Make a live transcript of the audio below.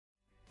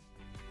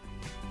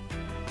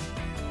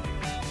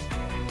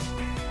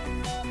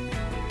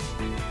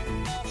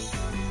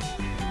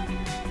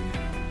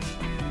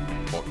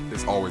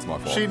It's always my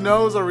fault. She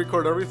knows I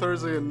record every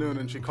Thursday at noon,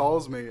 and she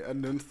calls me at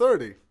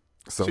 12:30.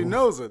 So she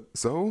knows it.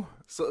 So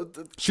So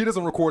she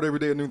doesn't record every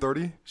day at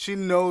 12:30. she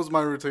knows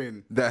my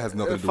routine. That has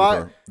nothing to do with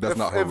her. That's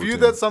not her If routine. you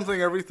did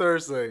something every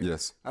Thursday,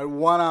 Yes. at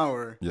 1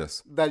 hour,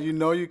 Yes. that you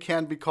know you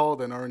can't be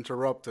called in or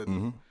interrupted,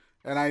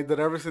 and I did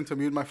everything to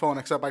mute my phone,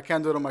 except I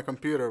can't do it on my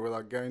computer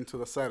without getting to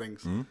the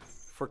settings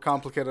for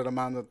complicated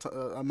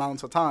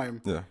amounts of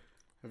time. Yeah.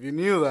 If you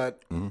knew that,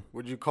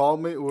 would you call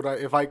me?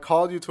 If I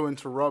called you to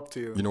interrupt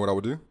you? You know what I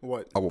would do?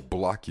 What? I would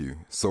block you.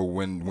 So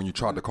when you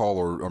tried to call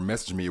or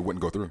message me, it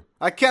wouldn't go through.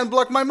 I can't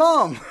block my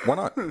mom. Why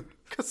not?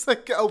 Because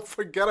I'll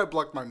forget I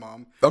blocked my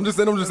mom. I'm just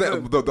saying.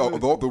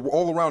 The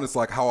all around. It's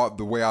like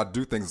the way I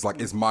do things. It's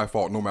like it's my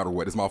fault, no matter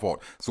what. It's my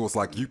fault. So it's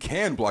like you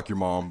can block your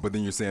mom, but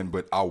then you're saying,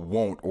 but I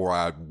won't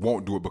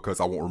do it because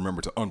I won't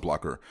remember to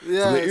unblock her.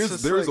 Yeah, so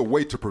there is a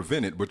way to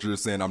prevent it, but you're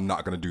just saying I'm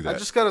not going to do that. I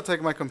just gotta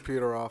take my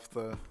computer off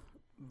the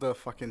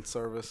fucking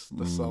service,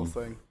 the cell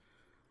thing.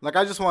 Like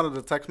I just wanted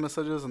the text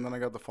messages, and then I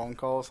got the phone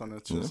calls, and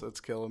it's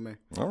killing me.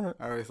 All right.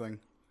 Everything.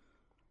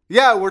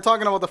 Yeah, we're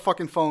talking about the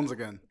fucking phones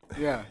again.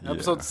 Yeah,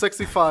 episode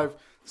 65.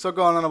 Still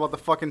going on about the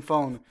fucking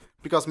phone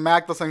because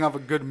Mac doesn't have a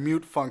good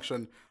mute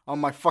function on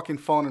my fucking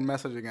phone and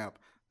messaging app.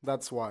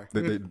 That's why.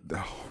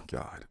 Oh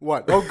God.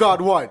 What? Oh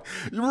God, what?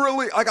 You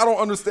really I don't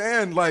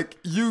understand.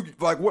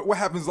 What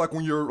happens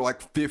when you're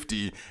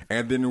 50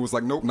 and then it was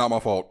like, nope, not my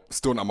fault.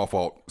 Still not my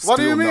fault. What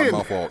do you mean?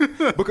 Not my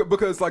fault.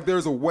 because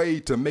there's a way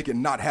to make it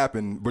not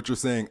happen, but you're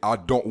saying I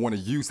don't want to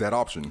use that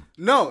option.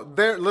 No,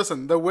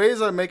 listen. The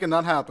ways I make it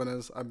not happen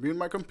is I mute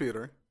my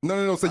computer.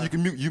 No. So you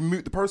can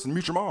mute the person,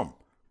 mute your mom.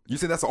 You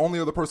say that's the only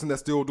other person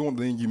that's still doing.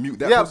 Then you mute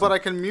that. Yeah, person. but I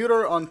can mute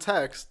her on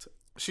text.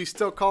 She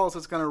still calls.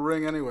 It's gonna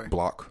ring anyway.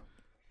 Block.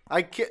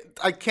 I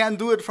can't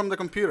do it from the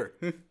computer.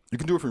 You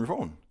can do it from your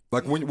phone.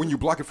 When you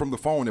block it from the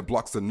phone, it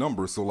blocks the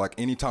number. So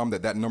anytime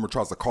that number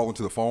tries to call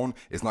into the phone,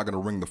 it's not going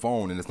to ring the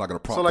phone and it's not going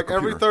to prompt the computer.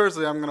 Every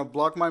Thursday, I'm going to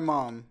block my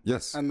mom.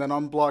 Yes. And then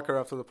unblock her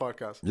after the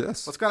podcast.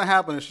 Yes. What's going to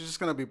happen is she's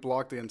just going to be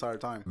blocked the entire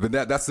time. But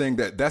that's saying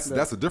that's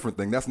a different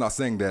thing. That's not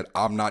saying that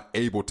I'm not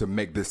able to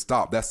make this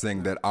stop. That's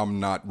saying that I'm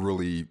not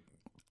really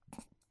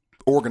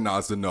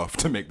organized enough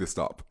to make this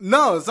stop.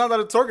 No, it's not that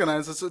it's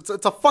organized.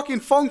 It's a fucking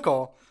phone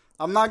call.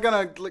 I'm not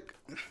going to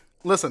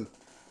listen.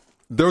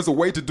 There's a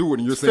way to do it,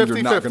 and you're saying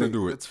you're not going to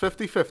do it. It's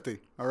 50-50,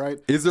 all right?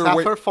 Is there half a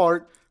way? Her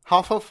fault,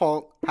 half her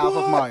fault, half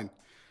of mine.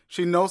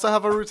 She knows I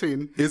have a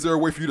routine. Is there a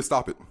way for you to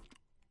stop it?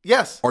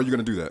 Yes. Are you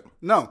going to do that?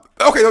 No.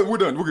 Okay, we're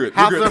done. We're good.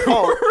 Half we're good. their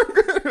fault.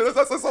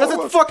 That's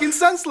Because it's fucking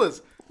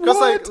senseless.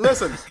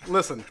 Because,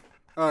 listen.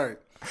 All right.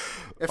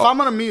 If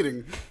I'm on a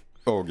meeting,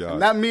 oh God,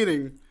 and that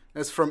meeting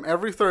is from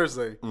every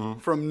Thursday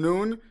from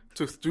noon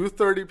to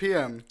 2:30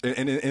 p.m.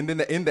 And then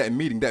in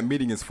that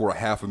meeting is for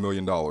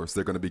 $500,000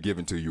 they're going to be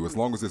given to you as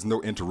long as there's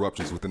no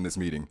interruptions within this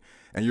meeting.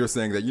 And you're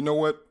saying that, you know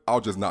what,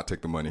 I'll just not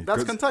take the money.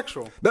 That's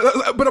contextual.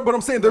 But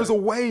I'm saying there's a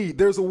way,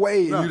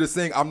 and you're just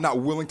saying I'm not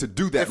willing to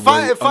do that. If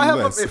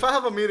I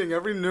have a meeting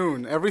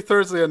every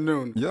Thursday at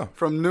noon, yeah,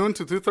 from noon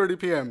to 2:30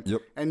 p.m.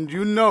 Yep. And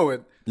you know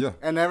it, yeah,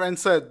 and everyone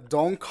said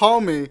don't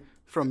call me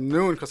from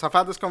noon because I've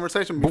had this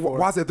conversation before. But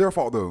why is it their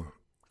fault though?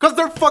 Because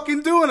they're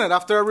fucking doing it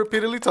after I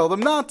repeatedly tell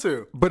them not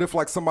to. But if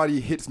somebody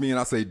hits me and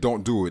I say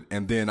don't do it,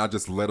 and then I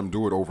just let them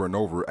do it over and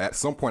over, at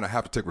some point I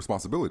have to take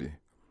responsibility.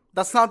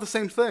 That's not the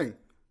same thing.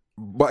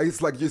 But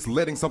it's like just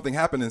letting something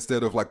happen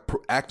instead of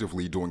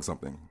proactively doing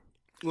something.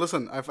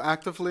 Listen, I've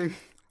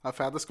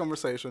had this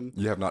conversation.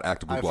 You have not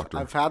actively blocked her.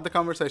 I've had the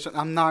conversation.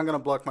 I'm not gonna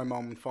block my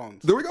mom on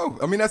phones. There we go.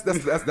 I mean, that's.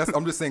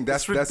 I'm just saying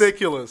that's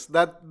ridiculous.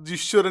 That you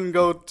shouldn't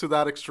go to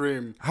that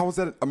extreme. How is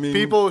that? I mean,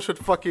 people should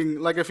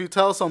fucking if you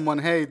tell someone,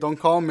 hey, don't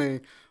call me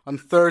on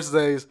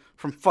Thursdays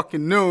from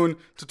fucking noon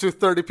to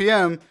 2:30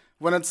 p.m.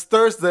 When it's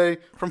Thursday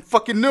from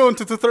fucking noon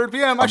to 2:30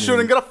 p.m., I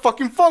shouldn't get a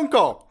fucking phone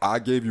call. I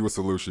gave you a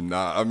solution.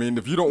 Now, I mean,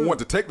 if you don't want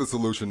to take the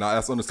solution, now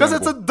that's understandable.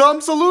 Because it's a dumb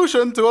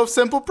solution to a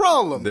simple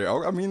problem.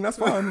 I mean, that's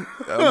fine.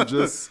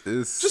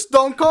 Just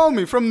don't call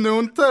me from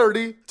noon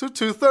 30 to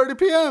 2:30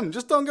 p.m.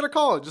 Just don't get a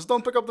call. Just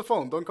don't pick up the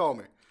phone. Don't call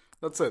me.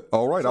 That's it.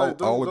 All right,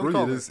 I'll agree.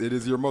 It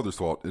is your mother's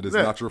fault. It is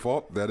not your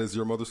fault. That is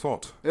your mother's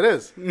fault. It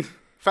is.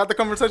 I've had the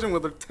conversation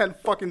with her 10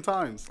 fucking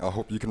times. I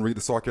hope you can read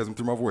the sarcasm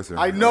through my voice here.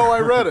 I know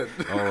I read it.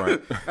 All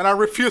right. And I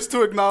refuse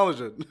to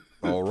acknowledge it.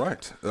 All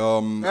right.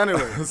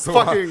 Anyway,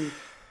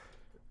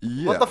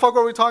 yeah. What the fuck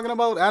were we talking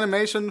about?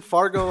 Animation,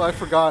 Fargo, I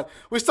forgot.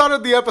 We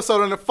started the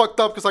episode and it fucked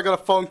up because I got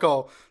a phone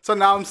call. So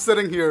now I'm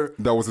sitting here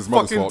that was his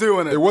mother's fucking fault.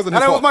 doing it. It wasn't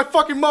his fault. And it was my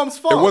fucking mom's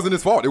fault. It wasn't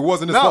his fault. It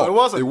wasn't his fault. No, it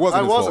wasn't. It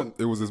wasn't his fault.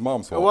 It was his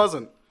mom's fault. It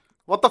wasn't.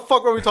 What the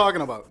fuck were we talking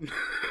about?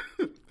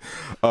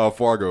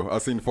 Fargo.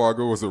 I've seen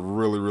Fargo. It was a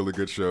really, really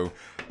good show.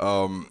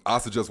 I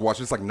suggest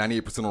watching. It's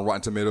 98% on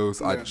Rotten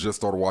Tomatoes. Yeah. I just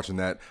started watching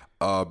that.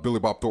 Billy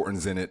Bob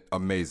Thornton's in it.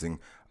 Amazing.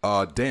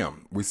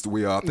 Damn.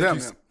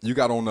 You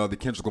got on the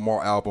Kendrick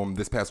Lamar album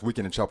this past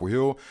weekend in Chapel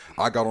Hill.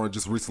 I got on it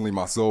just recently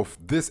myself.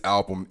 This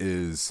album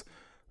is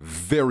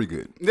Very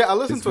good. Yeah, I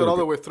listened It's to it very all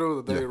the good. way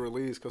through the day Yeah. it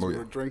released because we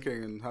were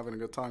drinking and having a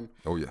good time.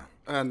 Oh yeah.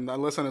 And I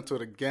listened to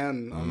it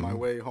again on my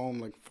way home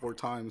like 4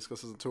 times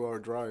because it's a 2-hour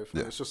drive.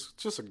 Yeah. It's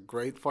just a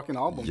great fucking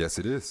album. Yes,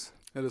 it is.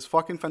 It is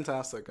fucking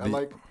fantastic. I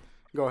like.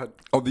 Go ahead.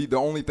 Oh, the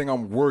only thing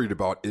I'm worried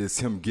about is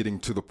him getting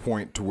to the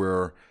point to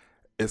where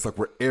it's like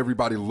where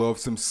everybody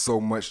loves him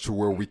so much to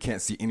where we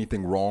can't see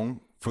anything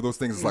wrong. For those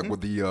things, it's like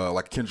with the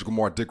like Kendrick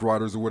Lamar dick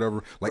riders or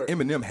whatever. Like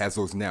Eminem has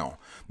those now,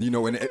 you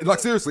know. And like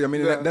seriously, I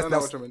mean, Yeah, I know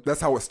what you mean.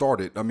 that's how it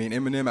started. I mean,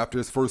 Eminem after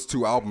his first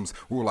 2 albums,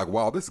 we were like,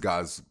 wow, this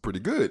guy's pretty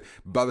good.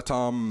 By the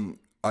time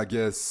I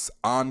guess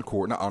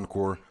Encore, not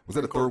Encore, was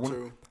that Encore the third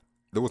 2. one?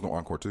 There was no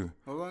Encore 2.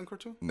 Was there Encore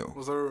 2? No.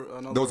 Was there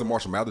another? There was a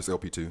Marshall Mathers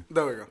LP 2.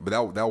 There we go.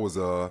 But that was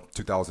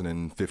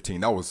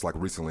 2015. That was like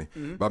recently.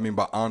 But I mean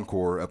by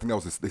Encore, I think that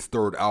was his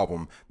third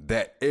album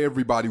that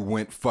everybody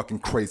went fucking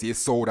crazy. It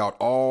sold out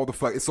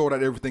it sold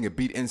out everything. It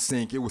beat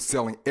NSYNC. It was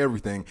selling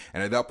everything.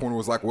 And at that point it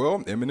was like, well,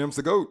 Eminem's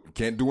the GOAT.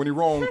 Can't do any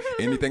wrong.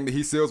 Anything that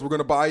he sells, we're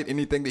gonna buy it.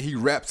 Anything that he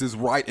raps is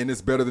right and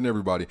it's better than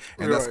everybody.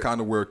 And that's Right.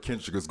 kind of where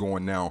Kendrick is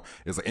going now.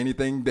 It's like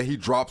anything that he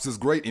drops is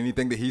great.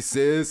 Anything that he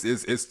says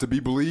is to be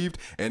believed.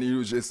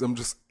 And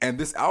and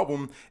this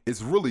album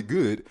is really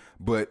good,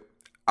 but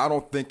I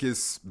don't think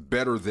it's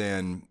better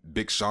than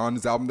Big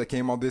Sean's album that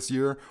came out this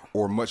year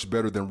or much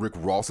better than Rick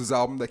Ross's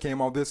album that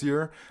came out this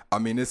year. I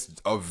mean, it's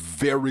a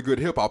very good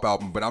hip hop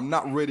album, but I'm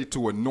not ready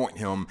to anoint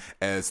him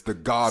as the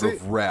god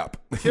of rap.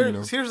 You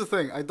know? Here's the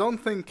thing. I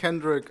think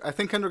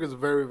Kendrick is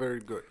very, very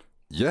good.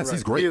 Yes, Right.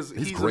 he's great.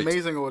 He's great.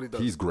 amazing at what he does.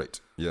 He's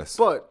great. Yes.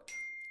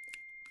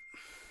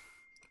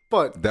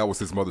 But that was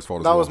his mother's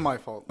fault as that well. was my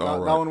fault. All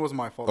That right. one was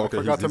my fault. Okay,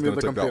 I forgot to he's mute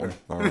the gonna take computer.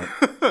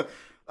 that one.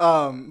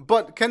 All right.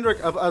 But Kendrick,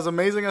 as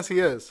amazing as he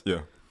is,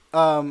 Yeah.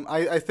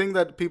 I think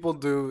that people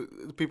do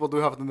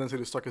have a tendency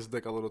to suck his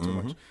dick a little too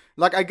much.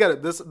 Like I get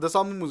it. This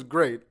album was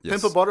great.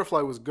 Yes. Pimp a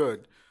Butterfly was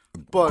good,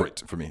 but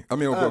Great for me. I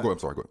mean, go ahead. I'm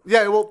sorry. Go ahead.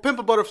 yeah, well, Pimp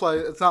a Butterfly,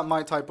 it's not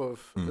my type of.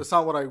 It's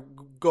not what I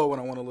go when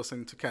I want to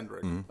listen to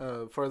Kendrick.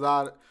 For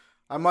that,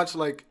 I much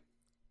like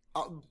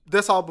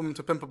this album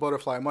to Pimp a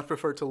Butterfly. I much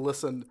prefer to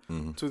listen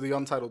to the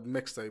Untitled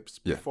mixtapes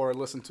before I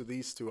listen to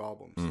these 2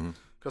 albums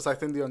because I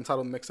think the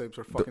Untitled mixtapes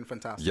are fucking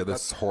fantastic. Yeah,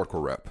 that's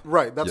hardcore rap.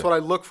 Right, that's Yeah. what I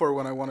look for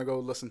when I want to go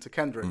listen to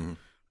Kendrick.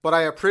 But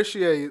I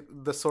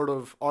appreciate the sort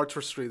of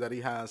artistry that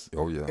he has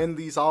Oh, yeah. in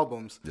these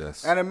albums.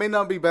 Yes. And it may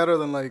not be better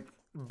than like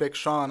Big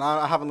Sean.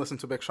 I haven't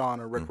listened to Big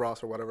Sean or Rick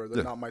Ross or whatever.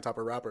 They're not my type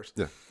of rappers.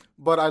 Yeah.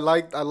 But I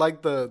like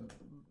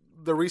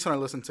the reason I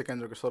listen to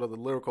Kendrick is sort of the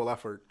lyrical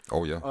effort.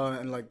 Oh yeah.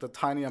 And like the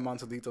tiny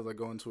amounts of detail that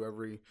go into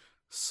every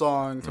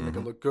song to make it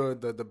look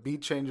good. The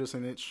beat changes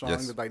in each song,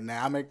 Yes. the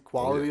dynamic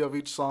quality of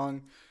each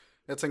song.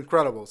 It's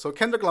incredible. So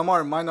Kendrick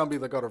Lamar might not be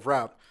the god of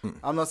rap.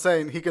 I'm not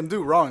saying he can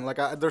do wrong. Like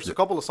there's a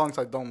couple of songs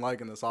I don't like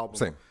in this album.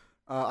 Same.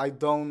 I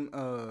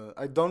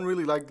don't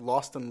really like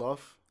Lost in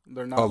Love.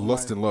 They're not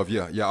Lust my- and Love.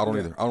 Yeah. I don't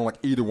either. I don't like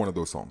either one of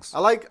those songs. I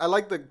like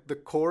the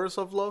chorus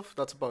of Love.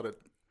 That's about it.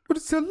 But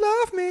it still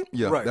love me.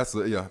 Yeah. Right.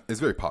 It's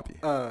very poppy.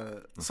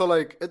 So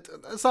like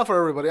it's not for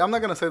everybody. I'm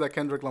not gonna say that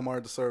Kendrick Lamar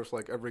deserves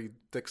like every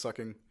dick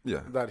sucking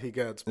that he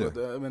gets, but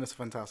I mean it's a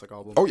fantastic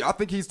album. Oh yeah, I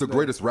think he's the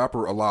greatest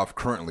rapper alive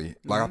currently.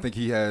 Like I think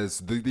he has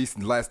these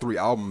last 3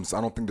 albums.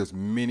 I don't think there's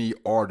many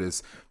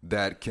artists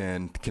that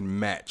can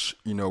match,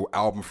 you know,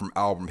 album from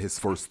album his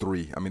first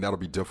 3. I mean that'll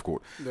be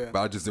difficult. Yeah. But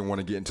I just didn't want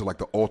to get into like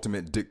the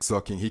ultimate dick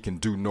sucking. He can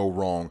do no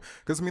wrong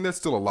because I mean there's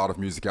still a lot of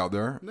music out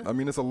there. I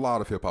mean there's a lot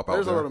of hip hop out there.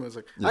 There's a lot of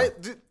music. Yeah.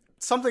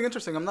 Something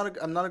interesting. I'm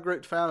not a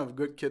great fan of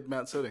Good Kid,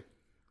 Mad City.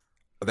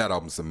 That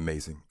album's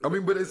amazing. I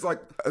mean, but it's like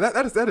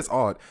that is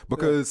odd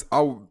because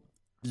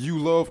you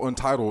love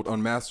Untitled,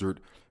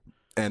 Unmastered,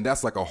 and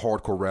that's like a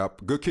hardcore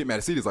rap. Good Kid,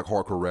 Mad City is like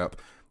hardcore rap,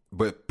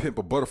 but Pimp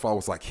a Butterfly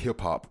was like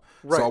hip hop.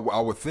 Right. So I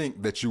would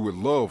think that you would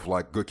love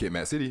like Good Kid,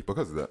 Mad City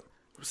because of that.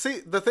 See,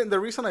 the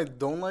reason I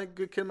don't like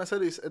Good Kid, Mad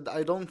City is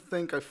I don't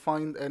think I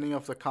find any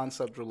of the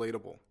concept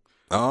relatable.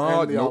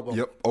 Oh, And the no, album.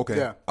 yep, okay.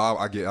 Yeah.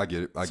 I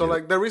get it. So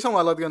like the reason why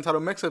I like the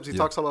Untitled mixtapes, he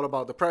talks a lot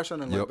about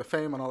depression and like Yep. the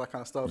fame and all that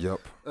kind of stuff. Yep.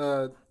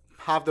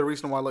 Half the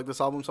reason why I like this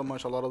album so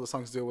much, a lot of the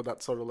songs deal with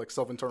that sort of like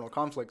self-internal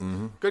conflict.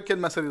 Good Kid,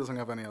 Mad City doesn't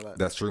have any of that.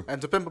 That's true.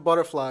 And To Pimp a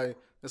Butterfly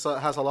has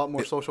a lot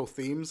more social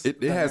themes. It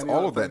than has any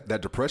all other of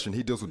that depression.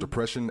 He deals with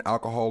depression,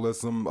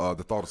 alcoholism,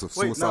 the thoughts of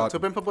suicide. Wait, no, To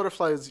Pimp a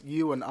Butterfly is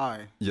You and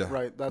I. Yeah.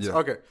 Right. That's yeah.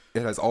 okay.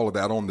 It has all of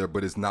that on there,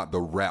 but it's not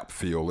the rap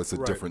feel. It's a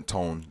Right. different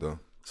tone, though.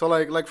 So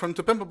like from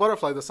To Pimp a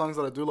Butterfly, the songs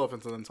that I do love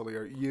incidentally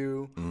are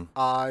You,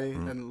 I,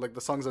 and like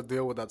the songs that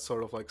deal with that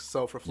sort of like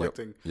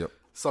self-reflecting Yep.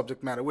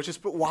 subject matter, which is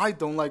why I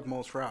don't like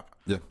most rap.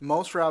 Yeah.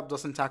 Most rap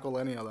doesn't tackle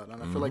any of that,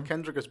 and I feel like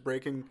Kendrick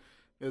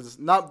is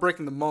not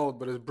breaking the mold,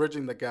 but is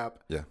bridging the gap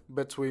Yeah.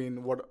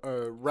 between what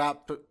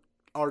rap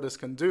artists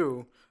can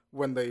do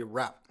when they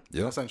rap,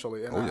 Yeah.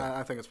 essentially. And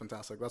I think it's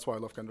fantastic. That's why I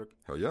love Kendrick.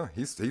 Hell yeah,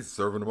 he's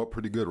serving them up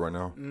pretty good right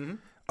now.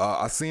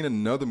 I seen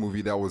another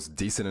movie that was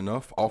decent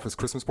enough, Office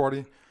Christmas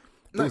Party.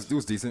 It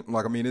was decent.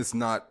 Like I mean, it's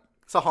not.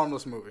 It's a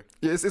harmless movie.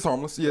 Yeah, it's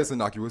harmless. Yeah, it's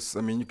innocuous.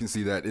 I mean, you can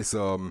see that. It's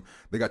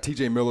they got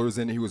T.J. Miller's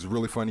in it. He was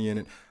really funny in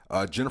it.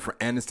 Jennifer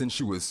Aniston,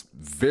 she was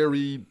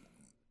very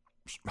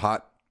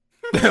hot.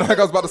 Like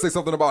I was about to say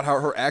something about how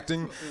her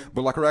acting,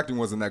 but like her acting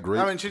wasn't that great.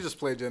 I mean, she just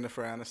played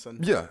Jennifer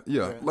Aniston. Yeah.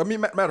 I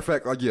mean, matter of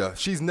fact, like, yeah,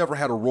 she's never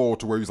had a role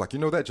to where he's like, you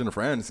know that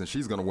Jennifer Aniston,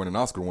 she's gonna win an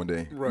Oscar one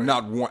day. Right.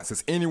 Not once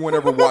has anyone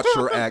ever watched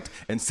her act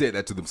and said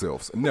that to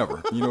themselves.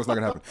 Never. You know, it's not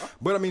gonna happen.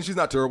 But I mean, she's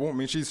not terrible. I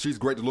mean, she's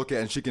great to look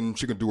at, and she can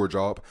do her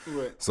job.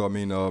 Right. So I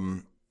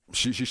mean,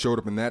 she showed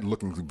up in that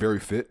looking very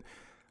fit.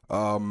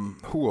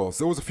 Who else?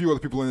 There was a few other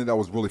people in it that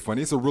was really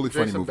funny. It's a really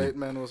funny movie. Jason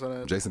Bateman was in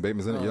it. Jason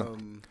Bateman's in it. Yeah.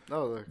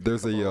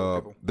 There's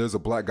There's a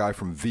black guy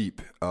from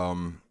Veep.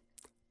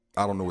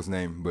 I don't know his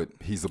name, but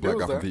he's the black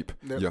guy from Veep.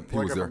 Yeah, he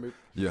was there.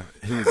 Yeah,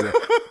 he was there.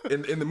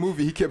 In the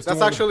movie, he kept.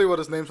 That's actually what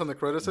his name's on the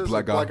credits is.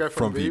 Black guy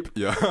from Veep.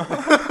 Yeah.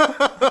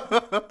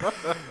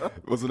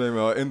 What's the name?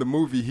 In the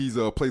movie, he's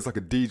plays like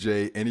a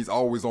DJ, and he's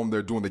always on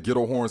there doing the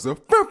ghetto horn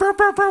stuff.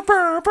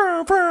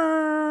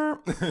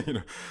 You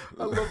know.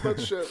 I love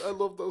that shit. I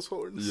love those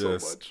horns so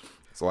much.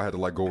 So I had to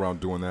like go around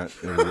doing that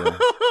everywhere.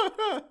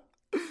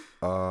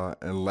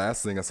 And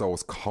last thing I saw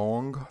was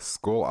Kong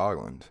Skull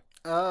Island.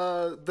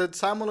 Did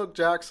Samuel L.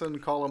 Jackson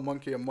call a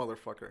monkey a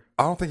motherfucker?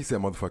 I don't think he said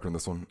motherfucker in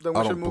this one. Then we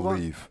I should don't move on.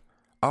 believe.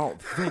 I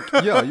don't think.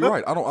 Yeah, you're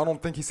right. I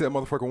don't think he said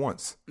motherfucker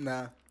once.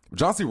 Nah.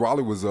 John C.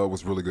 Reilly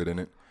was really good in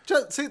it.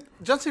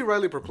 John C.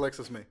 Reilly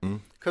perplexes me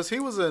because he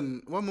was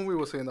in what movie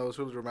was he in that was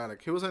really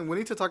dramatic? He was in We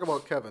Need to Talk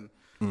About Kevin.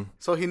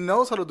 So he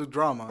knows how to do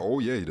drama. Oh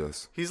yeah, he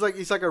does. He's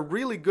like a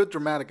really good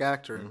dramatic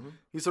actor.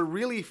 He's a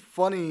really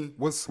funny.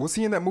 Was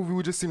he in that movie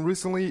we just seen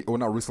recently? Or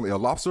not recently?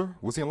 Lobster?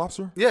 Was he in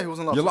Lobster? Yeah, he was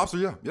in Lobster. Yeah,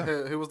 Lobster.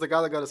 Yeah. He was the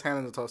guy that got his hand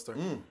in the toaster.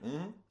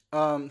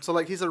 So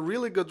like he's a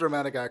really good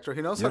dramatic actor.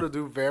 He knows how to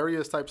do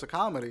various types of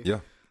comedy.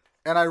 Yeah.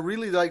 And I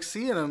really like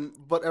seeing him,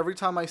 but every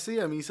time I see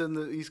him, he's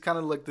kind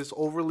of like this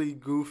overly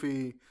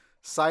goofy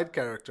side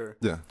character.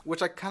 Yeah.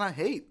 Which I kind of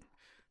hate.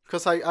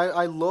 Because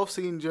I love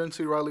seeing John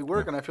C. Reilly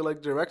work, and I feel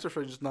like directors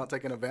are just not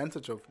taking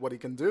advantage of what he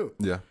can do.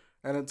 Yeah.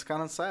 And it's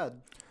kind of sad.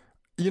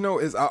 You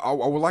know, I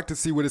would like to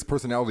see what his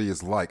personality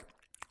is like.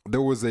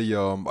 There was a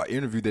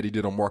interview that he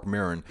did on Mark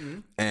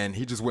Maron, and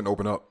he just wouldn't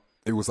open up.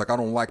 It was like, I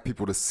don't like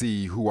people to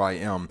see who I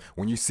am.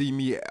 When you see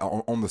me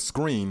on the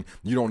screen,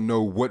 you don't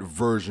know what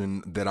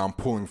version that I'm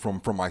pulling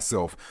from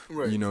myself.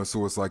 Right. You know,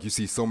 so it's like you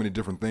see so many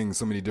different things,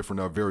 so many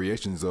different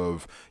variations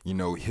of, you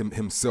know,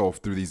 himself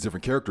through these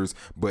different characters.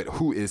 But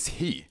who is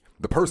he?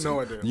 The person, no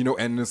idea. You know,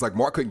 and it's like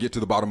Mark couldn't get to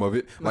the bottom of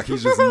it. Like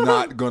he's just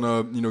not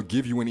gonna, you know,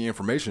 give you any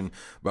information.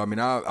 But I mean,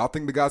 I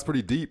think the guy's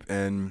pretty deep,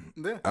 and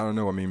I don't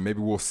know. I mean, maybe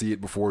we'll see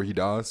it before he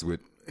dies.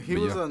 He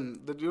was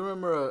on. Did you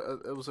remember?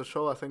 It was a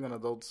show I think on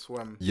Adult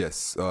Swim.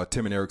 Yes,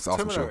 Tim and Eric's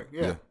awesome show.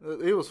 Yeah,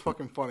 he was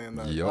fucking funny in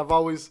that. Yep. I've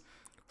always.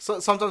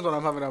 Sometimes when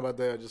I'm having a bad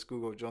day, I just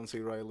Google John C.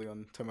 Reilly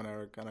on Tim and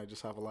Eric, and I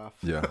just have a laugh.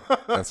 Yeah,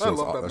 that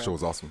show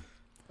was awesome.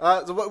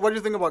 So what do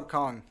you think about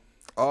Kong?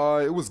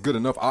 It was good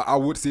enough. I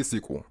would see a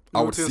sequel.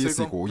 I would see a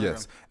sequel, okay.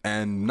 yes.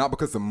 And not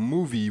because the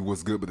movie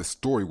was good, but the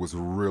story was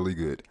really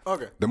good.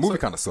 Okay. The movie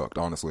kind of sucked,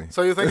 honestly.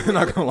 So you think...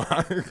 Not gonna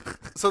lie.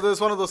 So there's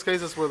one of those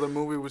cases where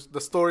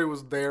the story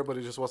was there, but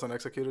it just wasn't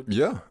executed?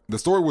 Yeah. The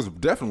story was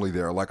definitely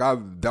there. Like,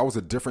 that was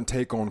a different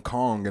take on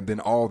Kong, and then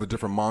all the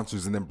different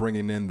monsters, and then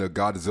bringing in the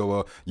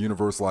Godzilla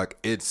universe. Like,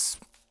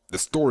 the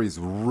story is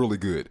really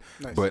good,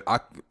 nice. But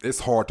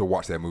it's hard to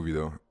watch that movie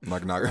though.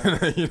 Like, not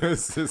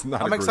it's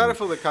not. I'm excited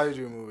for the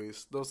kaiju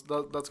movies.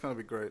 That's gonna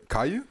be great.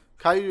 Kaiju?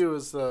 Kaiju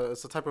is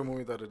it's the type of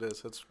movie that it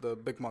is. It's the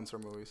big monster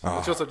movies.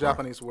 It's just a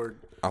Japanese word.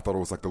 I thought it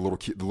was like the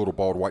little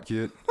bald white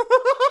kid.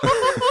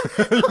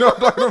 You know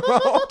what I'm talking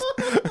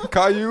about?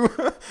 Caillou.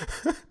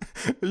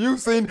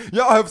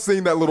 Y'all have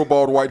seen that little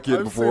bald white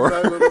kid before.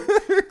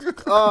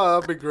 Oh,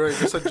 that'd be great.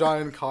 Just a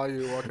giant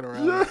Caillou walking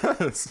around.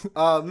 Yes.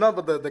 No,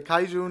 but the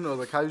kaiju or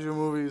the kaiju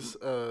movies,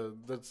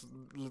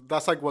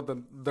 that's like what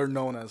they're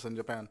known as in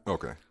Japan.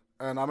 Okay.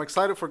 And I'm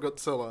excited for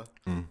Godzilla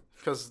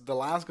because the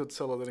last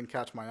Godzilla didn't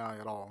catch my eye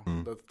at all.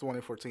 The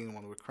 2014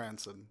 one with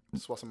Cranston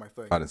just wasn't my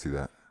thing. I didn't see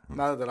that.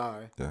 Neither did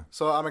I. Yeah.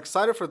 So I'm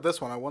excited for this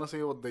one. I want to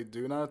see what they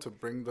do now to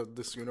bring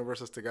this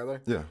universes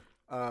together. Yeah.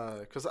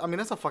 Because I mean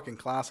it's a fucking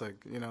classic.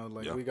 You know,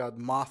 like we got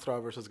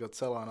Mothra versus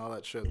Godzilla and all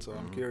that shit. So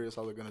I'm curious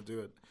how they're gonna do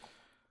it.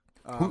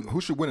 Who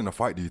should win in a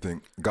fight? Do you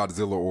think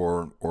Godzilla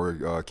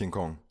or King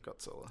Kong?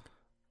 Godzilla.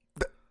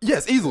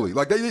 Yes, easily.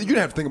 Like you didn't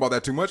have to think about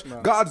that too much.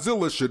 No.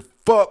 Godzilla should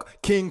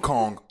fuck King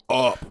Kong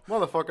up.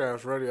 Motherfucker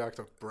has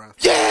radioactive breath.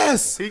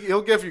 Yes,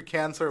 he'll give you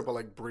cancer, but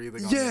like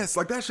breathing. Yes,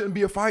 like that shouldn't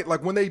be a fight.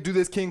 Like when they do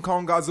this King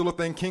Kong Godzilla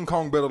thing, King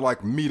Kong better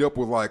like meet up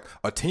with like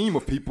a team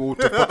of people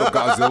to fuck up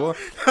Godzilla.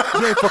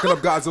 You ain't fucking up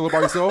Godzilla by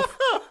yourself.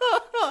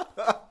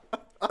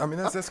 I mean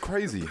that's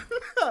crazy.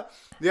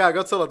 Yeah,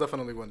 Godzilla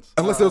definitely wins.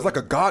 Unless there's like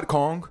a God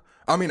Kong.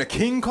 I mean, a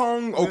King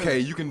Kong, okay,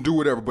 you can do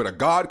whatever, but a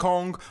God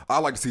Kong, I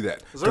like to see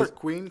that. Is there a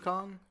Queen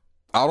Kong?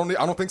 I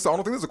don't think so. I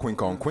don't think there's a Queen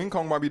Kong. Queen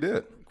Kong might be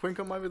dead. Queen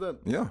Kong might be dead.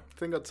 Yeah. I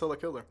think Godzilla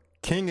killed her.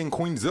 King and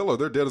Queenzilla,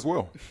 they're dead as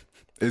well.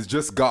 It's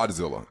just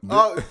Godzilla.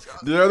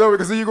 Yeah, there we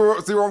can see where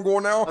I'm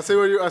going now. I see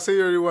where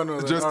you went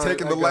with it. Just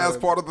taking the last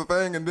part of the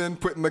thing and then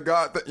putting the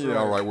God. Yeah,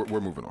 all right, we're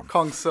moving on.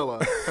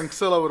 Kongzilla.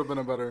 Kongzilla would have been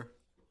a better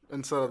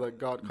instead of the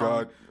God.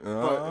 God. But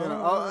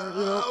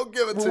I'll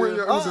give it to Well, you.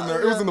 yeah, it was in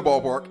there. It was in the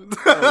ballpark.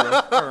 There we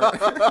go. All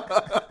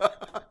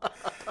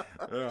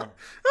right. Yeah.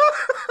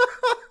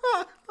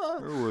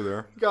 We were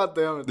there. God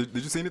damn it. Did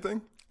you see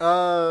anything?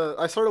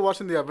 I started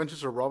watching The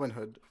Adventures of Robin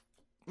Hood,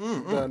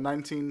 the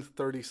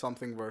 1930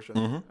 something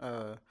version,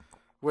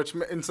 which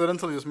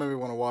incidentally just made me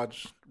want to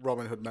watch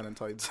Robin Hood Men in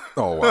Tights.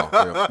 Oh wow!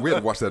 Yeah. We had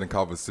to watch that in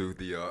college too.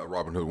 The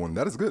Robin Hood one.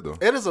 That is good though.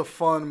 It is a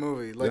fun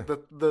movie. Like the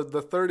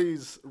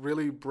 30s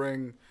really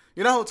bring.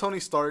 You know how Tony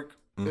Stark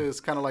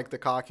is kind of like the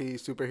cocky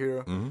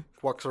superhero,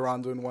 walks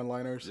around doing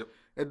one-liners. Yep.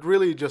 It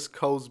really just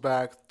goes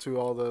back to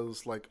all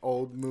those like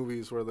old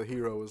movies where the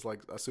hero is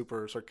like a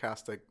super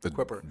sarcastic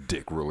quipper.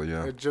 Dick, really,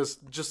 yeah. It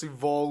just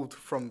evolved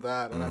from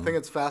that, and I think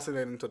it's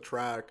fascinating to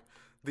track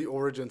the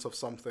origins of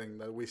something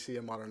that we see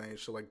in modern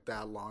age to like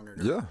that long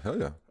ago. Yeah, hell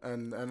yeah.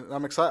 And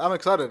I'm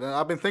excited, and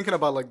I've been thinking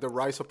about like the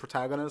rise of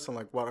protagonists and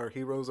like what our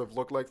heroes have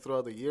looked like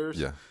throughout the years.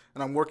 Yeah.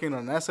 And I'm working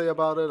on an essay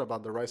about it,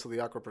 about the rise of the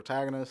awkward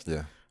protagonist.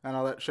 Yeah. And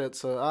all that shit.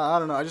 So I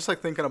don't know. I just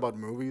like thinking about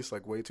movies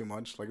like way too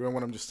much. Like even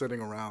when I'm just sitting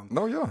around.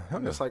 No, yeah, hell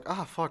I'm yeah. just like,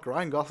 fuck,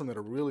 Ryan Gosling did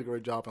a really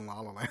great job in La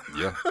La Land.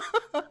 Yeah.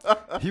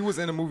 He was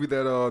in a movie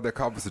that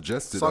Carver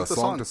suggested,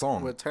 Song to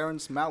Song. with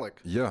Terrence Malick,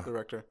 Yeah.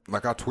 director.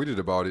 Like I tweeted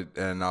about it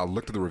and I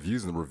looked at the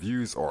reviews and the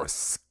reviews are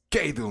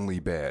scathingly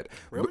bad.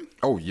 Really?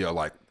 Oh yeah,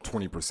 like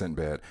 20%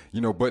 bad.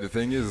 You know, but the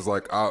thing is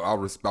like I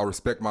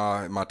respect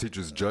my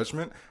teacher's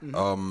judgment.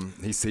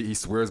 He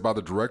swears by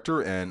the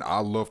director and I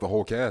love the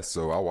whole cast,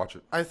 so I'll watch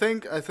it. I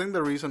think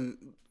the reason,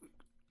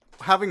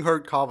 having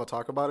heard Kava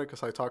talk about it,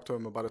 because I talked to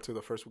him about it too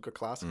the first week of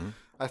class,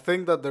 I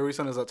think that the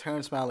reason is that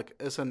Terrence Malick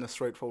isn't a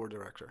straightforward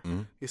director.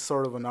 He's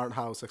sort of an art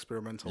house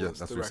experimentalist. Yeah,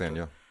 that's what you're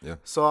saying. Yeah.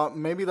 So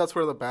maybe that's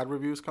where the bad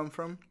reviews come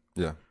from.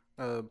 Yeah.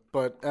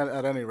 But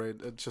at any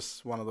rate, it's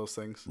just one of those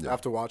things. Yeah. I have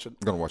to watch it.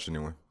 I'm gonna watch it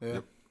anyway. Yeah.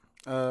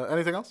 Yep.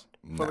 Anything else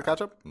for the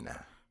catch up? Nah.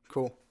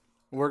 Cool.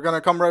 We're gonna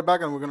come right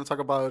back and we're gonna talk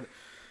about.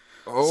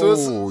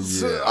 Oh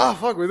yeah.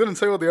 Fuck! We didn't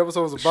say what the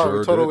episode was about. Sure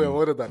We totally didn't.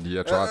 avoided that.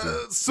 Yeah, tried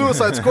to.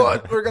 Suicide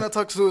Squad. We're gonna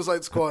talk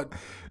Suicide Squad.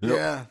 Yep.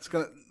 Yeah, it's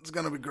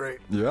gonna be great.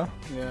 Yeah.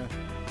 Yeah.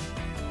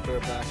 We're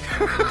back.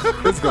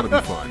 It's gonna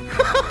be fun.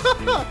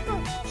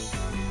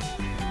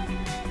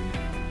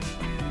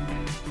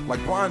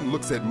 Like Brian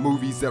looks at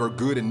movies that are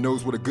good and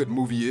knows what a good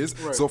movie is.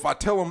 Right. So if I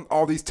tell him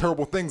all these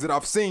terrible things that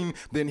I've seen,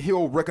 then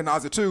he'll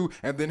recognize it too,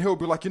 and then he'll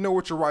be like, you know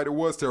what, you're right, it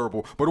was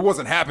terrible, but it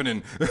wasn't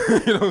happening.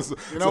 You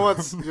know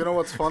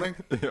what's funny?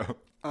 Yeah.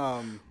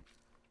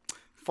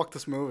 Fuck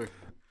this movie.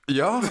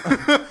 Yeah.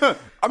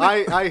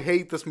 I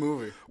hate this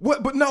movie.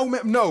 What? But no,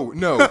 man, no.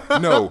 You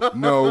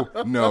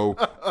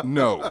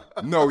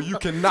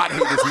cannot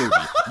hate this movie.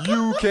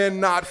 You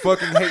cannot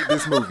fucking hate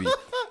this movie.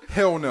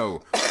 Hell no.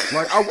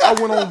 Like I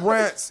went on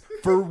rants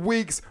for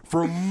weeks,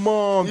 for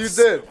months.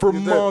 You did. For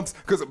months.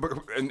 Because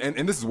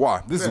and this is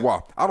why. This is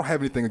why. I don't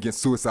have anything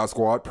against Suicide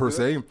Squad per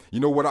se. You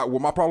know what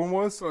my problem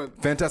was? What?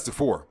 Fantastic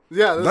Four.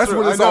 Yeah, that's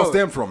where true. this I all know.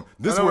 stemmed from.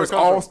 This is where it's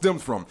all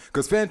stemmed from.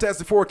 Because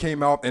Fantastic Four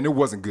came out and it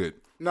wasn't good.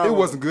 No, it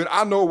wasn't good.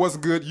 I know it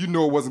wasn't good. You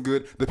know it wasn't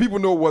good. The people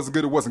know it wasn't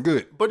good. It wasn't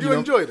good. But you know?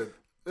 enjoyed it.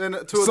 And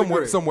to a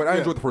degree. Somewhat. I Yeah.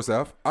 enjoyed the first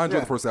half. I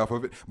enjoyed the first half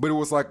of it, but it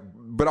was like,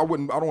 I don't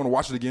want to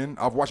watch it again.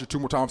 I've watched it 2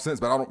 more times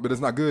since, but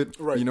it's not good.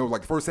 Right. You know,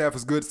 like the first half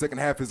is good, second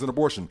half is an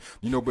abortion.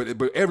 You know, but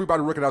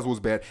everybody recognized it was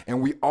bad,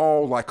 and we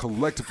all like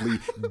collectively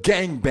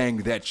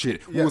gangbanged that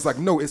shit. We was like,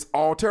 no, it's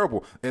all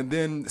terrible. And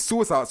then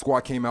Suicide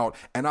Squad came out,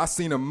 and I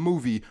seen a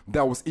movie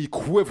that was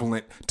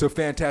equivalent to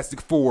Fantastic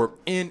Four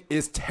in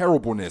its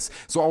terribleness.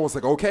 So I was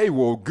like, okay,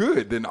 well,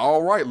 good. Then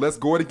all right, let's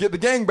go ahead and get the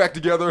gang back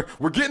together.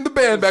 We're getting the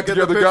band back Get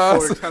the together, guys.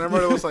 pitchforks. And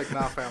everybody was like,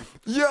 nah, fam.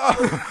 Yeah, I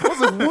was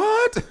like,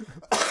 what?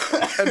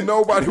 And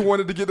nobody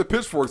wanted to get the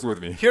pitchforks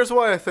with me. Here's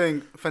why I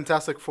think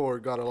Fantastic Four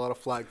got a lot of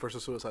flack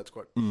versus Suicide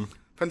Squad.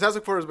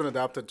 Fantastic Four has been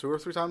adapted 2 or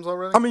 3 times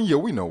already. I mean, yeah,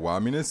 we know why. I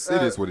mean, it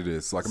is what it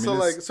is. Like, I mean, So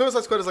like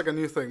Suicide Squad is like a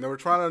new thing. They were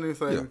trying a new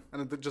thing,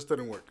 and it just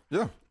didn't work.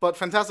 yeah. But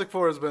Fantastic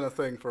Four has been a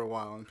thing for a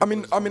while. and I people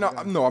mean, just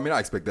don't get it. I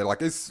expect that.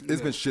 Like, it's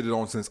been shitted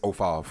on since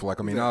 05. Like,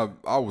 I mean, I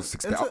was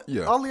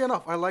yeah. Oddly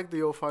enough, I like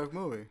the 05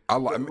 movie.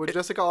 With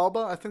Jessica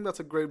Alba, I think that's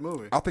a great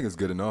movie. I think it's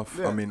good enough.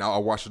 Yeah. I mean, I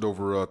watched it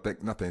over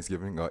not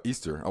Thanksgiving,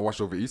 Easter. I watched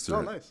it over Easter.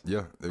 Oh, nice.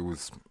 Yeah, it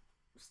was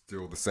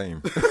still the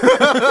same.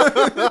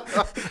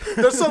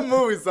 There's some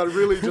movies that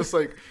really just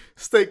like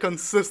stay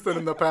consistent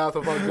in the path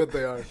of how good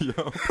they are.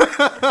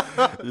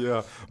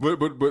 Yeah, but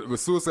with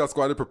Suicide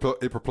Squad,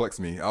 it perplexed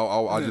me.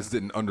 I just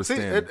didn't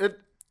understand. See,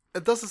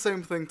 it does the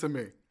same thing to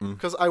me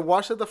because I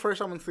watched it the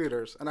first time in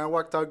theaters and I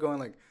walked out going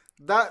like,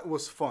 that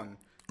was fun.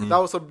 That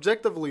was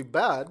objectively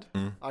bad.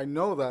 I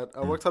know that.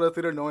 I walked out of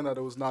the theater knowing that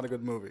it was not a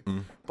good movie,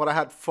 but I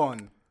had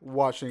fun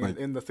watching it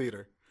in the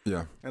theater.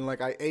 Yeah. And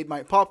like I ate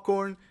my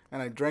popcorn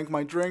and I drank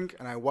my drink,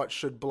 and I watched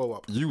shit blow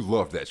up. You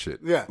love that shit.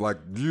 Yeah, like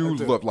you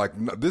love. Like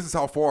this is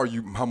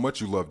how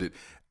much you loved it.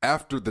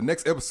 After the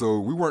next episode,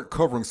 we weren't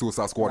covering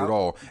Suicide Squad at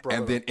all.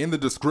 And then in the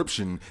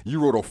description,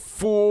 you wrote a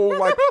full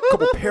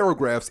couple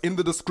paragraphs in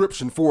the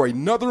description for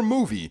another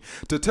movie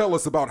to tell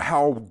us about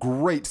how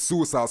great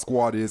Suicide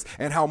Squad is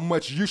and how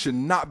much you should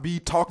not be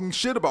talking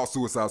shit about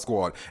Suicide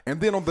Squad. And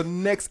then on the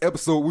next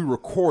episode we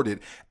recorded,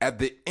 at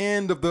the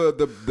end of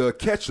the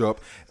catch-up,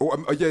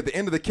 at the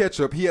end of the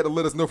catch-up, he had to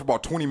let us know for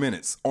about 20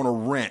 minutes on a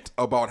rant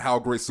about how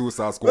great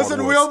Suicide Squad was.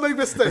 Listen, we all make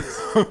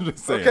mistakes. I'm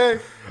just saying.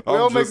 Okay? We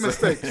all make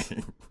mistakes.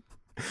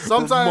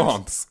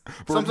 Sometimes,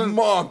 for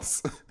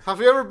months. Have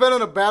you ever been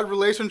in a bad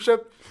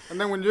relationship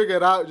and then when you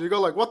get out, you go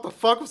like, "What the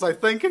fuck was I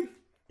thinking?"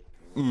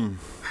 It's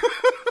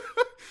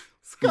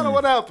kind of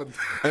what happened.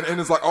 And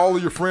it's like all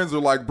of your friends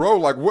are like, "Bro,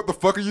 like, what the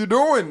fuck are you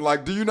doing?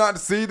 Like, do you not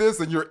see this?"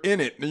 And you're in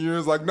it, and you're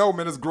just like, "No,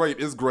 man, it's great.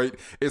 It's great."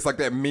 It's like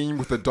that meme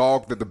with the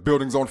dog that the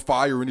building's on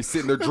fire and he's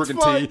sitting there drinking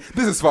tea.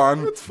 This is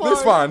fine. This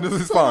is fine. This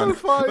is fine.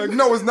 Like,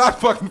 no, it's not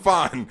fucking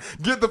fine.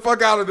 Get the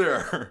fuck out of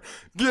there.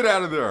 Get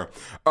out of there.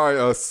 All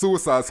right,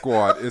 Suicide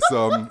Squad. It's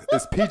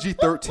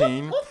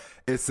PG-13.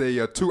 It's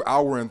a 2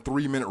 hour and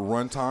 3 minute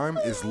runtime.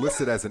 It's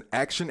listed as an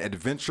action,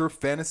 adventure,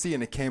 fantasy,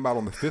 and it came out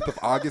on the 5th of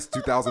August,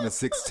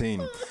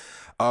 2016.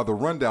 The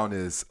rundown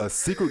is a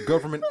secret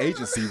government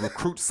agency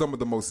recruits some of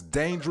the most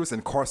dangerous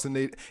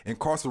incarcerated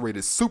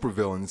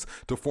supervillains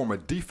to form a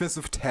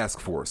defensive task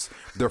force.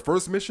 Their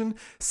first mission,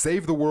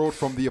 save the world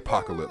from the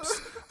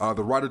apocalypse.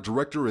 The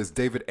writer-director is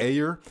David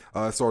Ayer.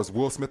 Stars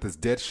Will Smith as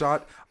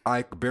Deadshot,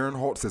 Ike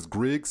Barinholtz as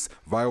Griggs,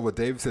 Viola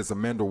Davis as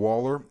Amanda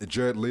Waller,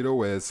 Jared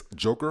Leto as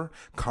Joker,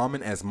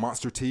 Common as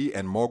Monster T,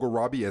 and Margot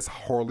Robbie as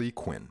Harley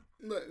Quinn.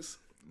 Nice.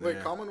 Wait,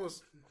 Common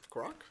was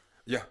Croc?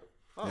 Yeah.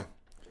 Oh. Yeah.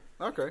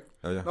 Okay.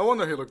 Yeah. No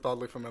wonder he looked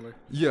oddly familiar.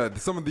 Yeah,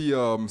 some of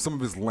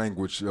his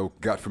language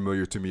got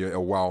familiar to me a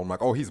while. I'm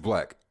like, oh, he's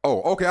black.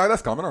 Oh, okay,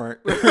 that's Common. All right.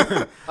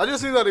 I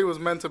just knew that he was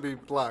meant to be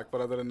black,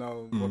 but I didn't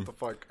know what the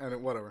fuck.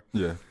 And whatever.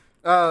 Yeah.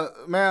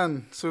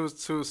 Man,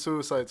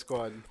 Suicide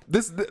Squad.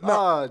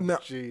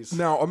 Jeez.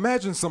 Now,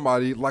 imagine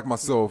somebody like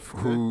myself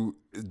who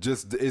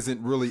just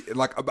isn't really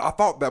like. I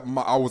thought that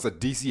I was a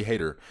DC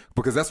hater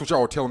because that's what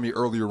y'all were telling me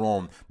earlier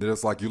on. That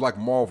it's like you like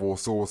Marvel,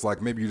 so it's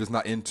like maybe you're just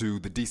not into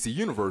the DC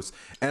universe.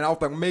 And I was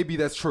like, maybe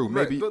that's true.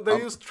 Maybe they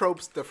use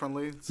tropes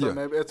differently, so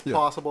maybe it's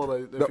possible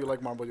that if you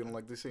like Marvel, you don't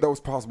like DC. That was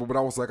possible, but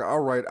I was like,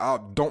 all right, I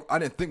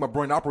didn't think my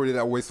brain operated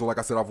that way. So, like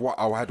I said, I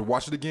had to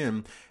watch it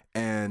again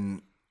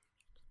and.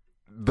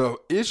 The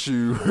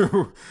issue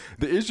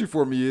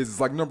for me is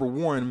like, number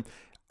one,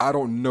 I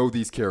don't know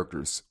these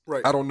characters.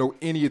 Right. I don't know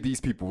any of these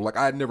people. Like,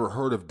 I had never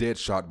heard of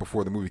Deadshot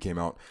before the movie came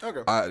out.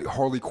 Okay.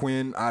 Harley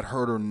Quinn, I'd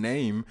heard her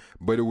name,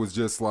 but it was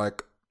just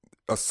like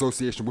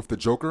association with the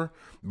Joker.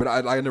 But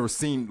I had never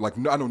seen, like,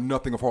 I know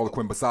nothing of Harley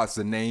Quinn besides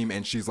the name,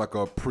 and she's like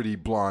a pretty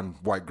blonde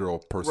white girl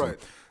person.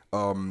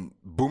 Right.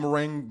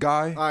 Boomerang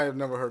guy. I have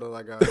never heard of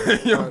that guy.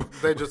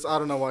 I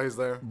don't know why he's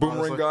there.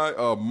 Boomerang guy.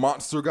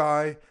 Monster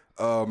guy.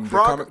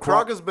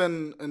 Croc has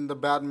been in the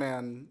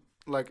Batman.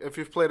 Like, if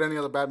you've played any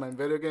of the Batman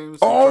video games.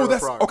 Oh,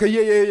 that's Croc. Okay.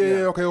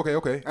 Yeah.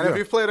 Okay. And if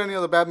you've played any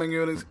of the Batman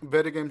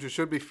video games, you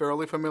should be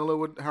fairly familiar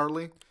with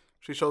Harley.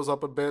 She shows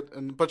up a bit,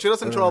 but she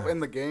doesn't show up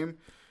in the game.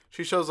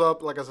 She shows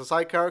up like as a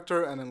side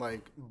character and in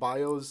like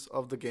bios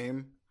of the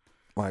game.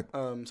 Like,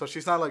 so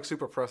she's not like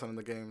super present in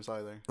the games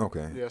either.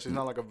 Okay. Yeah, she's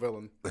not like a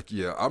villain. Like,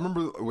 yeah, I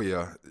remember. Well,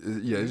 yeah.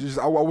 It's just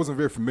I wasn't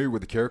very familiar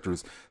with the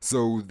characters.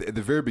 So at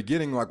the very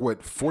beginning, like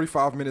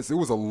 45 minutes. It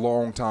was a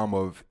long time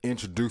of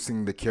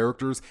introducing the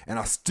characters, and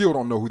I still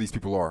don't know who these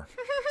people are.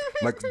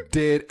 Like,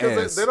 dead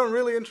ass. They don't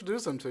really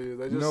introduce them to you.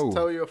 They just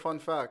tell you a fun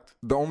fact.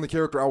 The only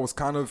character I was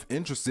kind of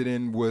interested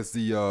in was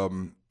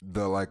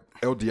the like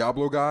El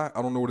Diablo guy.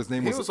 I don't know what his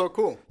name was. He was so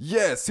cool.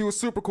 Yes, he was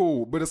super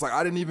cool. But it's like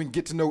I didn't even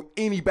get to know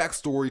any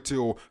backstory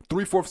till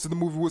 3/4 of the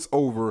movie was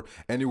over,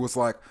 and it was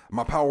like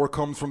my power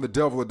comes from the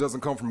devil. It doesn't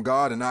come from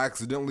God, and I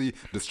accidentally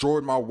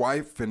destroyed my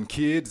wife and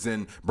kids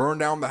and burned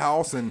down the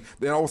house. And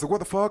then I was like, what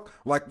the fuck?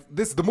 Like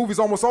the movie's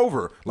almost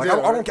over. Like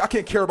I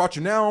can't care about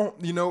you now.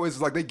 You know, it's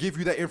like they give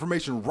you that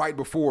information right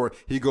before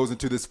he goes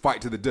into this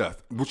fight to the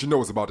death, which you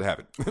know is about to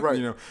happen. Right.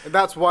 You know, and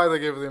that's why they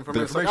give you the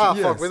information.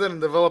 Fuck, we didn't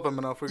develop him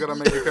enough. We gotta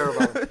make you care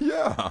about him.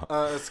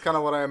 Yeah. It's kind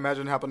of what I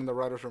imagine happened in the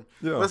writer's room.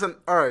 Yeah. Listen,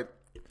 all right.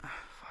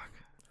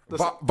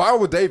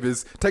 Viola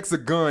Davis takes a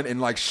gun and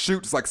like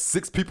shoots like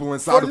 6 people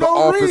inside of the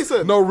office.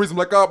 No reason.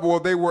 Like, oh, well,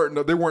 they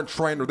weren't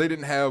trained, or they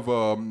didn't have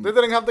they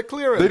didn't have the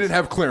clearance. They didn't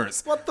have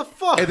clearance. What the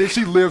fuck? And then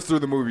she lives through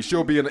the movie.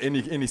 She'll be in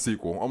any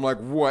sequel. I'm like,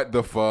 what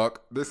the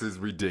fuck? This is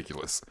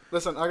ridiculous.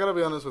 Listen, I gotta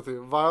be honest with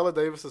you. Viola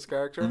Davis's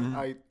character,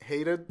 I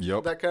hated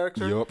that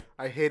character. Yep.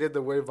 I hated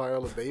the way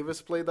Viola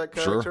Davis played that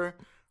character. Sure.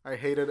 I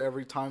hated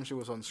every time she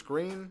was on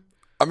screen.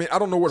 I mean, I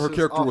don't know what her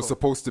character was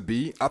supposed to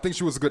be. I think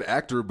she was a good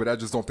actor, but I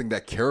just don't think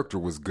that character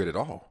was good at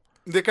all.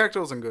 The character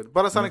wasn't good.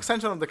 But as an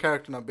extension of the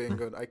character not being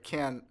good, I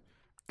can't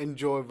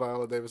enjoy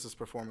Viola Davis's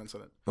performance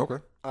in it. Okay.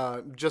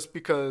 Just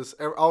because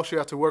all she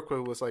had to work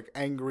with was like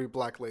angry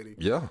black lady.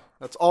 Yeah.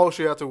 That's all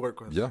she had to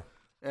work with. Yeah.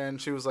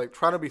 and she was like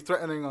trying to be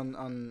threatening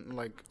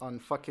on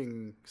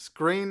fucking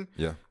screen.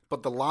 Yeah.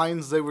 But the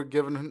lines they were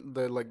giving,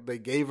 they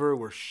gave her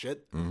were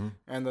shit. Mm-hmm.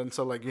 And then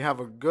so like you have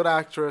a good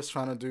actress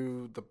trying to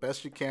do the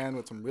best you can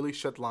with some really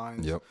shit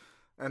lines. Yep.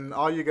 And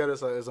all you get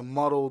is a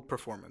muddled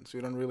performance.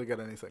 You don't really get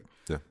anything.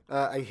 Yeah.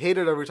 I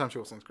hated every time she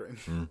was on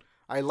screen.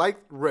 I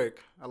liked Rick.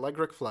 I like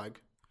Rick Flag.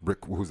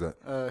 Rick, who's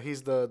that?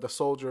 He's the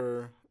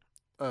soldier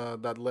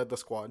that led the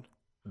squad.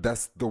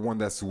 That's the one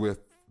that's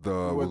with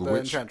the the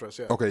witch? Enchantress,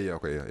 yeah. Okay, yeah.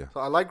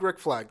 So I like Rick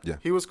Flag. Yeah.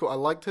 He was cool. I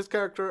liked his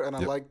character, and I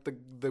liked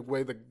the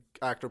way the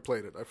actor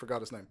played it. I forgot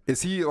his name.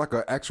 Is he like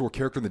an actual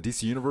character in the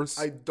DC universe?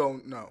 I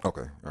don't know.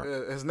 Okay. All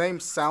right. His name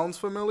sounds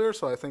familiar,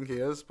 so I think he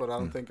is, but I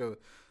don't think.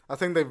 I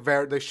think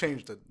they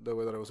changed it the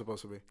way that it was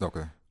supposed to be.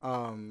 Okay.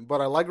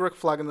 But I like Rick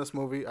Flag in this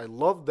movie. I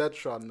love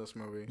Deadshot in this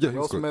movie. Yeah,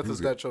 Will Smith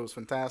as Deadshot was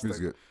fantastic. He was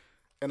good.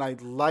 And I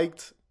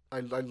loved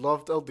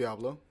El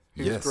Diablo.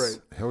 He was great.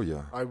 Hell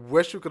yeah. I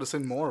wish we could have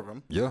seen more of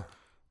him. Yeah.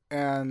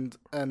 And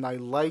I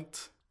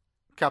liked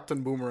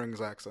Captain Boomerang's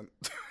accent.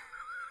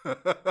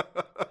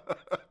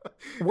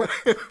 What?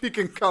 You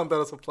can count that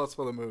as a plus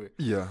for the movie.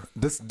 Yeah.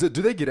 Do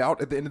they get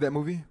out at the end of that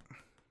movie?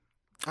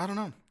 I don't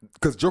know.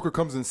 Because Joker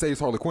comes and saves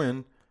Harley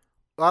Quinn.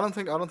 I don't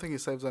think he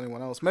saves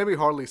anyone else. Maybe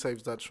Harley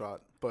saves Deadshot,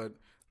 but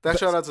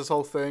Deadshot has this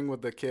whole thing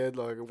with the kid,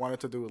 like wanted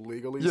to do it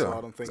legally. Yeah. So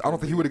I don't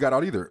think he would have got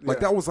out either. Like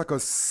Yeah. that was like a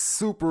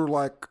super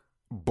like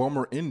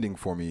bummer ending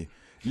for me.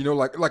 You know,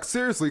 like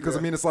seriously, because I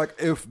mean, it's like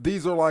if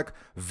these are like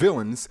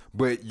villains,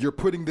 but you're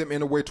putting them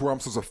in a way to where I'm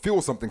supposed to feel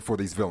something for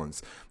these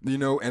villains, you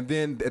know, and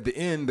then at the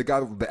end, the guy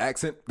with the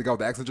accent you're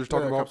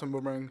talking about, Captain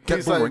Boomerang. Captain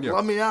He's Boomerang, like,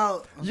 let me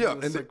out. Yeah,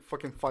 and like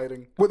fucking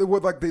fighting. What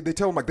like they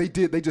tell him like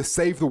they just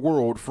saved the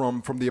world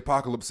from the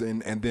apocalypse,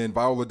 and then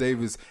Viola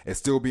Davis is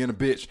still being a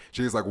bitch.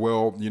 She's like,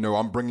 well, you know,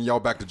 I'm bringing y'all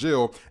back to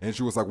jail, and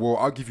she was like, well,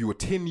 I'll give you a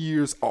 10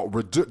 years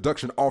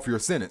reduction off your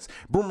sentence.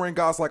 Boomerang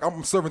guy's like,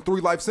 I'm serving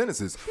 3 life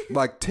sentences,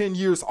 like 10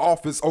 years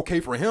off is okay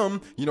for him.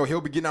 You know,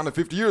 he'll be getting out of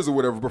 50 years or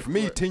whatever. But for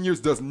me, 10 years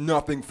does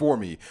nothing for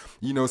me.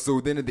 You know, so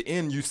then at the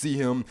end, you see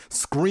him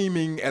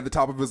screaming at the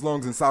top of his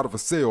lungs inside of a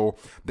cell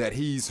that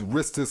he's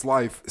risked his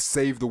life,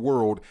 saved the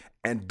world,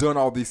 and done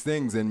all these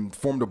things and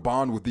formed a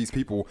bond with these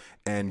people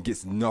and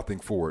gets nothing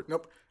for it.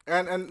 Nope.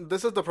 And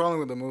this is the problem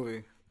with the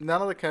movie.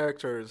 None of the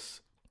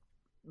characters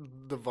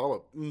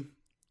develop,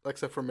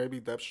 except for maybe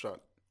Deadshot.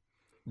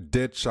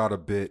 Deadshot a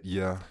bit,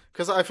 yeah.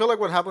 Because I feel like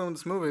what happened in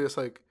this movie is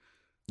like,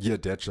 yeah,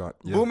 Deadshot.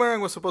 Yeah.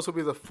 Boomerang was supposed to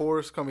be the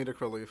forced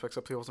comedic relief,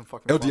 except he wasn't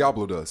fucking El funny.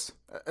 Diablo does.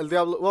 El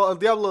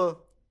Diablo,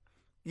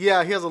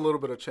 yeah, he has a little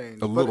bit of change.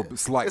 A little bit,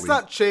 slightly. It's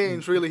not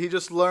change, really. He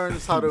just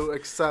learns how to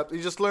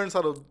he just learns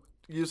how to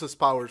use his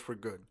powers for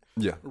good.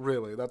 Yeah.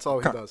 Really, that's all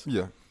he does.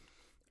 Yeah.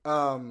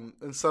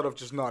 Instead of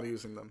just not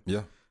using them.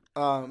 Yeah.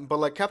 But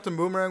like Captain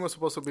Boomerang was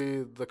supposed to be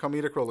the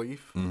comedic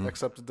relief,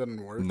 except it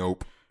didn't work.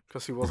 Nope.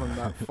 Because he wasn't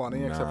that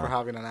funny, except for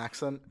having an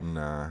accent.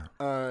 Nah.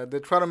 They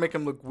try to make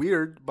him look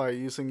weird by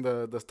using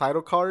the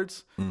title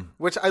cards,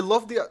 which I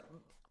love this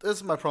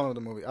is my problem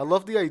with the movie. I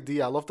love the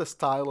idea. I love the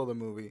style of the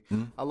movie.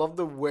 I love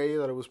the way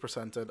that it was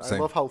presented. Same.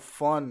 I love how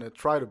fun it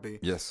tried to be.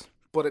 Yes.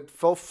 But it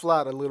fell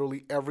flat at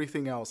literally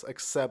everything else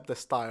except the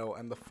style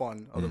and the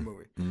fun of the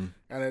movie.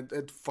 And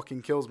it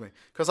fucking kills me.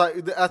 Because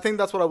I think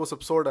that's what I was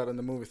absorbed at in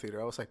the movie theater.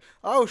 I was like,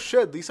 oh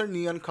shit, these are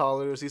neon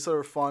colors. These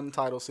are fun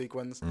title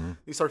sequence.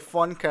 These are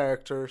fun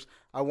characters.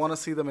 I want to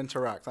see them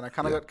interact. And I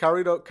kind of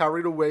got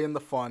carried away in the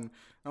fun. And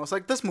I was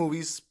like, this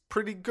movie's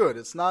pretty good.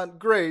 It's not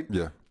great,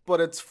 but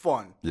it's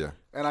fun. Yeah.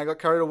 And I got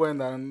carried away in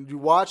that. And you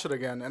watch it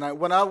again. And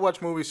when I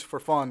watch movies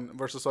for fun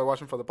versus I watch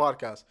them for the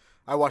podcast,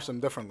 I watch them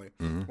differently.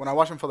 When I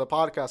watch them for the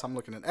podcast, I'm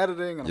looking at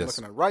editing, and I'm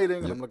looking at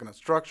writing, and I'm looking at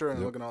structure, and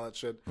I'm looking at all that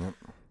shit.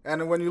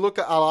 And when you look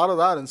at a lot of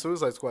that in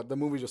Suicide Squad, the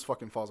movie just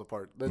fucking falls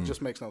apart. It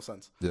just makes no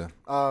sense. Yeah.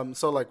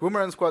 So like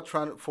Boomerang Squad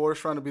trying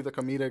to be the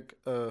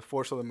comedic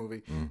force of the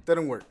movie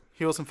didn't work.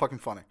 He wasn't fucking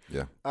funny.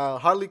 Yeah.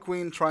 Harley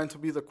Quinn trying to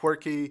be the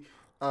quirky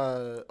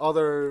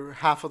other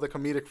half of the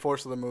comedic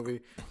force of the movie.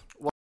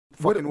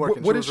 Fucking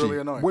working. What she is was she? really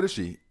annoying. What is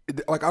she?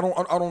 Like I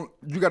don't.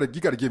 You gotta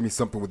give me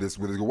something with this.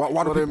 Why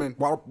do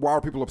people? Why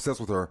are people obsessed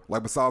with her?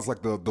 Like besides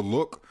like the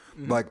look,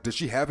 like does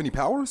she have any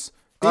powers?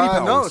 Any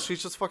powers? No,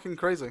 she's just fucking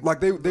crazy. Like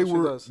they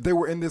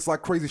were in this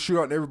like crazy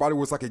shootout and everybody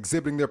was like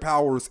exhibiting their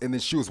powers and then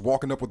she was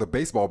walking up with a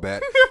baseball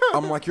bat.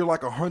 I'm like, you're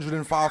like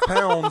 105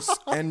 pounds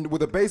and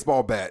with a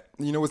baseball bat.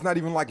 You know, it's not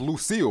even like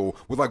Lucille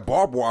with like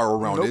barbed wire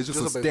around it. It's just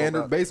a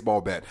standard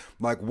baseball bat.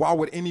 Like, why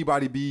would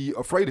anybody be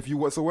afraid of you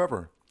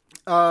whatsoever?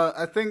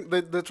 I think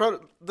they try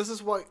to. This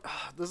is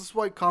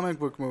why comic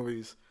book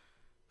movies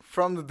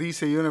from the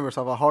DC universe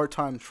have a hard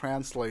time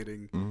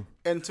translating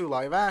into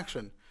live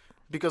action,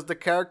 because the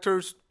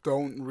characters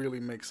don't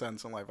really make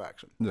sense in live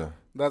action. Yeah,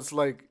 that's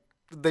like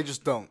they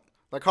just don't.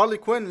 Like Harley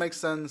Quinn makes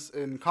sense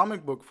in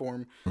comic book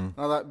form,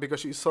 because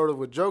she's sort of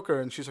with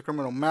Joker and she's a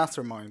criminal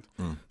mastermind.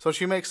 So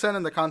she makes sense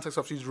in the context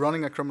of she's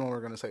running a criminal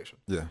organization.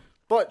 Yeah.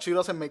 But she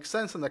doesn't make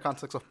sense in the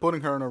context of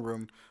putting her in a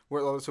room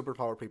with other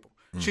superpower people.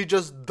 She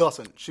just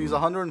doesn't. She's a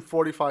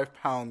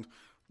 145-pound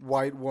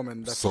white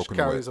woman that just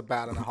carries a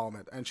bat and a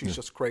helmet, and she's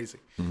just crazy.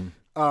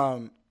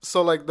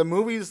 So like the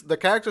movies, the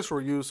characters were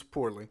used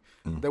poorly.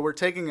 They were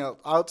taking out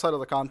outside of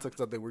the context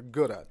that they were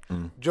good at.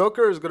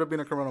 Joker is good at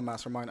being a criminal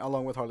mastermind,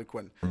 along with Harley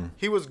Quinn.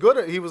 He was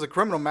a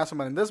criminal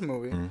mastermind in this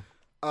movie,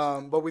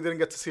 but we didn't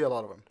get to see a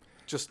lot of him.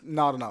 Just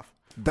not enough.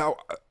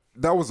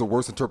 That was the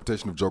worst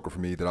interpretation of Joker for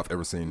me that I've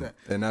ever seen,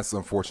 and that's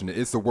unfortunate.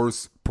 It's the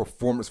worst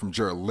performance from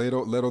Jared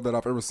Leto that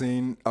I've ever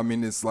seen. I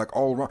mean, it's like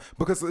all around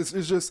because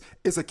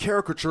it's a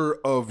caricature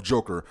of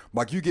Joker.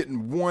 Like you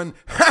getting one,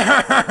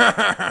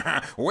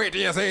 wait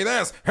till you see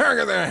this.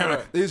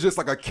 It's just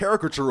like a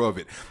caricature of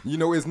it. You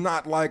know, it's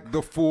not like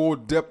the full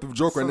depth of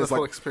Joker, and it's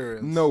like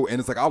experience. No,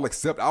 and it's like I'll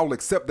accept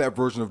that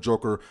version of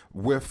Joker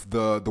with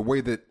the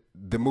way that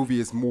the movie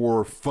is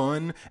more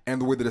fun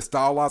and the way that it's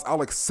stylized.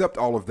 I'll accept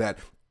all of that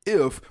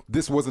if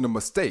this wasn't a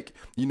mistake,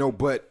 you know,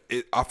 but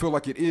I feel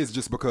like it is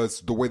just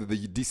because the way that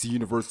the DC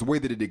universe, the way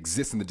that it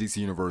exists in the DC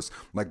universe,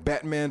 like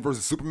Batman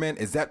versus Superman,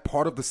 is that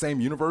part of the same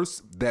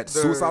universe that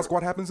Suicide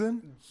Squad happens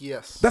in?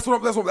 Yes. That's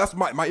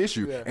my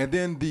issue. Yeah. And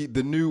then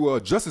the new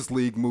Justice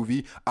League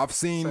movie, I've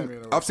seen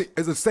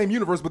it's the same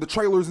universe, but the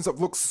trailers and stuff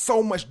look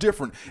so much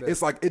different. Yeah.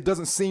 It's like it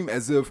doesn't seem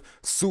as if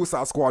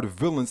Suicide Squad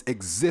villains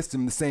exist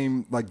in the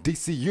same like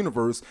DC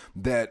universe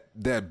that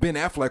Ben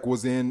Affleck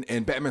was in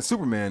Batman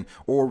Superman,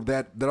 or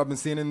that I've been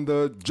seeing in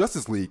the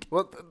Justice League.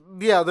 Well,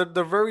 yeah,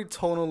 they're very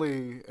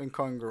tonally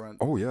incongruent.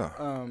 Oh yeah,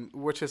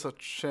 which is a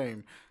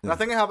shame. And I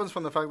think it happens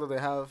from the fact that they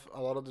have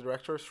a lot of the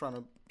directors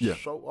trying to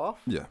show off.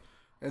 Yeah.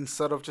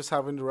 Instead of just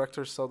having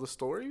directors tell the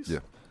stories.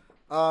 Yeah.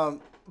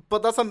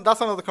 But that's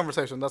another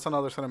conversation. That's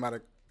another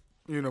cinematic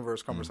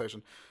universe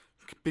conversation.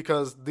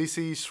 Because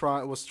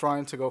DC was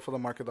trying to go for the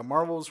market that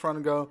Marvel was trying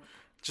to go,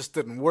 just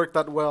didn't work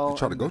that well. They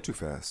tried to go too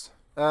fast.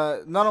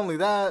 Not only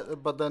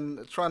that, but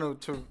then trying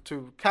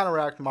to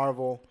counteract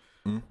Marvel,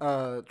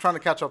 trying to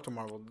catch up to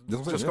Marvel.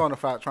 Going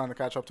trying to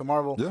catch up to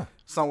Marvel. Yeah.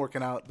 It's not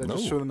working out. They're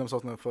just shooting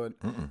themselves in the foot.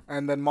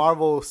 And then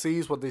Marvel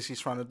sees what DC's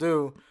trying to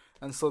do,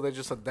 and so they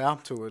just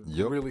adapt to it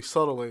really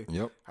subtly.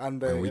 Yep.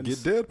 And we get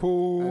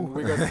Deadpool. And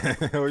we get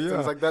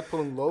things like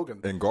Deadpool and Logan.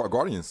 And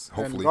Guardians.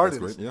 Hopefully, that's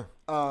great.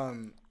 Yeah.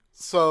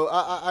 So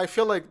I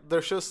feel like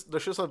there's just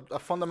a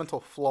fundamental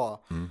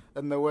flaw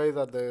in the way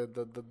that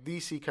the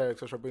DC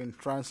characters are being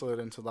translated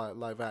into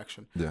live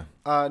action. Yeah.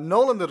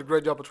 Nolan did a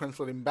great job of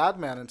translating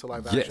Batman into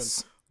live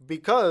action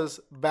because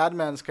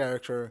Batman's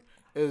character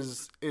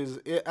is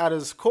at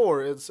his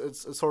core it's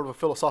sort of a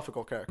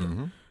philosophical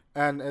character.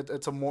 And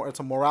it's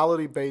a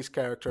morality based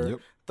character. Yep.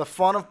 The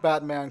fun of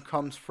Batman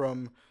comes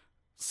from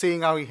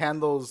seeing how he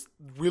handles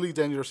really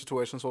dangerous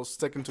situations while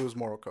sticking to his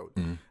moral code.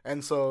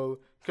 And so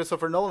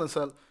Christopher Nolan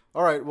said,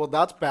 all right, well,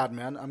 that's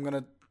Batman. I'm going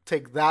to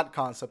take that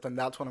concept, and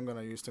that's what I'm going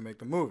to use to make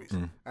the movies.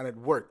 And it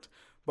worked.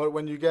 But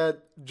when you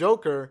get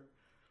Joker,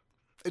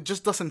 it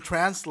just doesn't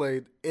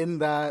translate in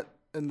the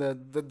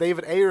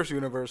David Ayer's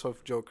universe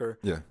of Joker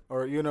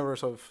or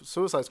universe of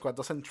Suicide Squad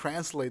doesn't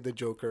translate the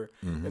Joker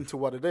into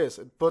what it is.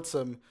 It puts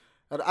him...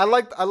 I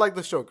like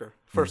this Joker,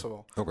 first of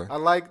all. Okay. I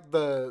like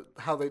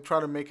how they try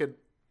to make it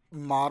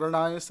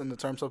modernized in the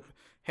terms of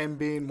him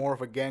being more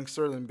of a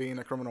gangster than being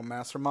a criminal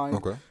mastermind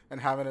and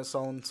having his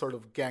own sort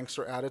of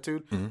gangster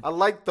attitude. I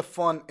like the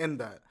fun in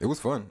that. It was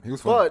fun. He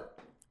was fun. But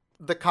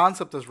the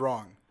concept is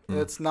wrong.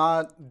 It's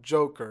not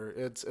Joker.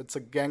 It's a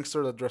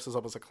gangster that dresses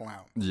up as a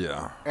clown.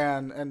 Yeah.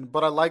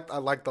 But I like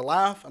the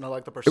laugh and I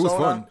like the persona. It was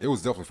fun. It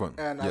was definitely fun.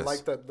 And I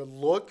like that the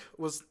look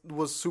was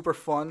super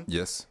fun.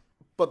 Yes.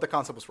 But the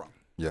concept was wrong.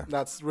 Yeah.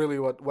 That's really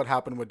what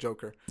happened with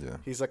Joker. Yeah.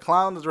 He's a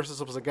clown that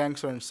dresses up as a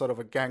gangster instead of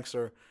a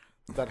gangster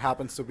that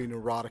happens to be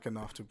neurotic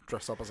enough to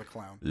dress up as a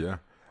clown. Yeah.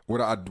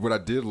 What I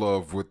did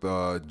love with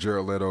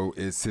Jared Leto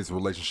is his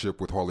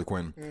relationship with Harley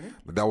Quinn.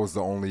 That was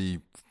the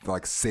only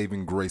like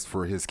saving grace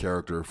for his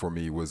character for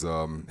me was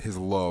his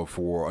love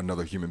for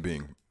another human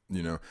being.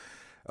 You know,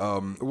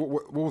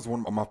 what was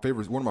one of my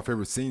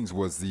favorite scenes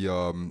was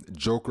the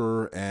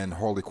Joker and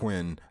Harley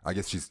Quinn. I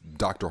guess she's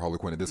Dr. Harley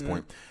Quinn at this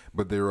point,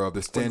 but they're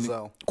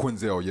standing.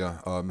 Quinzel,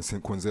 yeah, Miss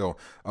Quinzel.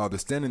 They're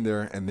standing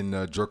there, and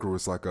then Joker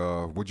was like,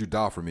 "Would you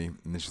die for me?"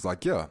 And then she's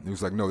like, "Yeah." And he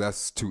was like, "No,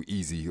 that's too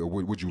easy. Or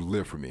would you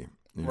live for me?"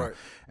 You know? Right.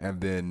 And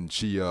then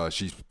she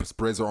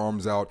spreads her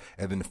arms out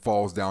and then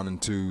falls down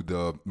into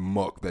the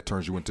muck that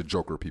turns you into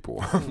Joker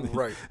people.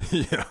 Right.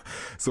 Yeah.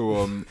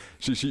 So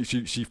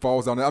she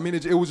falls down. I mean,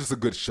 it was just a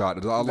good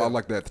shot. I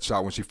like that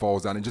shot when she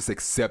falls down and just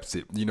accepts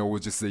it. You know, it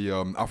was just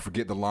I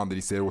forget the line that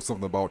he said. It was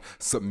something about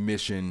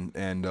submission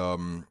and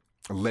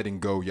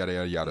letting go, yada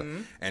yada yada.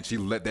 And she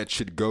let that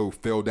shit go,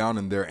 fell down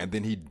in there, and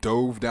then he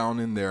dove down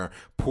in there,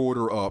 pulled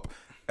her up.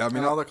 I mean,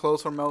 and all the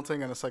clothes are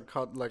melting, and it's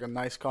like a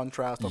nice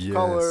contrast of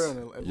color,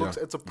 and it looks.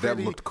 It's a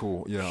pretty. That looked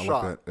cool. Yeah,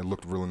 shot. I like that. It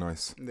looked really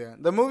nice. Yeah,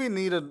 the movie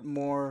needed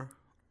more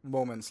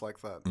moments like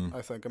that.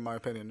 I think, in my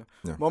opinion,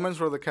 moments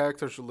where the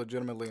characters are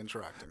legitimately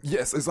interacting.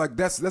 Yes, it's like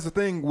that's the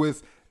thing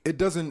with it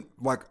doesn't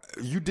like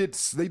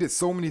they did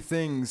so many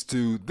things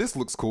to this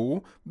looks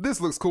cool,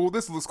 this looks cool,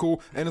 this looks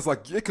cool, and it's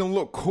like it can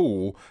look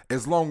cool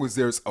as long as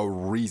there's a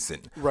reason.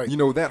 Right. You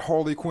know, that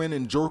Harley Quinn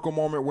and Joker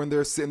moment when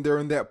they're sitting there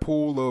in that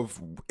pool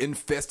of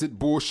infested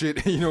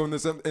bullshit, you know,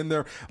 in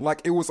there,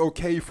 like it was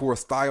okay for a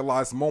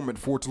stylized moment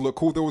for it to look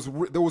cool. There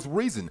was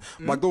reason.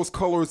 Like those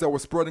colors that were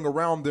spreading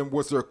around them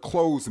was their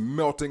clothes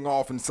melting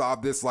off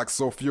inside this like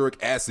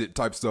sulfuric acid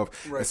type stuff.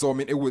 Right. And so I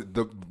mean it was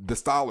the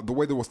style, the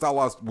way they were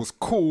stylized was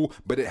cool,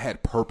 but it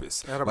had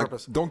purpose. It had a like,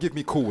 purpose. Don't give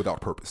me cool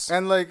without purpose.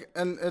 And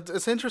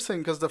it's interesting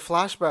because the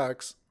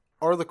flashbacks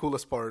are the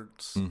coolest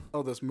parts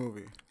of this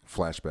movie.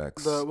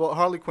 Flashbacks.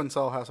 Harley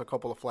Quinzel has a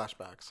couple of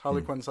flashbacks.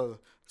 Harley Quinn says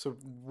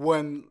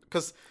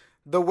because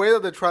the way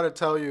that they try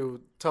to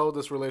tell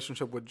this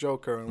relationship with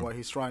Joker and why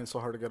he's trying so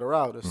hard to get her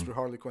out is through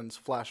Harley Quinn's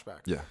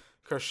flashback. Yeah.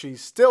 Because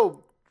she's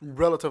still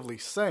relatively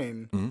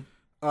sane,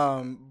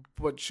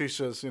 but she's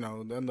just, in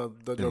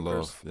the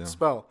Joker's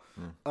spell.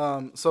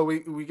 So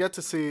we get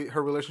to see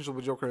her relationship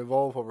with Joker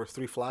evolve over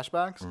 3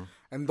 flashbacks,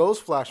 and those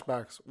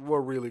flashbacks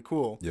were really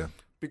cool. Yeah.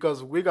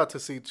 Because we got to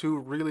see 2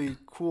 really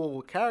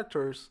cool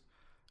characters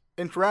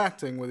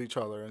interacting with each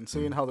other and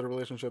seeing how the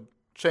relationship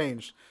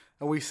changed.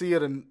 And we see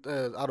it in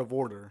out of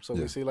order. So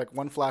we see like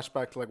one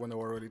flashback to like when they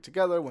were already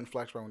together, one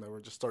flashback when they were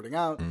just starting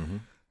out.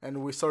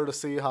 And we started to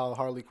see how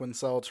Harley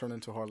Quinzel turned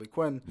into Harley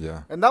Quinn.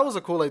 Yeah. And that was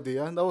a cool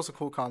idea. That was a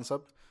cool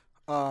concept.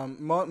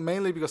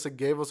 Mainly because it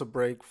gave us a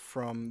break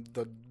from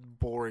the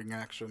boring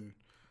action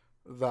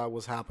that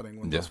was happening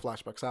when those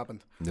flashbacks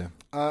happened.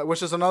 Yeah.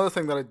 Which is another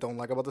thing that I don't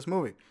like about this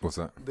movie. What's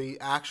that? The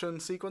action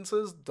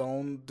sequences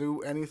don't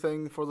do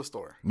anything for the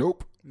story.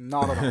 Nope.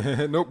 Not at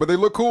all. Nope. But they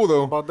look cool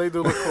though. But they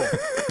do look cool.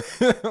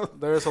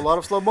 There's a lot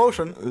of slow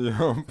motion.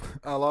 Yep.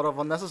 A lot of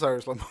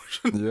unnecessary slow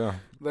motion. Yeah.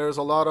 There's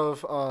a lot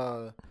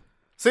of...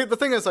 See, the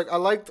thing is,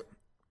 like,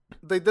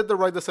 they did the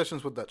right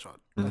decisions with Deadshot.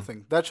 I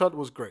think Deadshot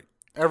was great.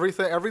 Every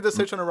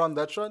decision around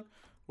Deadshot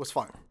was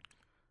fine.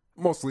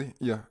 Mostly,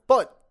 yeah.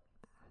 But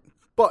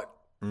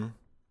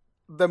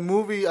the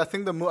movie, I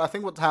think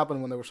what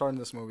happened when they were starting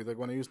this movie, like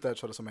when they used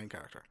Deadshot as a main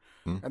character,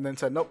 and then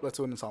said, nope, let's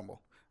do an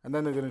ensemble, and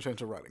then they didn't change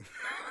the writing.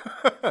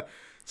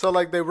 So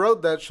like they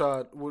wrote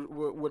Deadshot,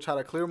 which had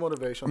a clear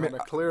motivation and a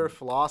clear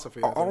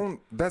philosophy.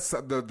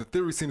 The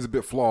theory seems a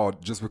bit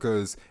flawed, just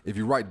because if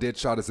you write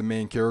Deadshot as the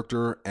main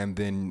character and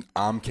then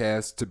I'm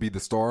cast to be the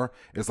star,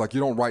 it's like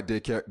you don't write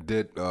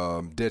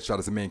Deadshot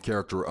as the main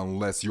character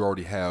unless you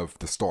already have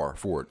the star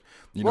for it.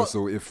 You know,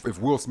 so if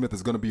Will Smith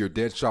is going to be your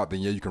Deadshot,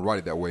 then yeah, you can write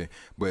it that way.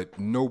 But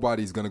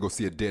nobody's going to go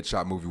see a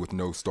Deadshot movie with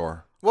no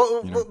star.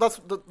 Well,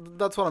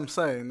 that's what I'm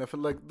saying.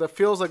 That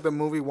feels like the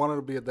movie wanted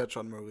to be a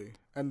Deadshot movie,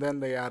 and then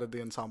they added the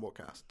ensemble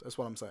cast. That's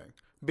what I'm saying.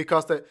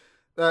 Because they,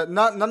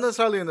 not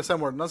necessarily in the same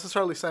word, not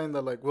necessarily saying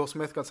that like Will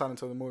Smith got signed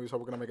into the movie, so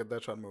we're gonna make a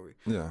Deadshot movie.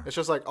 Yeah, it's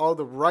just like all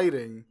the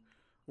writing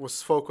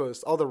was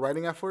focused, all the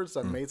writing efforts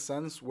that made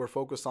sense were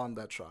focused on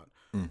Deadshot,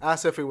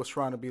 as if he was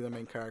trying to be the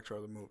main character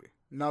of the movie.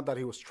 Not that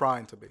he was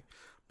trying to be,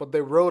 but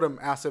they wrote him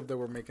as if they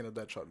were making a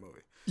Deadshot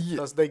movie.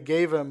 Because they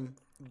gave him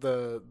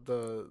the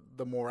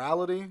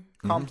morality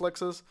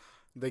complexes.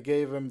 They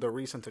gave him the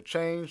reason to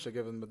change. They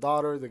gave him the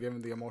daughter. They gave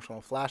him the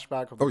emotional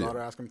flashback of the daughter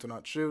asking him to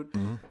not shoot.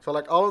 So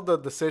like all of the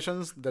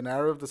decisions, the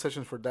narrative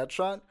decisions for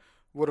Deadshot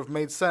would have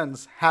made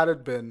sense had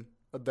it been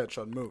a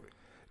Deadshot movie.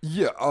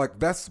 Yeah, like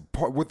that's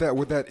part with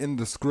that in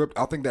the script.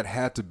 I think that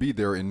had to be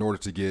there in order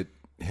to get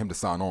him to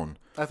sign on.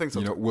 I think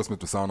so. Will Smith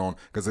to sign on,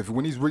 because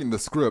when he's reading the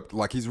script,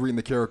 like he's reading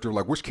the character,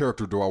 like which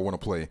character do I want to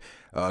play?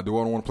 Do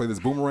I want to play this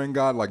boomerang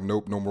guy? Like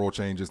nope, no moral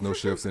changes, no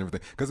shifts, and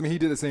everything. Because I mean, he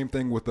did the same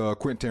thing with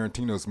Quentin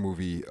Tarantino's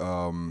movie.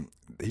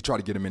 He tried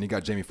to get him in. He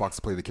got Jamie Foxx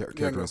to play the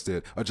character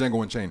instead.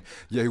 Django Unchained.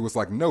 Yeah, he was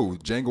like, no,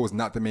 Django is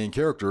not the main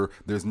character.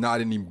 There's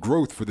not any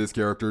growth for this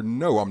character.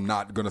 No, I'm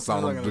not gonna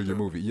sign on to do your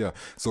movie. Yeah,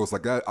 so it's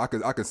like that. I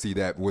could see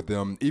that with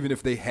them. Even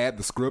if they had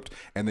the script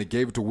and they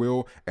gave it to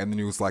Will, and then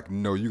he was like,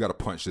 no, you got to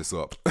punch this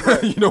up,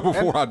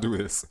 before I do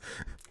this.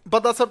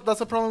 But that's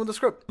a problem with the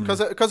script,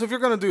 because if you're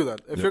gonna do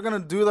that, you're gonna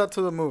do that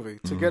to the movie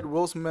to get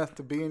Will Smith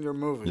to be in your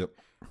movie,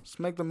 just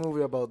make the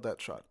movie about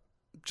Deadshot.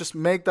 Just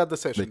make that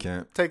decision. They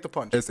can't take the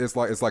punch. It's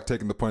like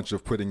taking the punch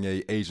of putting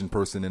a Asian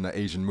person in an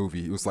Asian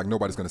movie. It was like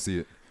nobody's gonna see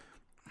it.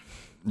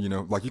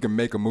 Like you can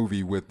make a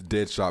movie with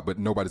Deadshot, but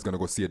nobody's gonna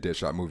go see a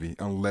Deadshot movie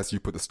unless you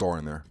put the star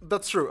in there.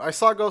 That's true. I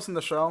saw Ghost in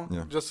the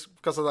Shell just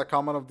because of that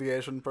comment of the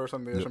Asian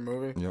person, the Asian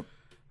movie. Yep.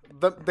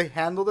 They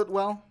handled it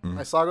well.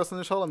 I saw Ghost in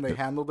the Shell, and they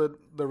handled it.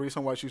 The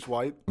reason why she's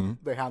white,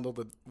 they handled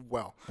it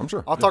well. I'm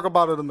sure. I'll talk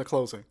about it in the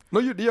closing. No,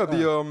 you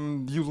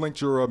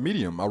linked your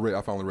Medium.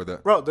 I finally read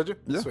that. Bro, did you?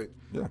 Yeah. Sweet.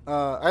 Yeah.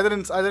 I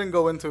didn't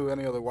go into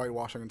any other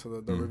whitewashing into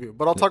the review,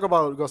 but I'll talk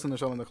about Ghost in the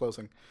Shell in the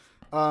closing.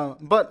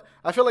 But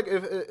I feel like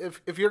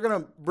if you're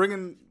gonna bring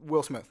in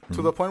Will Smith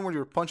to the point where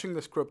you're punching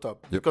the script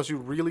up because you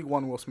really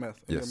want Will Smith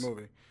in your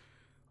movie,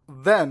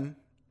 then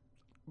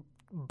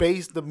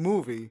base the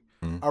movie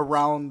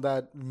around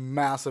that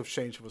massive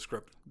change of a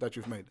script that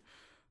you've made.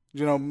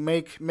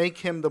 Make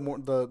him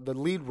the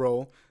lead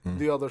role,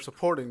 the other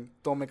supporting.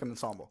 Don't make an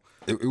ensemble.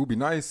 It would be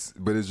nice,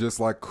 but it's just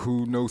like,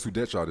 who knows who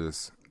Deadshot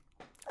is?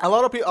 A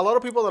lot of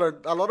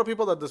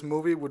people that this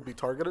movie would be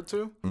targeted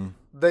to,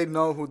 they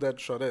know who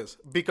Deadshot is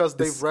because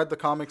they've read the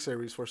comic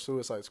series for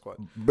Suicide Squad.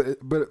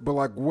 But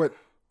like what?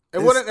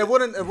 It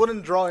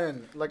wouldn't draw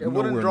in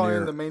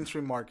the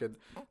mainstream market.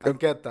 I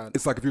get that.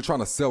 It's like if you're trying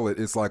to sell it,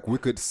 it's like we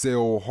could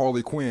sell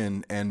Harley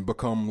Quinn and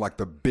become like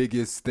the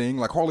biggest thing.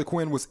 Like Harley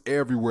Quinn was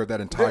everywhere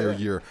that entire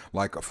year.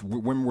 Like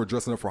women were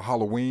dressing up for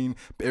Halloween,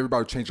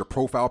 everybody changed their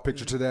profile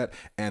picture to that,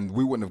 and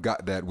we wouldn't have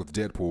got that with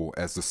Deadpool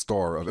as the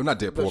star of. Not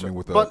Deadpool, I mean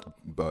with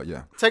but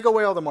yeah. Take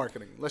away all the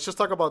marketing. Let's just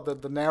talk about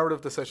the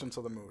narrative decisions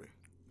of the movie.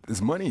 It's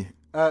money.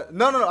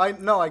 No.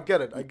 I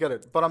get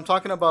it. But I'm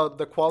talking about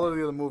the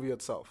quality of the movie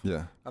itself.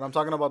 Yeah. And I'm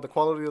talking about the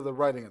quality of the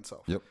writing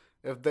itself. Yep.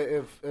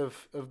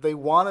 If they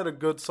wanted a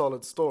good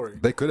solid story,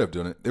 they could have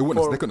done it. They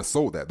couldn't have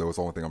sold that though. Is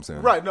the only thing I'm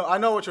saying. Right. No, I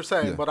know what you're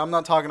saying, but I'm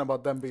not talking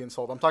about them being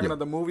sold. I'm talking about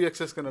the movie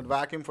exists in a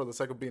vacuum for the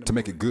sake of being to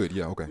make it good.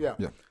 Yeah. Okay.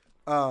 Yeah.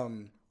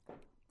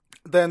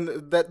 Then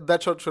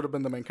that should have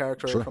been the main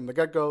character from the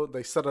get go.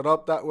 They set it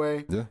up that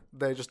way. Yeah.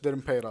 They just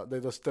didn't pay it off.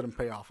 They just didn't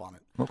pay off on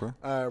it.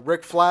 Okay.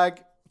 Rick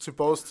Flag.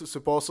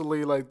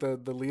 Supposedly like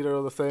the leader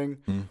of the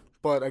thing,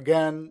 but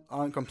again,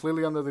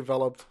 completely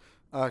underdeveloped,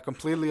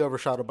 completely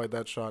overshadowed by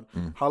Deadshot.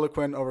 Harley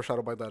Quinn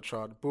overshadowed by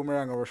Deadshot.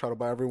 Boomerang overshadowed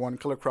by everyone.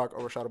 Killer Croc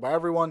overshadowed by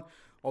everyone.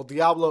 El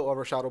Diablo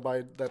overshadowed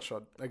by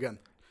Deadshot again.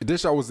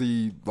 Deadshot was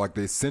like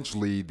I said,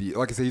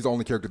 he's the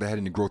only character that had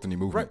any growth, any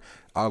movement.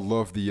 Right. I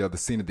love the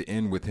scene at the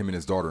end with him and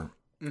his daughter.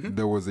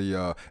 There was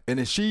and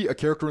is she a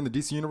character in the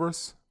DC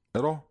universe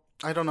at all?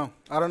 I don't know.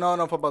 I don't know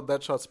enough about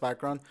Deadshot's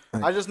background.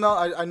 I just know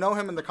I know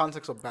him in the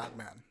context of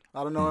Batman.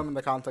 I don't know him in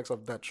the context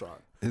of Deadshot.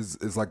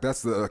 It's like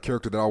that's the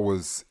character that I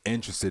was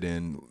interested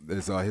in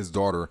is his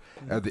daughter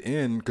at the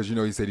end because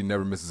he said he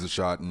never misses a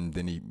shot, and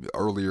then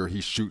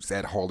he shoots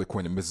at Harley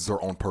Quinn and misses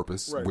her on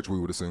purpose, which we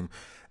would assume.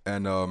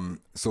 And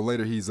so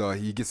later he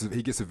gets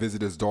to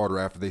visit his daughter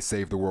after they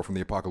save the world from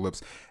the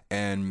apocalypse,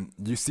 and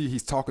you see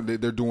he's talking.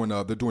 They're doing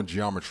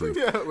geometry.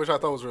 Yeah, which I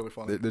thought was really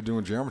funny. They're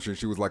doing geometry, and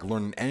she was like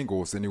learning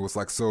angles, and he was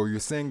like, "So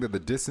you're saying that the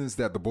distance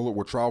that the bullet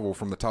will travel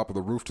from the top of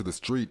the roof to the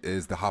street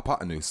is the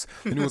hypotenuse?"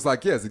 And he was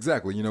like, "Yes,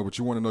 exactly. But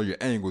you want to know your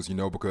angles,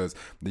 because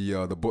the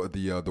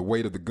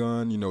weight of the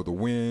gun, the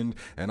wind,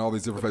 and all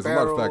these different factors, a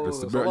lot of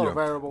factors, a lot of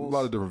variables, a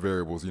lot of different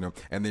variables,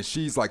 And then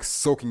she's like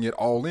soaking it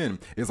all in.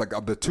 It's like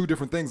the two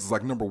different things is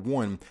like number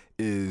one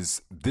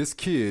is this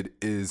kid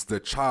is the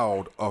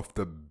child of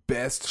the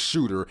best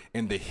shooter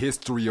in the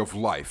history of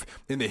life.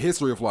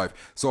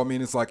 So I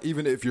mean, it's like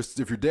even if your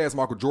dad's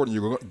Michael Jordan,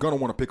 you're gonna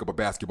want to pick up a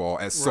basketball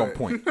at some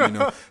point,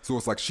 So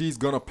it's like she's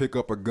gonna pick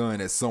up a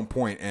gun at some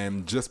point,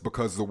 and just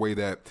because of the way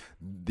that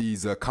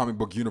these comic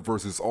book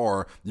universes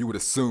are, you would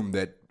assume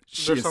that.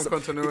 There's some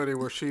continuity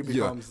where she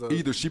becomes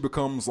either she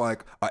becomes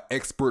like an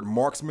expert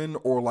marksman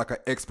or like an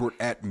expert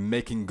at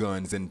making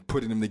guns and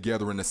putting them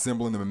together and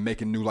assembling them and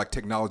making new like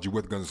technology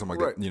with guns or something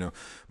like that,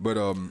 But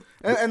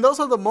and those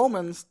are the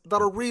moments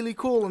that are really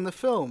cool in the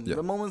film.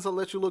 The moments that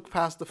let you look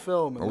past the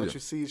film and let you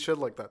see shit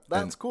like that.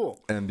 That's cool.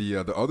 And the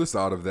other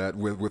side of that,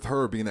 with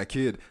her being that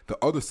kid, the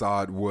other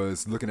side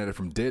was looking at it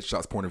from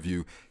Deadshot's point of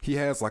view. He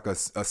has like a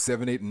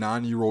 7, 8,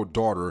 9-year-old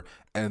daughter,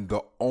 and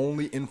the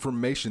only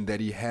information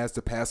that he has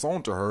to pass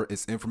on to her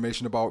is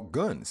information about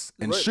guns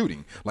and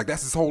shooting. Like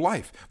that's his whole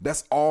life.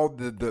 That's all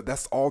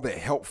that's all the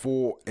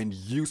helpful and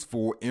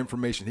useful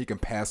information he can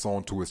pass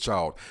on to his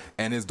child.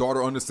 And his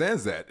daughter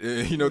understands that.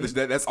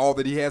 That's all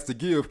that he has to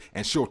give,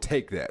 and she'll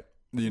take that.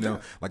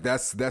 Like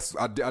that's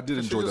I did enjoy that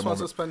moment. She just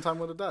wants to spend time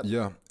with her dad.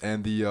 Yeah,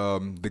 and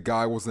the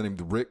guy was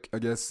named Rick, I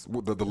guess,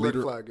 the leader.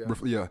 Rick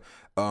Flag,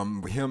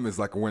 him is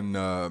like when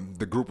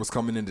the group was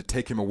coming in to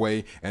take him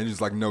away, and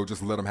he's like, no,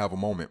 just let him have a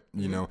moment.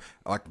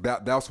 Like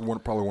that's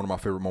probably one of my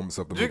favorite moments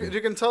of the movie.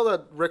 You can tell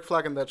that Rick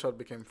Flag and Deadshot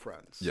became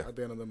friends at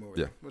the end of the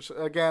movie. Yeah, which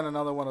again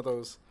another one of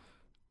those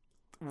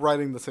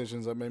writing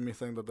decisions that made me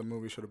think that the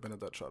movie should have been a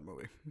Deadshot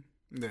movie.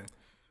 Yeah,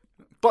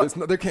 but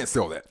they can't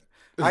sell that.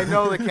 I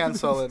know they can't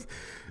sell it,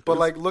 but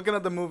like looking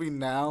at the movie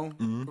now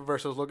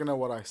versus looking at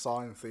what I saw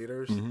in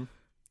theaters,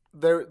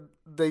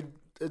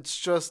 it's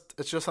just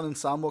an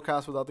ensemble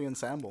cast without the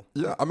ensemble.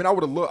 Yeah, I mean,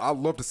 I'd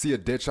love to see a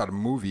Deadshot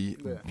movie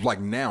like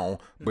now,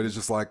 but it's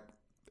just like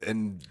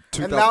in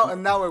 2000.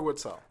 And now it would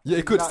sell. Yeah,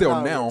 it could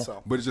sell now,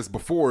 but it's just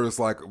before. It's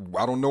like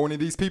I don't know any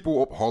of these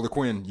people. Oh, Harley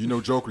Quinn,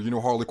 Joker,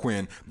 Harley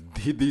Quinn.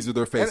 These are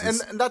their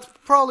faces, and that's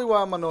probably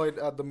why I'm annoyed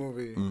at the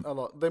movie a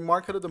lot. They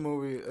marketed the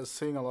movie as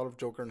seeing a lot of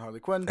Joker and Harley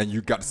Quinn, and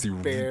you got to see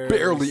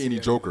barely any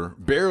Joker,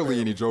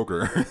 any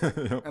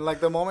Joker. And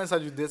like the moments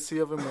that you did see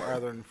of him were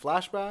either in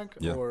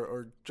flashback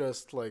or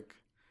just like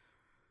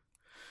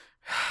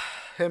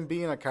him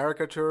being a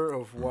caricature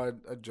of what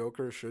a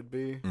Joker should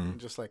be.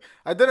 Just like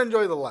I did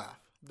enjoy the laugh.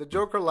 The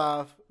Joker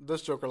laugh,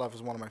 this Joker laugh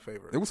is one of my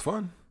favorites. It was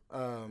fun.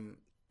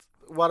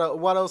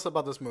 What else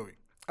about this movie?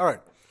 All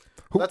right.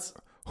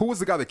 Who was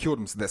the guy that killed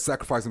him, that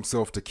sacrificed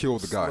himself to kill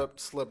the guy?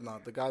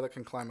 Slipknot, the guy that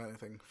can climb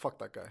anything. Fuck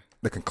that guy.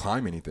 That can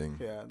climb anything?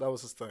 Yeah, that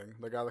was his thing.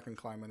 The guy that can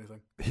climb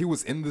anything. He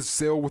was in the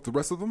cell with the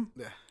rest of them?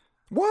 Yeah.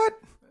 What?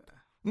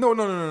 No.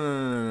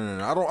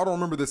 I don't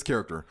remember this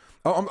character.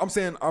 I'm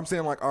saying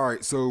like, all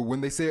right. So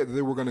when they said that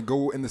they were gonna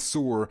go in the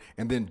sewer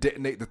and then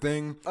detonate the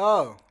thing,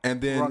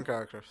 and then wrong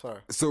character. Sorry.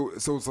 So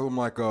I'm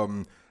like,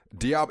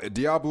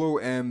 Diablo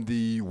and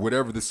the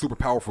whatever, the super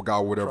powerful guy,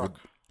 whatever,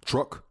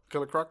 Truck.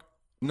 Killer Croc.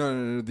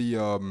 No,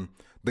 the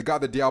guy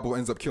that Diablo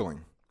ends up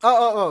killing.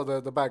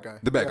 The bad guy.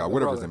 The bad guy,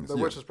 whatever brother, his name is. The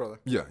witch's brother.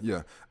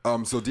 Yeah.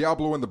 So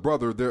Diablo and the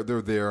brother,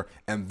 they're there,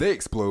 and they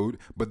explode.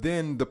 But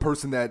then the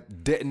person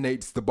that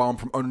detonates the bomb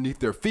from underneath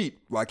their feet,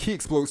 like, he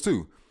explodes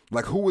too.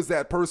 Like, who is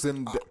that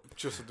person?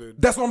 Just a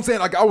dude. That's what I'm saying.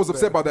 Like, I was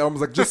upset by that. I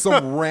was like, just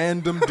some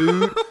random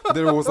dude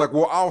that was like,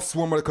 well, I'll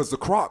swim because the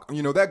Croc,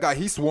 that guy,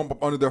 he swam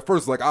up under there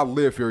first. Like, I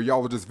live here.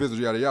 Y'all will just visit,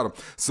 yada, yada.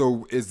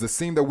 So is the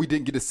scene that we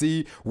didn't get to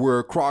see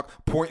where Croc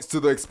points to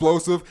the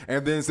explosive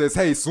and then says,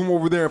 hey, swim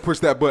over there and push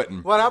that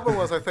button. What happened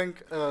was, I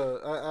think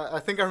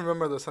I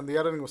remember this, and the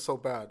editing was so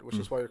bad, which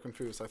is why you're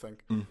confused, I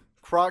think.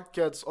 Croc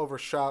gets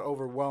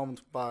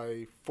overwhelmed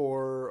by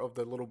 4 of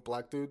the little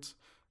black dudes.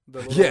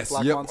 Yes,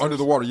 under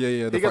the water.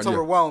 Yeah. He gets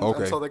overwhelmed,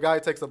 and so the guy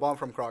takes the bomb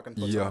from Croc and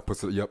puts it.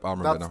 Puts it. Yep, I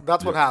remember that now.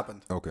 That's what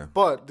happened. Okay.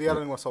 But the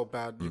editing was so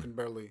bad, you can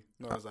barely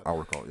notice that. I'll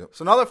recall, yep.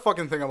 So another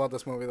fucking thing about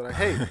this movie that I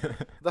hate,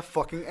 the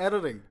fucking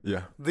editing.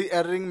 Yeah. The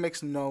editing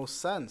makes no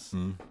sense.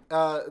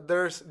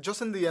 There's,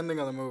 just in the ending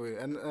of the movie,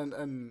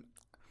 and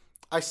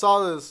I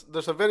saw this,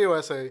 there's a video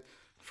essay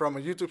from a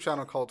YouTube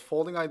channel called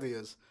Folding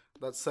Ideas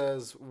that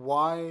says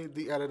why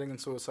the editing in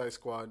Suicide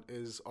Squad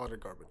is utter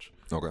garbage.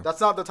 Okay. That's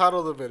not the title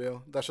of the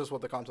video. That's just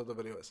what the concept of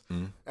the video is.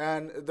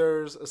 And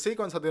there's a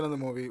sequence at the end of the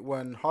movie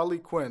when Harley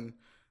Quinn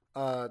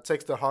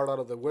takes the heart out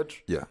of the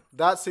witch. Yeah.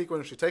 That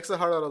sequence, she takes the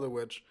heart out of the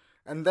witch,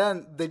 and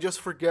then they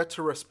just forget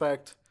to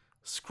respect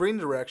screen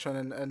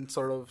direction and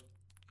sort of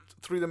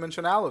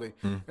three-dimensionality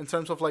in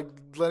terms of like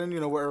letting you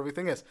know where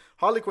everything is.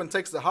 Harley Quinn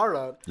takes the heart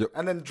out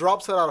and then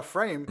drops it out of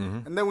frame,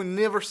 and then we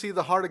never see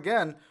the heart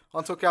again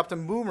until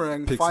Captain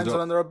Boomerang finds it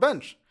under a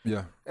bench.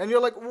 Yeah. And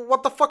you're like,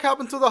 what the fuck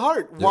happened to the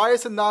heart? Yep. Why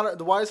is it not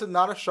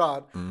a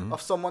shot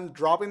of someone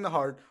dropping the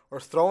heart or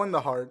throwing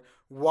the heart?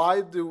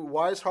 Why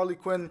is Harley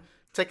Quinn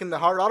taking the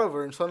heart out of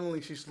her and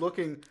suddenly she's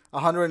looking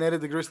 180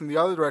 degrees in the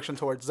other direction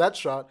towards that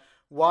shot?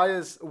 Why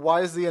is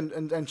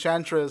the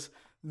Enchantress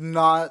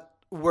not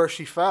where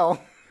she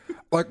fell?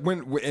 Like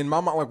when in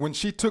my mind, like when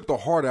she took the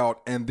heart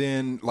out and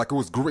then like it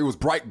was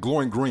bright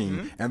glowing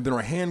green, and then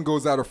her hand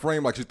goes out of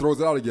frame, like she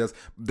throws it out, I guess.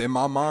 In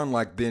my mind,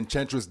 like the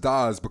Enchantress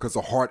dies because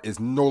the heart is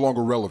no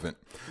longer relevant.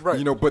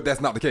 Right. But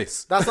that's not the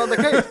case. That's not the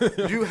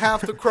case. You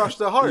have to crush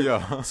the heart.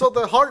 Yeah. So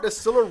the heart is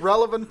still a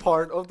relevant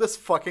part of this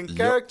fucking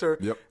character,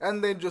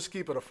 and they just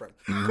keep it a frame.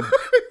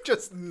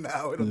 Just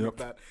now it like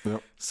that.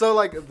 Yep. So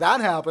like that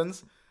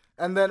happens.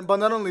 And then, but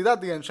not only that,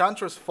 the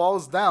Enchantress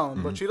falls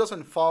down, but she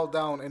doesn't fall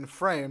down in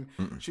frame.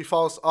 She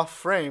falls off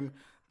frame.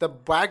 The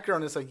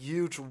background is a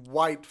huge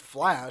white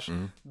flash.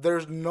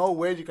 There's no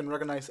way you can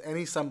recognize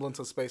any semblance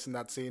of space in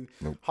that scene.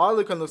 Nope.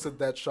 Harley Quinn looks at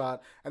Deadshot,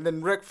 and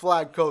then Rick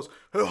Flag goes,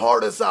 her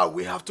heart is out,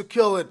 we have to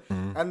kill it.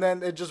 And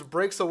then it just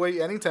breaks away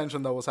any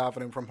tension that was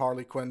happening from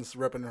Harley Quinn's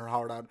ripping her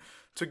heart out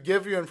to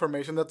give you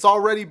information that's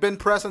already been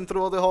present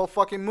throughout the whole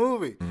fucking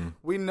movie.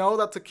 We know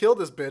that to kill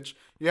this bitch,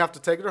 you have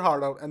to take her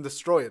heart out and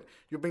destroy it.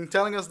 You've been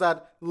telling us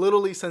that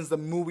literally since the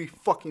movie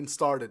fucking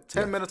started.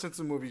 10 minutes into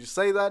the movie, you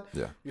say that.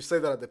 Yeah. You say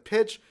that at the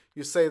pitch.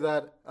 You say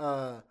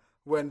that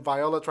when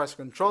Viola tries to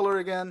control her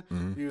again.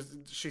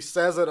 She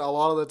says it a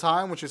lot of the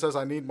time when she says,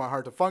 I need my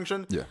heart to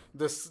function. Yeah.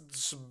 This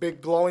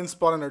big glowing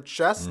spot in her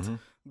chest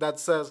that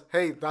says,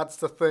 hey, that's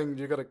the thing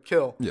you gotta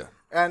kill. Yeah.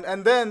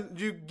 And then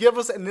you give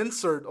us an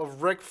insert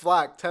of Rick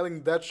Flag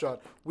telling Deadshot,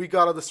 we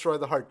gotta destroy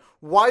the heart.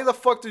 Why the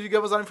fuck did you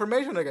give us that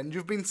information again?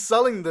 You've been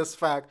selling this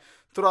fact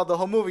throughout the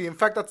whole movie. In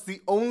fact, that's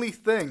the only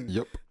thing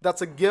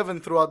that's a given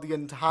throughout the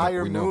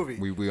entire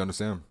movie. We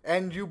understand.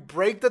 And you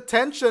break the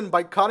tension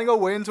by cutting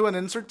away into an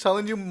insert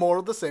telling you more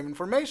of the same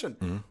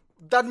information.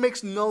 That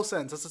makes no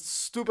sense. That's a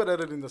stupid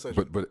editing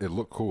decision. But it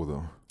looked cool,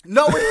 though.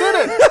 No, it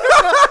didn't.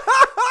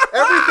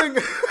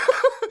 Everything...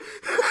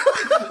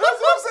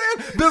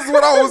 This is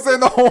what I was saying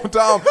the whole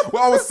time.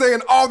 Well, I was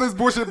saying all this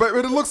bullshit, but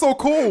it looked so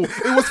cool.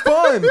 It was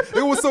fun.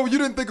 It was so, you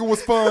didn't think it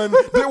was fun.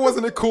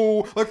 Wasn't it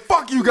cool? Like,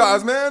 fuck you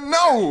guys, man.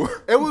 No.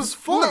 It was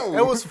fun. No.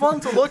 It was fun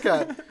to look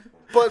at.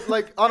 But,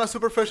 like, on a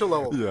superficial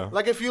level. Yeah.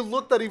 Like, if you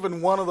looked at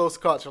even one of those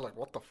cuts, you're like,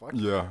 what the fuck?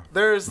 Yeah.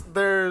 There's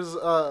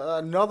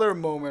another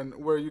moment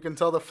where you can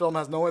tell the film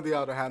has no idea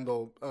how to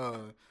handle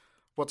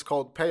what's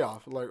called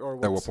payoff, like, or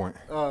what's, at what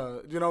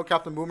point?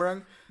 Captain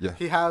Boomerang. Yeah,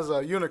 he has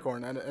a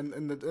unicorn, and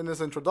in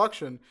his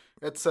introduction,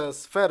 it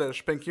says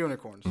fetish pink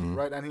unicorns,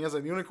 right? And he has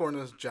a unicorn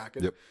in his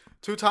jacket. Yep.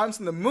 2 times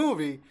in the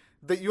movie,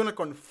 the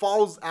unicorn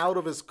falls out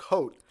of his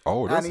coat,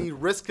 and he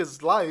risks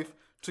his life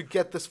to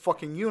get this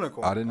fucking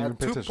unicorn. I didn't even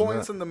pay attention to that. 2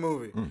 points in the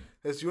movie.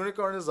 His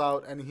unicorn is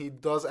out, and he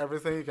does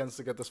everything he can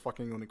to get this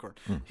fucking unicorn.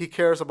 He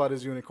cares about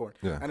his unicorn.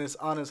 Yeah. And it's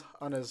on his,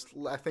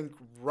 I think,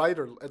 right,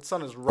 or it's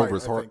on his right, over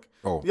his heart?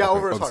 Oh, yeah,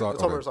 over his heart.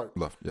 It's over his heart.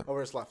 Left, yeah.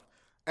 Over his left.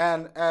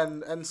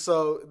 And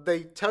so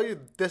they tell you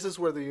this is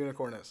where the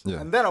unicorn is.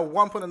 Yeah. And then at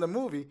one point in the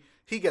movie,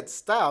 he gets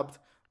stabbed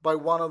by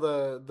one of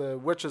the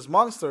witch's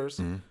monsters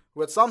Mm-hmm.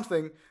 with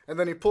something, and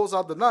then he pulls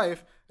out the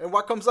knife, and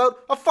what comes out?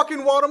 A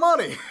fucking wad of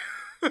money.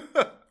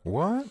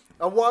 What?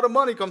 A wad of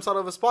money comes out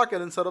of his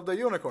pocket instead of the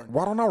unicorn.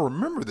 Why don't I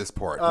remember this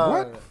part?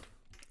 What?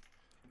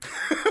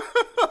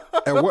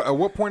 At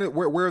what point?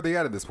 Where are they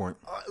at this point?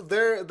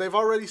 They've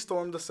already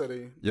stormed the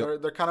city.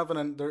 Yep. They're kind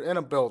of they're in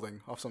a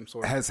building of some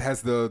sort. Has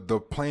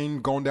the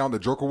plane gone down the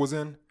Joker was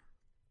in?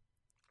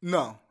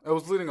 No, it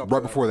was leading up Right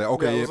to before that.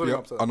 Okay, it was leading yeah.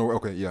 up to that. I know.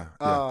 Okay, yeah.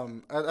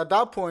 At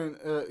that point,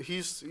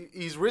 he's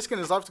risking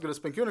his life to get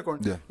a pink unicorn.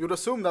 Yeah. You'd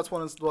assume that's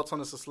what's on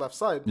his left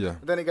side. Yeah.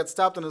 Then he gets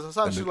stabbed in his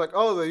side. She's like,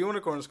 "Oh, the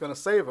unicorn is gonna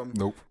save him."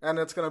 Nope. And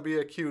it's gonna be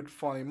a cute,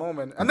 funny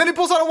moment. And then he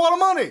pulls out a wad of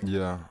money.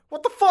 Yeah.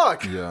 What the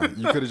fuck? Yeah.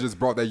 You could have just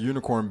brought that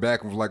unicorn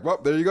back and was like, well,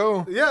 there you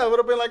go. Yeah, it would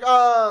have been like,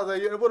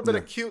 it would have been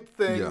a cute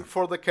thing Yeah.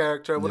 for the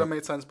character. It would have Yeah.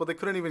 made sense, but they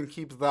couldn't even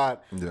keep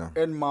that Yeah.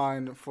 in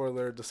mind for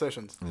their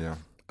decisions. Yeah.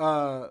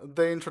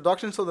 The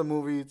introductions of the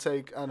movie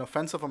take an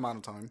offensive amount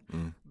of time.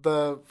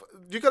 Mm.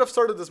 You could have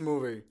started this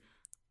movie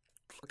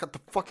like at the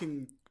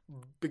fucking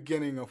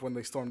beginning of when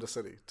they stormed the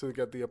city to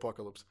get the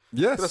apocalypse.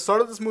 Could have Yes.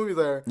 started this movie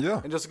there, Yeah.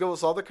 and just give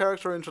us all the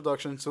character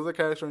introductions through the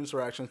character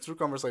interactions, through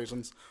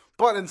conversations.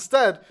 But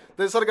instead,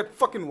 they decided to get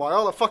fucking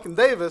Viola fucking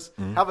Davis,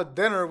 have a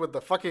dinner with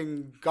the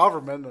fucking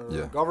government or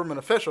Yeah. government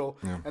official,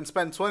 and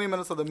spend 20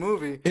 minutes of the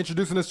movie.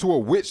 Introducing us to a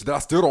witch that I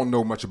still don't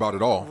know much about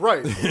at all.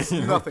 Right, it's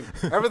nothing.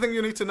 Everything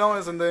you need to know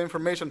is in the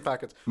information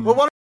packets. Well,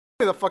 why don't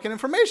you the fucking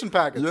information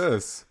packets?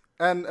 Yes.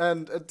 And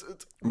I'm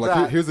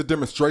like, here's a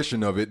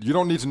demonstration of it. You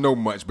don't need to know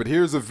much, but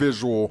here's a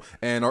visual.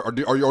 And are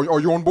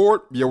you on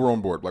board? Yeah, we're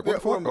on board. Like, what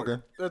the fuck?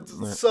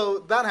 Okay. So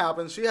that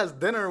happens. She has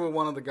dinner with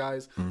one of the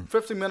guys. Mm-hmm.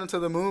 50 minutes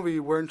of the movie,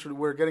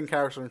 we're getting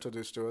character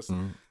introduced to us.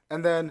 Mm-hmm.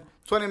 And then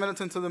 20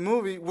 minutes into the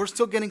movie, we're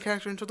still getting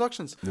character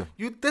introductions.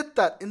 You did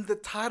that in the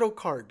title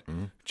card.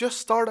 Just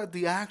start at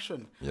the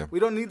action. Yeah. We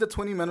don't need the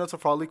 20 minutes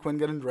of Harley Quinn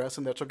getting dressed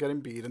and Deadshot getting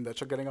beat and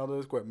Deadshot getting all the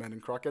equipment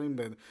and Croc getting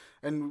dead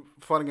and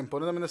fighting and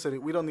putting them in the city.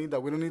 We don't need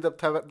that. We don't need the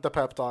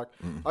pep talk.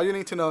 All you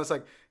need to know is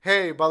like,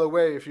 hey, by the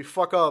way, if you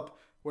fuck up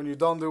when you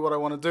don't do what I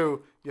want to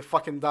do, you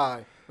fucking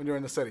die when you're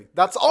in the city.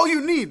 That's all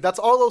you need. That's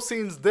all those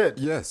scenes did.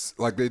 Yes,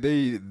 like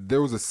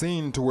there was a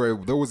scene to where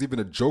there was even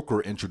a Joker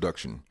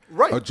introduction.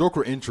 Right. A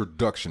Joker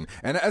introduction.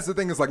 And that's the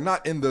thing, is like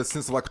not in the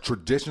sense of like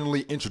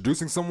traditionally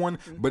introducing someone,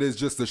 but it's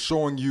just the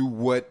showing you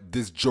what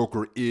this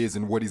Joker is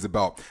and what he's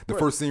about. The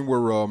first scene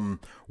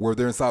where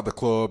they're inside the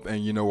club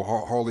and you know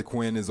Harley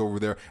Quinn is over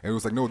there and it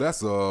was like, no,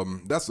 that's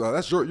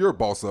your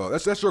boss,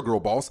 that's your girl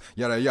boss,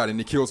 yada yada, and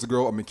he kills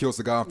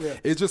the guy. Yeah.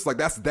 It's just like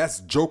that's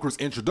Joker's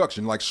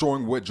introduction, like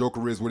showing what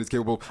Joker is, what he's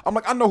capable of. I'm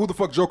like, I know who the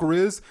fuck Joker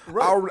is.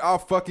 Right. I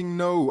fucking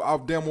know. I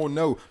damn well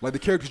know. Like the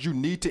characters you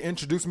need to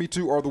introduce me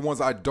to are the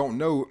ones I don't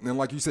know. And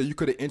like you said, you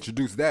could have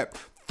introduced that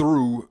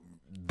through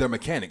the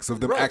mechanics of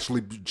them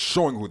actually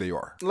showing who they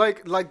are.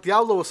 Like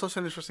Diablo was such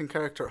an interesting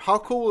character. How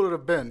cool would it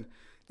have been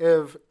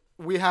if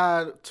we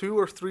had 2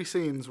 or 3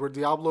 scenes where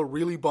Diablo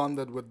really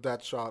bonded with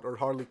Deadshot or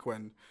Harley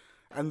Quinn,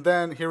 and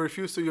then he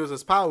refused to use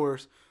his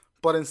powers,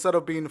 but instead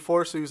of being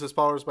forced to use his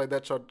powers by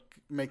Deadshot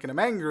making him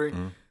angry,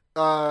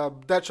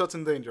 Deadshot's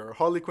in danger, or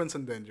Harley Quinn's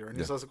in danger, and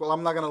he says, well,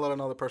 I'm not going to let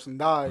another person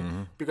die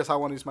because I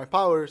want to use my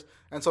powers,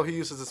 and so he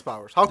uses his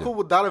powers. How cool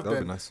would that have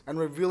been? Nice. And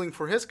revealing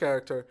for his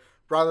character,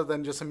 rather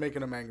than just him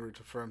making him angry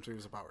for him to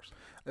use the powers.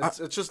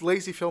 It's just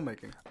lazy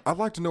filmmaking. I'd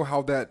like to know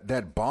how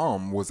that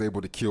bomb was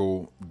able to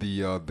kill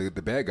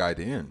the bad guy at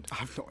the end. I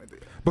have no idea.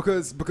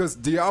 Because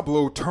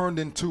Diablo turned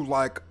into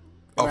like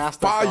a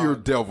Aztec fire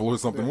god. devil or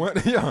something.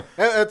 What? Yeah.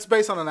 It's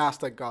based on an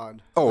Aztec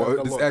god. Oh,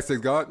 The this look.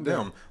 Aztec god?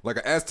 Damn. Like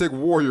an Aztec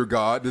warrior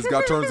god. This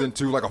guy turns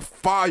into like a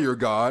fire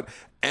god.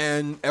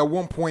 And at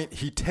one point,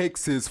 he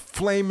takes his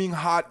flaming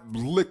hot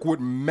liquid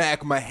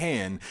magma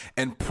hand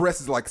and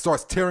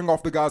starts tearing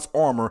off the guy's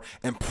armor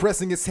and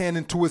pressing his hand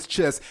into his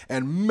chest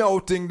and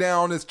melting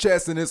down his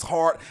chest and his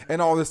heart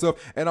and all this stuff.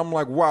 And I'm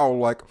like, wow,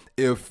 like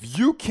if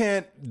you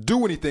can't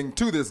do anything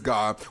to this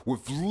guy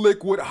with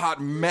liquid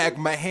hot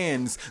magma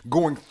hands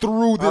going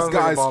through this don't think a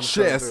guy's bomb's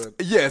gonna do chest,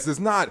 it. yes, it's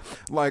not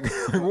like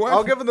what?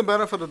 I'll give him the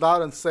benefit of the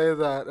doubt and say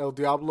that El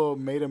Diablo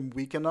made him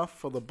weak enough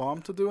for the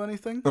bomb to do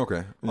anything.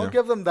 Okay. I'll Yeah.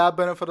 give them that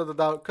benefit of the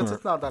doubt because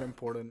it's not that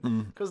important.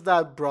 Because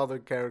that brother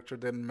character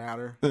didn't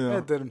matter. Yeah.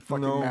 It didn't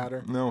fucking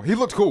matter. No, he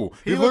looked cool.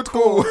 He looked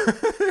looked cool. cool.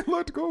 He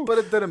looked cool. But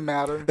it didn't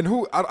matter. And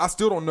who? I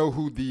still don't know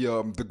who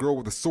the girl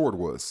with the sword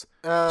was.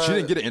 She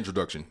didn't get an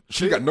introduction.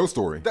 She got no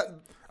story.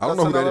 I don't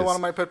know who that That's another is. one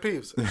of my pet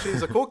peeves.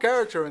 She's a cool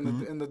character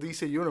in the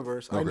DC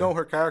universe. I know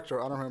her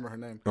character. I don't remember her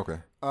name. Okay.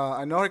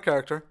 I know her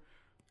character,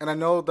 and I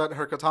know that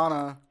her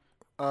katana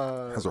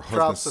Has her traps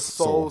husband's the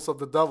soul. souls of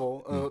the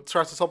devil.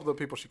 Traps the souls of the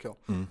people she killed.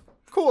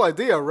 Cool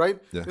idea, right?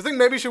 Yeah. You think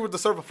maybe she would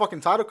deserve a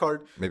fucking title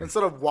card Maybe.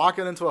 instead of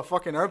walking into a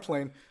fucking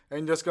airplane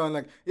and just going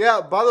like,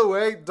 yeah, by the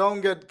way,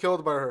 don't get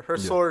killed by her. Her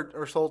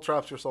soul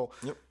traps your soul.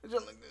 Yep.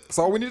 Just like, That's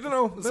all we need to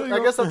know. I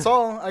guess that's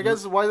all. I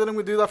guess why didn't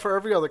we do that for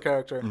every other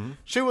character?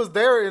 She was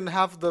there in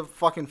half the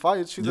fucking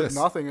fights. She did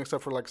nothing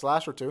except for like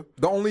slash or two.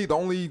 The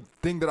only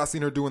thing that I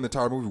seen her do in the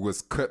entire movie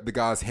was cut the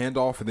guy's hand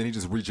off, and then he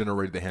just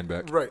regenerated the hand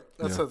back. Right.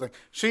 That's the thing.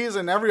 She's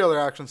in every other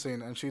action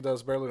scene, and she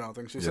does barely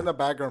nothing. She's in the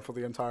background for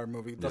the entire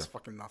movie. Does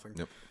fucking nothing.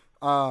 Yep.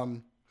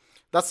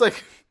 That's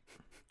like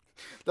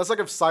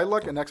if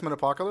Psylocke in X-Men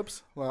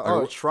Apocalypse.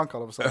 Well, it shrunk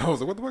all of a sudden. I was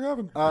like, what the fuck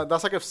happened?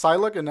 That's like if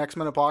Psylocke in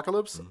X-Men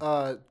Apocalypse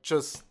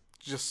just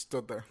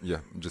stood there. Yeah,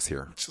 just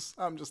here.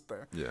 I'm just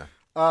there. Yeah.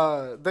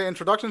 The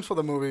introductions for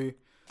the movie,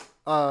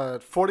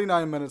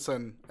 49 minutes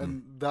in,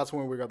 and that's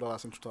when we got the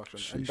last introduction.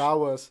 Sheesh. And that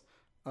was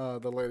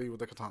the lady with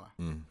the katana.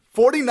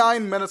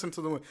 49 minutes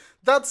into the movie.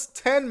 That's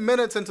 10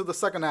 minutes into the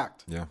second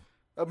act. Yeah.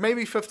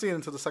 Maybe 15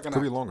 into the second Could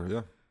act. be longer,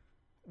 yeah.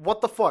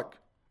 What the fuck?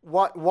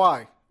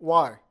 Why?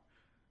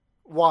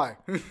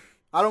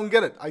 I don't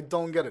get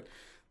it.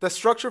 The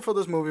structure for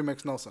this movie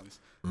makes no sense.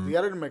 The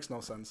editing makes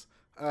no sense.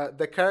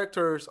 The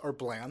characters are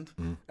bland,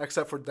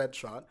 except for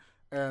Deadshot.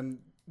 And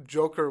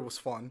Joker was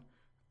fun.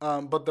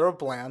 But they're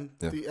bland.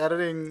 Yeah. The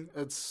editing,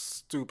 it's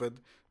stupid.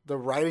 The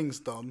writing's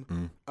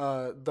dumb.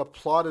 The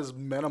plot is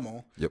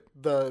minimal. Yep.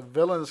 The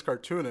villain is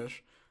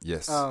cartoonish.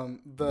 Yes.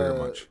 Very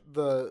much.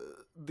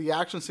 The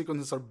action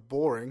sequences are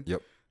boring.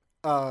 Yep.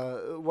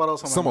 What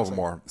else? Some of them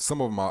are.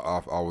 Some of them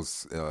I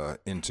was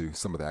into.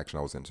 Some of the action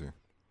I was into.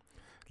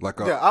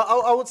 Like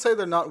I would say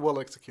they're not well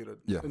executed.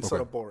 Yeah,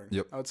 instead of boring.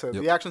 Yep. I would say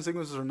the action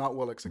sequences are not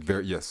well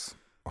executed. Yes,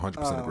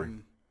 100% agree.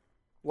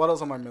 What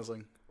else am I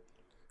missing?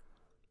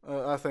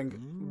 I think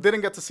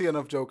didn't get to see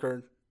enough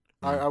Joker.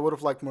 I would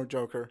have liked more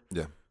Joker.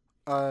 Yeah.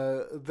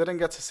 Didn't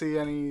get to see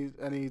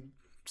any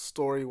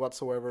story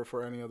whatsoever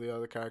for any of the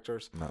other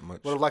characters. Not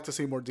much. Would have liked to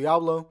see more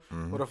Diablo.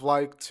 Would have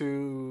liked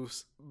to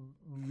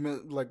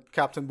like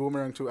Captain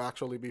Boomerang to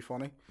actually be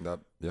funny.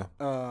 Yeah.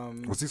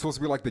 Was he supposed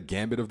to be like the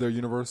Gambit of their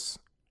universe?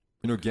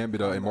 You know, Gambit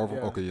in Marvel.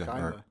 Yeah, okay, yeah.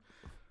 Kinda.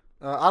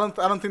 All right.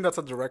 I don't think that's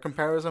a direct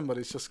comparison, but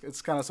it's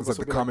kind of supposed It's like to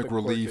the be comic like the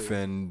relief,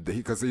 quirky. and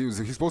because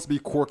he's supposed to be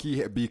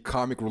quirky, be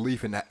comic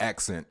relief in that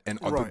accent, and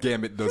the Right.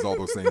 Gambit does all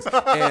those things,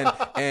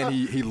 and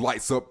he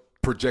lights up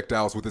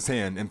projectiles with his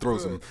hand and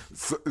throws them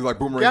like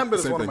Boomerang. Gambit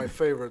is same one thing. of my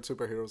favorite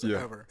superheroes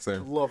Yeah, ever.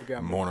 same. Love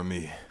Gambit. Mon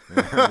ami.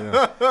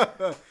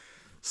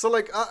 So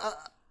like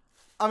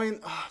I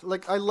mean,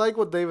 like I like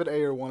what David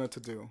Ayer wanted to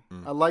do.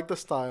 I like the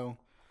style.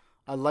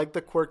 I like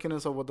the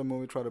quirkiness of what the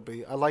movie tried to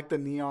be. I like the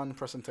neon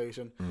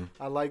presentation.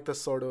 I like the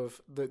sort of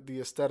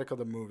the aesthetic of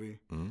the movie.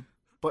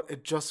 But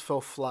it just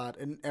fell flat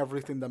in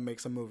everything that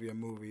makes a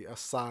movie,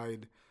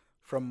 aside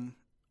from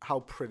how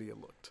pretty it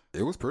looked.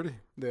 It was pretty.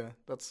 Yeah,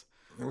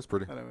 It was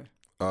pretty. anyway.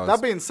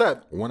 That being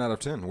said, 1 out of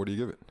 10. What do you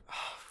give it?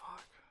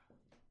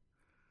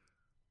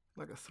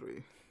 like a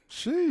 3.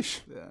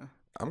 Sheesh. Yeah.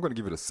 I'm gonna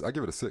give it I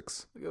give it a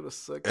 6. I give it a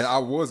 6. And I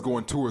was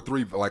going 2 or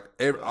 3, like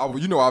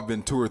I've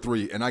been 2 or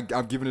 3, and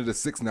I've given it a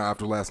 6 now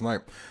after last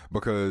night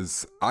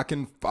because I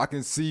can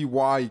see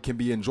why it can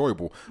be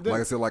enjoyable.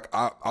 Like I said, like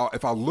I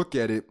if I look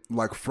at it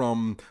like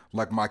from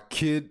like my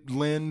kid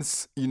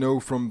lens, you know,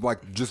 from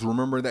like just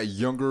remembering that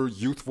younger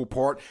youthful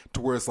part to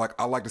where it's like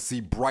I like to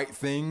see bright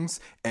things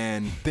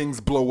and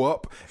things blow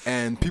up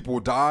and people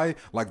die.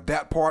 Like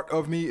that part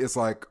of me is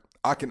like.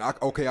 I can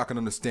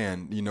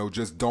understand, you know,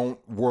 just don't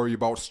worry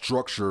about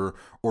structure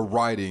or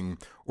writing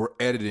or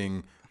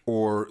editing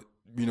or,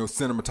 you know,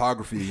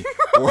 cinematography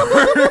or,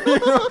 you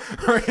know,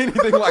 or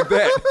anything like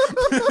that.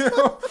 You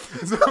know?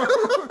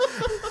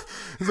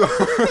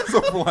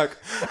 So like,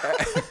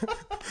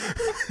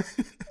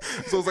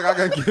 so it's like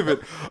I gotta give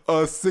it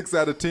a 6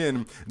 out of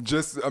 10.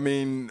 Just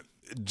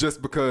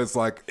because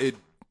like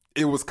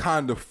it was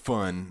kind of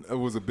fun. It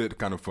was a bit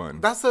kind of fun.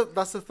 That's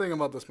the thing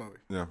about this movie.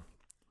 Yeah.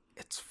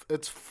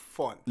 It's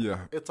fun.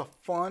 Yeah. It's a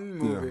fun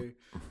movie.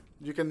 Yeah.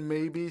 You can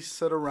maybe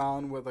sit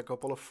around with a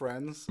couple of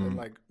friends and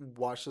like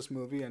watch this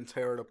movie and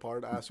tear it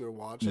apart as you're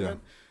watching it.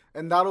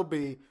 And that'll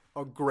be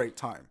a great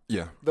time.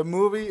 Yeah. The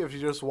movie, if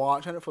you're just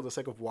watching it for the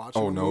sake of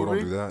watching the movie.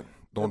 Don't do that.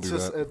 Don't do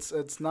that.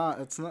 It's not.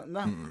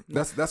 No.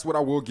 That's what I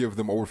will give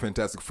them over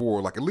Fantastic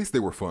Four. Like, at least they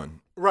were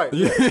fun. Right.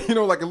 You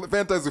know, like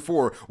Fantastic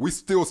Four, we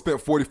still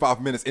spent 45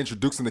 minutes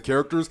introducing the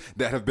characters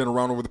that have been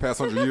around over the past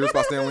 100 years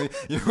by Stan Lee.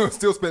 You know,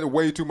 still spent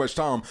way too much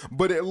time.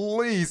 But at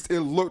least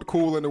it looked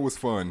cool and it was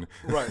fun.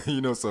 Right.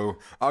 You know, so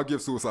I'll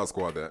give Suicide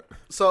Squad that.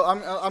 So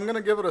I'm going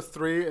to give it a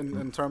 3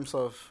 in terms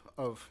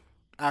of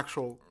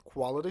actual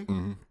quality.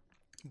 Mm-hmm.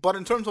 But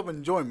in terms of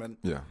enjoyment,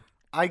 yeah,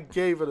 I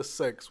gave it a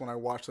 6 when I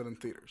watched it in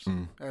theaters.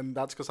 And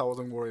that's because I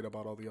wasn't worried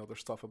about all the other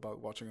stuff about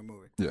watching a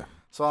movie. Yeah.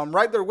 So I'm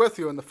right there with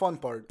you in the fun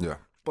part. Yeah.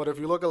 But if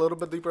you look a little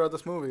bit deeper at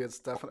this movie,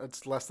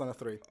 it's less than a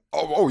 3.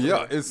 Oh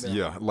yeah.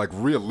 Like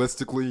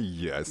realistically,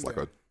 it's like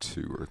a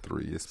 2 or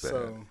 3. It's bad.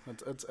 So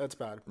it's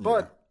bad.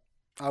 But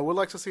I would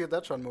like to see a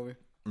Deadshot movie.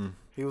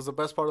 He was the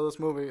best part of this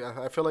movie.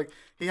 I feel like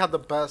he had the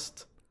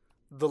best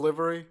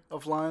delivery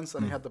of lines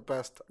and he had the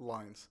best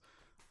lines.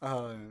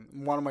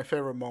 one of my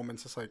favorite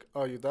moments is like,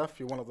 "Oh, you deaf?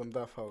 You one of them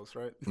deaf hoes,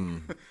 right?"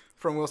 Mm.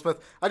 From Will Smith.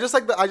 I just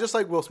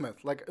like Will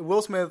Smith. Like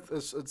Will Smith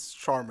it's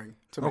charming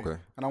to me, Okay.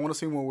 and I want to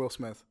see more Will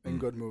Smith in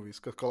good movies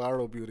because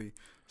Collateral Beauty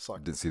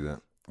sucked. Didn't see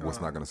that. Was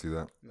not going to see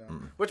that. No.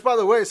 Which, by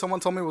the way, someone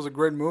told me was a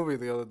great movie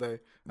the other day,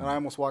 and I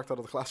almost walked out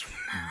of the classroom.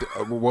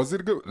 Was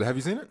it good? Have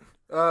you seen it?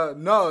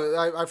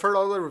 No, I've heard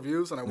all the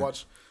reviews, and I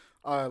watched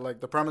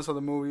like the premise of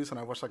the movies, and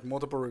I watched like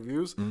multiple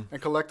reviews,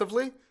 and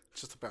collectively, it's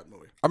just a bad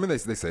movie. I mean, they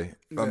say.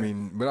 Yeah. I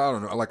mean, but I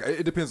don't know. Like,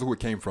 it depends on who it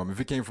came from. If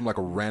it came from like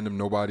a random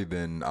nobody,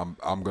 then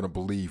I'm gonna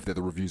believe that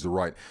the reviews are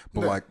right.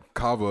 But like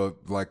Kava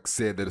like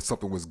said that if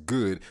something was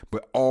good,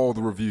 but all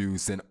the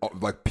reviews and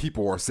like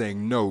people are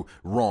saying no,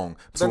 wrong.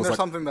 So Then it's there's like,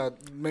 something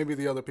that maybe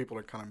the other people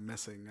are kind of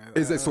missing.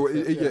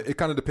 it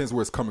kind of depends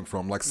where it's coming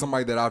from. Like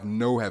somebody that I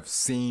know have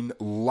seen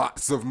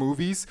lots of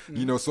movies,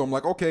 you know. So I'm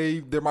like, okay,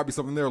 there might be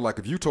something there. Like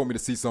if you told me to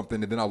see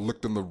something and then I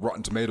looked on the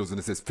Rotten Tomatoes and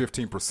it says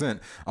 15%,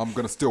 I'm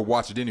gonna still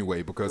watch it anyway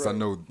because I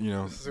know, you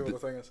know. See what the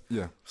thing is.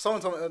 Yeah.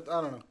 Someone told me.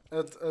 I don't know.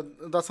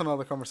 That's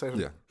another conversation.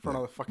 Yeah. For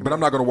another fucking. But I'm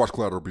not gonna watch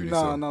Collateral Beauty.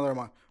 No, so. neither am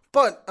I.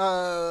 But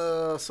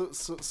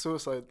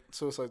Suicide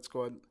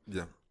Squad.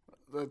 Yeah.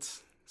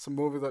 It's a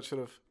movie that should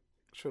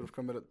have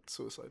committed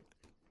suicide.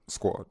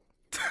 Squad.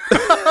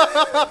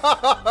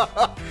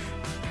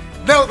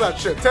 Nailed that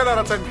shit. 10 out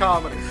of 10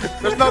 comedy.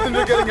 There's nothing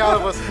you're getting out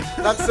of us.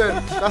 That's it.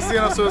 That's the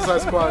end of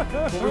Suicide Squad.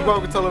 When we go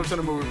with television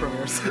and movie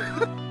premieres.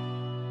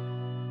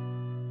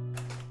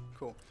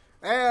 Cool.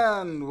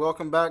 And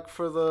welcome back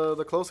for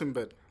the closing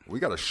bit. We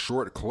got a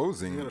short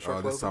closing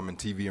this time in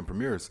TV and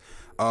premieres.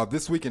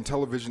 This week in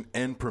television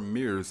and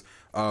premieres,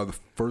 the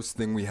first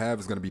thing we have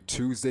is going to be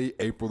Tuesday,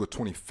 April the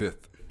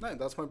 25th. Hey,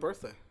 that's my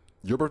birthday.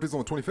 Your birthday's on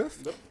the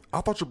 25th? Yep.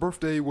 I thought your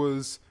birthday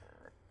was...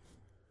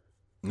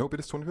 Nope,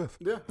 it is 25th.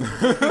 Yeah.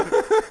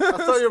 I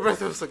thought your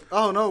birthday was like,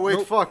 oh no, wait,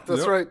 Nope. fuck,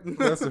 that's Yep. right.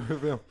 That's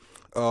yeah.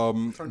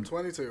 Turned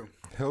 22.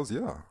 Hells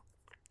yeah.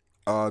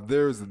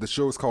 The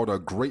show is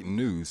called Great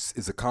News.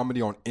 It's a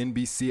comedy on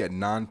NBC at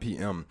 9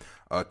 p.m.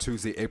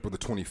 Tuesday, April the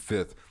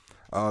 25th.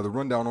 The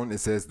rundown on it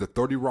says the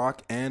 30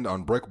 Rock and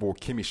Unbreakable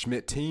Kimmy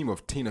Schmidt team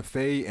of Tina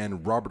Fey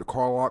and Robert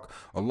Carlock,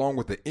 along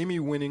with the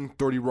Emmy-winning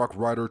 30 Rock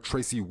writer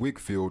Tracy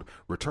Wigfield,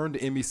 return to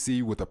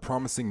NBC with a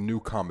promising new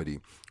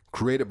comedy.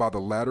 Created by the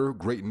latter,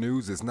 Great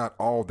News is not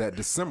all that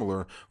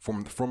dissimilar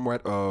from the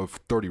format of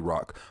 30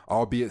 Rock,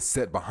 albeit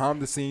set behind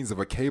the scenes of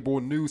a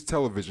cable news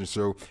television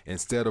show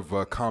instead of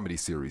a comedy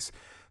series.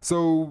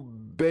 So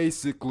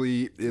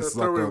basically, it's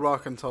The like 30 a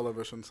Rock and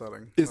television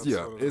setting. it's That's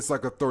what it is. it's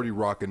like a 30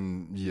 Rock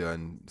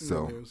and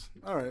so News.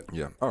 All right.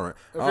 yeah, all right.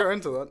 If you're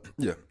into that.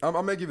 Yeah, I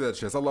may give you that a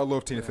chance. I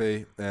love Tina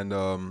Fey and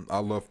I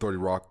love 30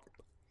 Rock.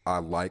 I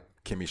like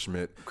Kimmy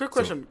Schmidt. Quick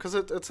question, because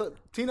it's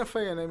Tina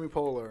Fey and Amy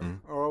Poehler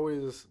are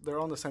always they're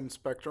on the same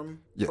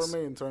spectrum Yes. for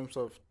me in terms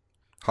of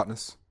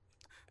Hotness.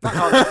 not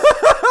hard.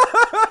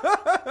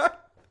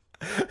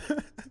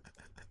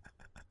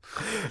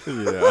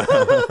 Yeah.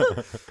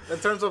 In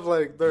terms of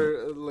like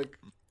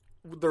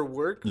their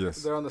work.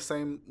 Yes. They're on the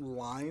same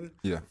line.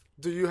 Yeah.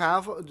 Do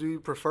you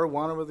prefer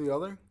one over the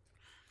other?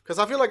 Because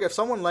I feel like if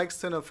someone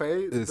likes Tina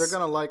Fey, they're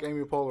gonna like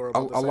Amy Poehler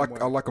about the same way.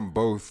 I like them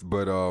both,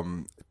 but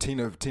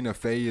Tina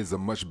Fey is a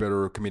much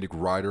better comedic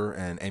writer,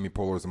 and Amy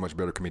Poehler is a much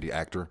better comedic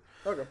actor.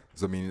 Okay.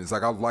 So I mean, it's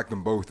like I like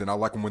them both, and I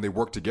like them when they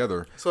work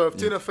together. So if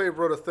Tina Fey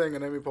wrote a thing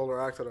and Amy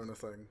Poehler acted on a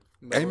thing,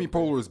 Amy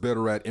Poehler is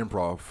better at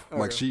improv.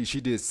 Like she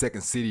did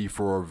Second City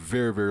for a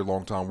very, very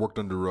long time. Worked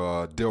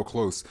under Dale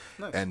Close,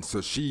 and so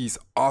she's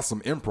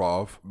awesome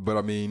improv. But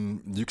I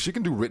mean, she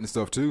can do written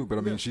stuff too. But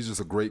I mean, she's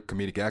just a great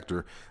comedic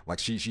actor. Like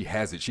she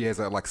has it. She has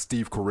that like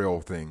Steve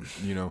Carell thing,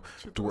 you know,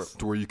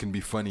 to where you can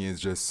be funny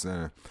is just.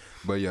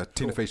 But yeah,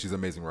 Tina Fey, she's an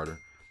amazing writer.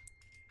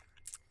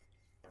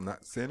 I'm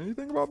not saying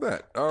anything about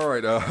that. All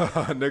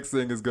right, next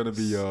thing is gonna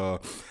be.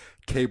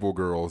 Cable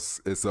Girls.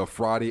 It's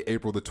Friday,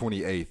 April the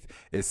 28th.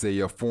 It's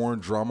a foreign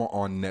drama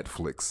on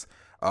Netflix.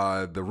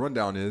 The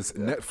rundown is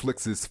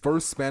Netflix's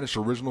first Spanish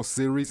original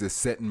series is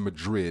set in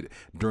Madrid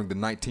during the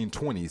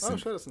 1920s Oh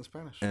shit, it's in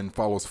Spanish. and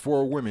follows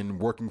 4 women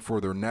working for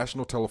their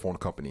national telephone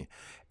company.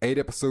 8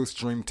 episodes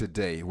streamed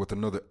today, with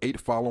another 8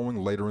 following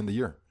later in the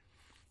year.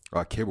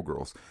 Cable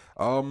Girls.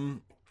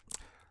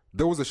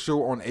 There was a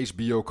show on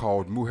HBO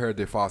called Mujer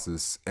de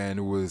Faces, and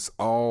it was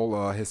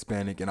all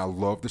Hispanic, and I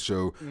loved the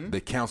show. They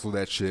canceled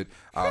that shit.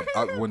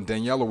 When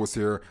Daniela was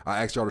here,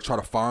 I asked y'all to try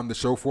to find the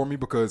show for me,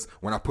 because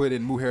when I put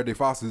in Mujer de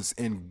Faces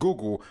in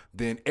Google,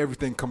 then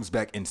everything comes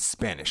back in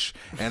Spanish.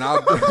 And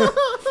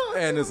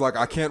and it's like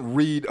I can't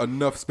read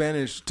enough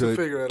Spanish to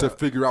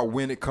figure out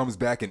when it comes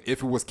back and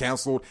if it was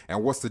canceled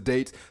and what's the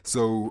date.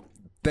 So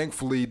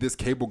thankfully, this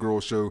Cable Girl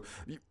show...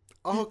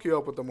 I'll hook you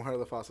up with the Mujer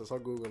de Faces. I'll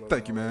Google it.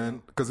 Thank you,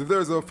 man. Because if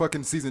there's a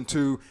fucking season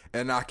 2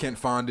 and I can't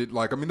find it,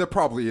 there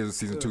probably is a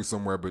season 2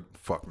 somewhere, but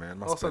fuck, man.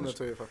 My I'll send Spanish it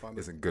to you if I find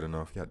it. isn't good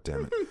enough. God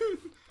damn it.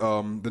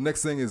 The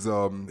next thing is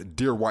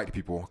Dear White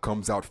People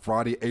comes out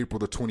Friday, April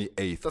the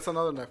 28th. That's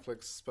another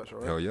Netflix special,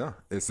 right? Hell yeah.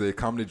 It's a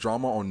comedy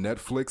drama on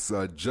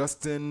Netflix.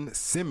 Justin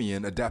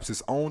Simeon adapts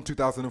his own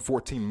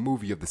 2014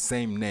 movie of the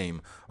same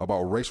name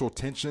about racial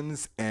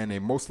tensions and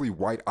a mostly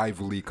white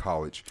Ivy League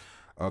college.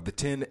 The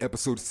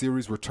 10-episode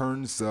series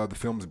returns the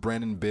film's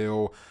Brandon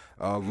Bell,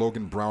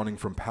 Logan Browning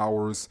from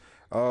Powers.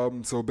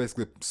 So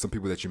basically some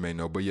people that you may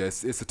know. But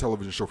yes, it's a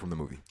television show from the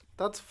movie.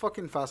 That's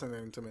fucking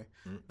fascinating to me.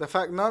 The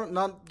fact,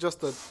 not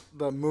just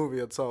the movie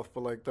itself,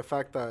 but like the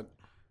fact that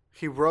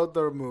he wrote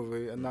the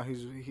movie and now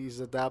he's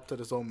adapted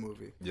his own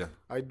movie. Yeah.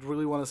 I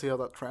really want to see how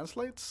that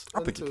translates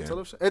think it can.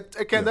 television.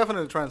 It can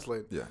definitely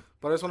translate. Yeah.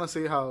 But I just want to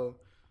see how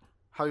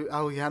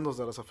he handles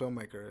that as a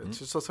filmmaker. It's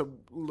just such a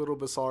little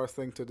bizarre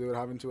thing to do,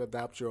 having to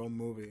adapt your own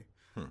movie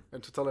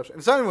into television.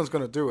 If anyone's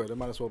going to do it, it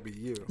might as well be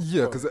you.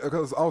 Yeah,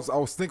 because I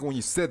was thinking when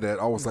you said that,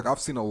 I was like, I've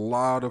seen a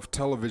lot of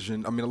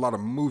television, a lot of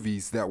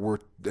movies that were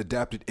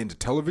adapted into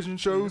television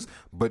shows,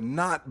 but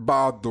not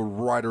by the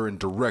writer and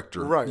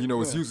director. Right.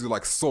 It's usually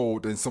like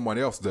sold and someone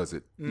else does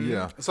it.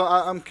 Yeah. So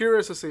I'm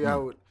curious to see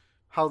how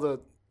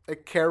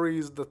it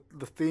carries the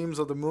themes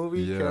of the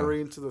movie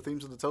carry into the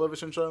themes of the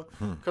television show,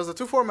 because the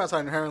two formats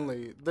are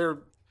inherently they're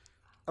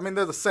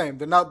the same.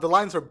 They're not, the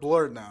lines are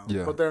blurred now,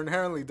 but they're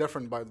inherently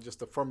different by just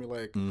the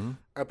formulaic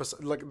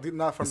episode,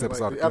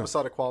 the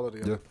episodic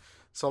quality of it.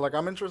 So like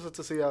I'm interested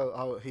to see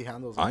how he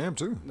handles it. I am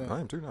too. Yeah.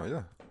 I am too now.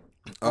 Yeah.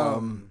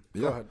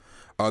 Go ahead.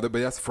 But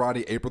that's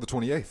Friday, April the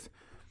 28th.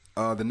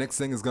 The next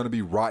thing is going to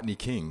be Rodney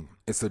King.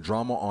 It's a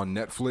drama on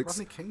Netflix.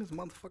 Rodney King, is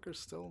motherfucker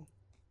still.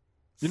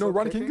 You know who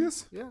Rodney King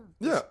is? Yeah.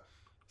 Yeah.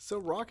 Still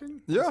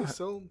rocking? Yeah. Is he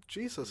still,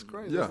 Jesus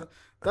Christ. Yeah.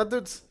 That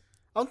dude's,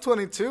 I'm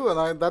 22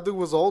 and that dude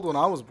was old when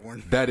I was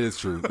born. That is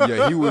true.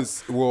 Yeah, he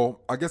was,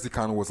 well, I guess he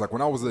kind of was like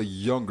when I was a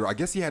younger, I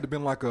guess he had to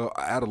been like a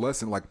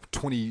adolescent, like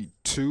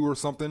 22 or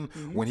something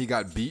when he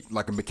got beat,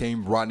 like and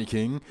became Rodney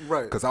King.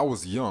 Right. Because I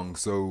was young,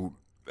 so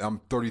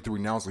I'm 33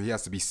 now, so he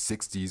has to be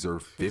 60s or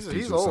 50s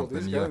he's or old. something.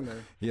 He's Yeah. getting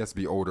there. He has to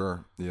be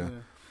older. Yeah.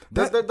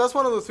 That's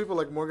one of those people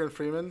like Morgan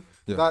Freeman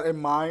that in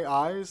my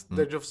eyes,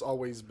 they've just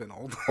always been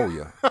old. Oh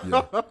yeah.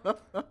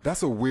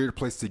 That's a weird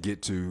place to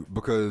get to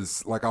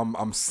because like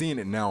I'm seeing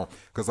it now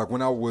because like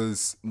when I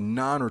was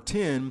 9 or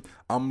 10,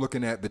 I'm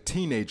looking at the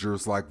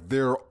teenagers like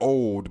they're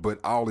old, but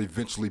I'll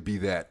eventually be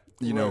that.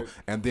 Right.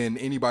 And then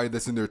anybody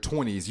that's in their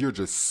 20s, you're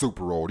just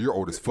super old. You're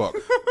old as fuck.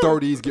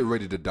 30s, get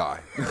ready to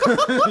die.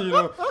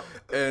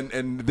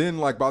 And then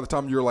like by the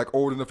time you're like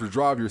old enough to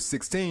drive, you're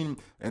 16,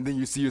 and then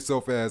you see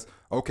yourself as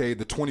okay,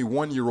 the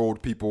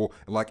 21-year-old people,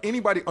 like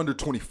anybody under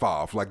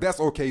 25, like that's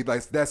okay.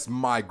 Like that's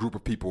my group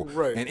of people.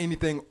 Right. And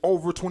anything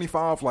over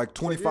 25, like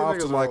 25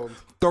 to like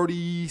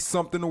 30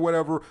 something or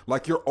whatever,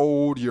 like you're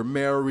old, you're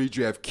married,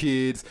 you have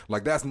kids.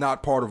 Like that's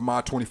not part of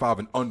my 25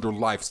 and under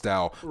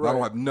lifestyle. Right. I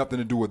don't have nothing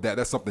to do with that.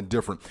 That's something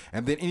different.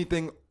 And then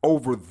anything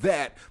over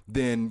that,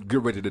 then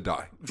get ready to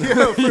die.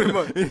 Yeah, pretty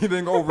much.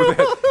 Anything over that,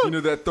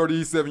 that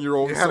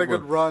 37-year-old. You had a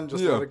good run,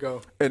 just let it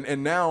go.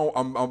 And now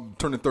I'm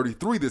turning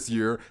 33 this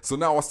year, so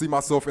now I see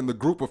myself in the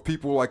group of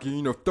people like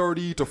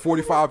 30 to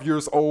 45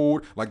 years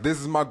old. Like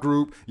this is my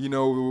group.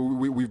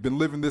 We've been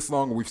living this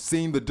long. We've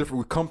seen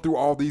we've come through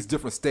all these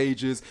different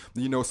stages.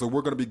 So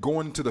we're gonna be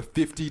going into the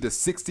 50 to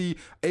 60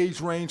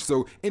 age range.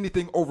 So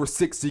anything over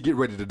 60, get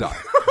ready to die.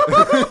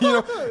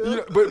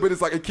 But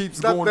it's like it keeps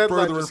that going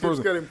further and keeps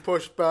further. Getting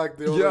pushed back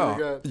the older you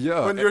get.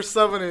 Yeah. When you're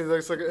 70,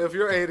 it's like if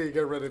you're 80,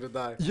 get ready to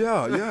die.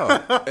 Yeah.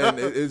 And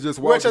it's just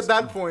which at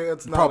that point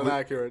it's not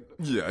inaccurate.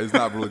 Yeah, it's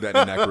not really that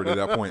inaccurate at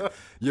that point.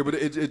 Yeah, but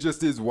it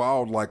just is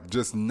wild, like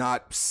just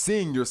not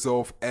seeing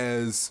yourself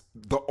as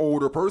the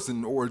older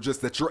person, or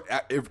just that you're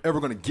ever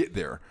going to get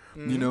there.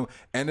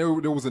 And there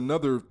was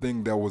another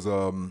thing that was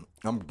I'm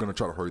gonna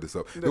try to hurry this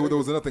up. There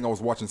was another thing I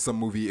was watching some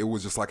movie. It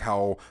was just like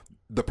how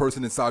the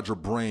person inside your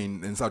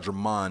brain, inside your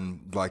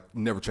mind, like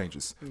never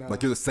changes. No.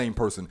 Like you're the same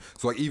person.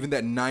 So like even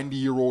that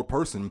 90-year-old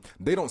person,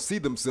 they don't see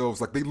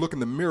themselves, like they look in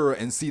the mirror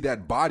and see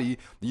that body,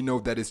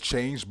 that is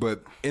changed,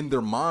 but in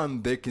their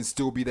mind they can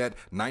still be that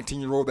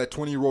 19-year-old, that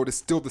 20-year-old is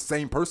still the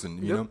same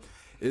person. You know,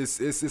 it's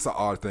an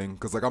odd thing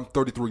because like I'm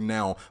 33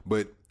 now,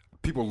 but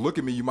people look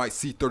at me, you might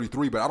see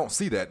 33, but I don't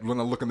see that when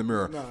I look in the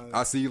mirror. No.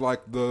 I see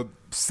like the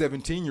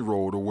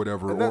 17-year-old or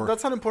whatever. And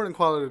that's an important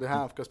quality to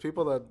have because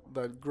people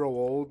that grow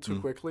old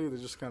too quickly, they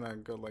just kind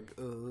of go like,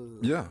 ugh.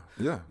 Yeah.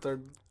 They're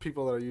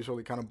people that are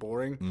usually kind of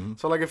boring.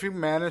 So like if you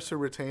manage to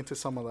retain to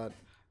some of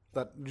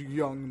that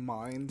young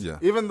mind,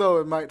 even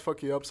though it might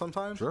fuck you up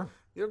sometimes, sure.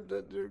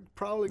 You're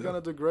probably going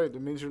to do great.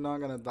 It means you're not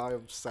going to die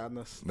of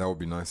sadness. That would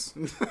be nice.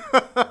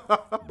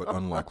 But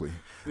unlikely.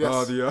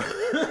 Yes.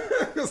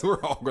 Because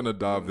we're all going to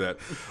die of that.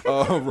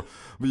 But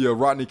yeah,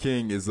 Rodney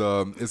King is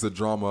a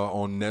drama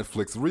on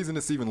Netflix. The reason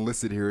it's even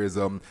listed here is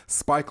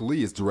Spike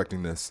Lee is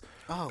directing this.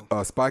 Oh.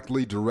 Spike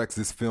Lee directs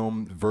this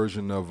film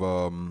version of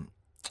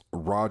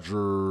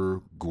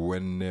Roger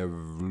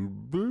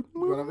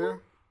Guinevere?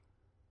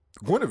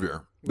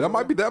 Guinevere. That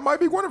might be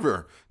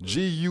Guinevere.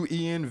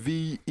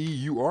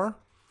 Guenveur.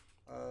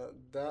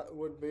 That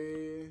would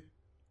be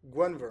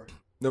Guinevere.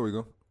 There we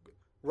go.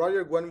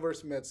 Roger Guenver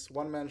Smith's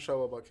one-man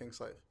show about King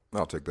Scythe.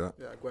 I'll take that.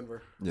 Yeah,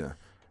 Guenver. Yeah.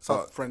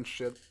 Some French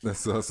shit.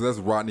 So that's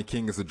Rodney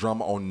King. It's a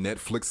drama on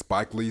Netflix.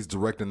 Spike Lee's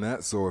directing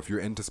that. So if you're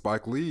into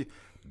Spike Lee,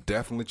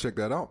 definitely check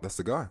that out. That's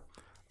the guy.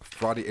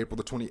 Friday, April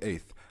the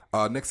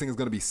 28th. Next thing is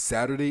going to be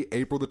Saturday,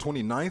 April the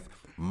 29th.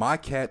 My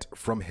Cat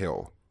from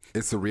Hell.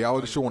 It's a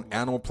reality show on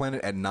Animal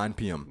Planet at 9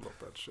 p.m. Love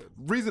that shit.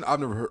 Reason I've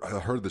never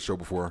heard of the show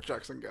before.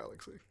 Jackson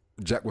Galaxy.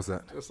 Jack, what's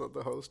that? Just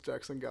the host,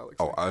 Jackson Galaxy.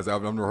 Oh, I've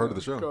never heard of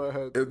the show. Go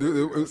ahead.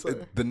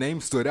 The name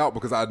stood out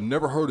because I'd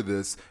never heard of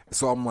this.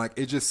 So I'm like,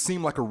 it just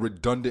seemed like a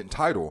redundant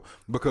title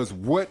because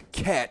what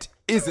cat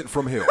isn't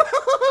from hell?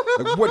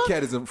 Like, what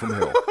cat isn't from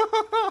hell?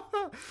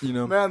 You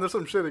know, Man, there's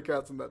some shitty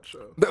cats in that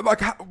show.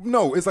 like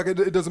no, it's like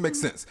it doesn't make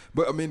sense.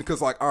 But I mean,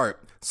 because like, all right,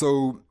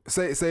 so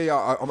say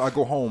I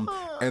go home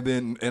and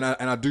then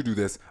I do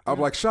this. I'm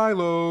like,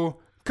 Shiloh,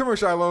 come here,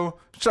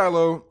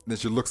 Shiloh. Then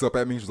she looks up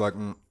at me. She's like,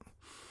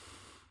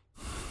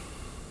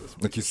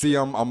 like you see,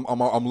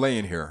 I'm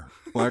laying here.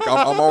 Like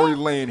I'm already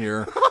laying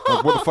here.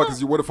 Like what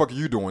the fuck are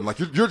you doing? Like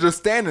you're just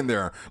standing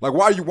there. Like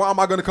why am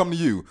I gonna come to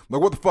you?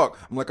 Like what the fuck?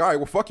 I'm like, all right,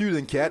 well fuck you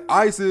then, cat.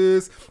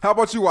 Isis, how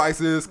about you,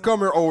 Isis? Come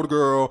here, old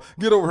girl.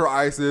 Get over here,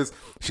 Isis.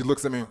 She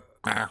looks at me.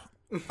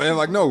 And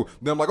like no.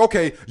 Then I'm like,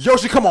 okay,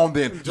 Yoshi, come on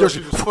then. Yoshi,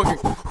 just fucking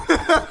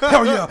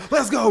hell yeah,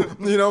 let's go.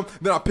 You know.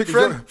 Then I pick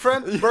friend,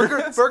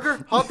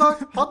 burger, hot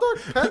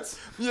dog, pets.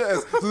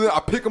 Yes. So then I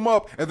pick them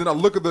up, and then I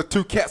look at the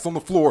two cats on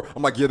the floor.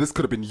 I'm like, yeah, this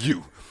could have been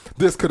you.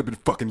 This could have been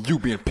fucking you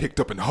being picked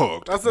up and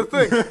hugged. That's the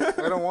thing.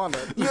 I don't want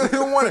that. Yeah, they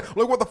don't want it.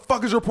 Like, what the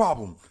fuck is your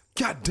problem?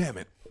 God damn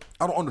it.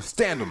 I don't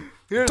understand them.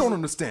 Don't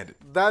understand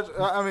it. That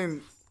I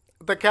mean,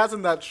 the cats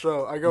in that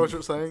show. I get what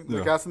you're saying. The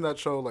Yeah. cats in that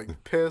show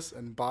like piss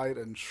and bite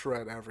and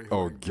shred everything.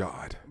 Oh,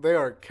 God. They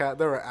are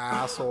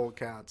asshole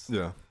cats.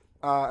 Yeah.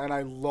 And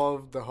I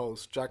love the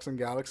host, Jackson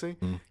Galaxy.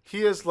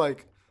 He is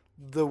like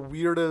the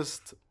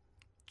weirdest,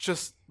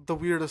 just the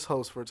weirdest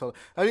host for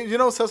television. I mean, you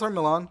know Cesar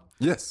Millan?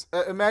 Yes.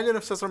 Imagine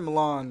if Cesar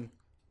Millan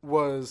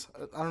was,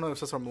 I don't know if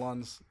Cesar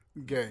Millan's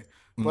gay,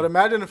 but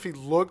imagine if he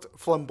looked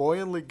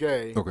flamboyantly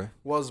gay, Okay.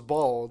 was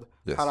bald,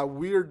 Yes. had a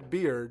weird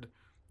beard,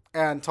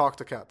 and talked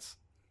to cats.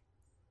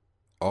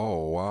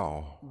 Oh,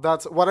 wow.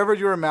 That's, whatever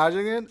you're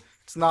imagining,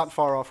 it's not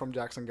far off from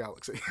Jackson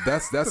Galaxy.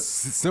 That's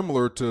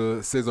similar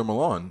to Cesar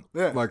Millan.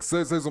 Yeah. Like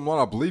Cesar Millan,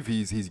 I believe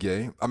he's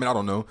gay. I mean, I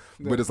don't know,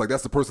 but it's like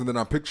that's the person that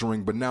I'm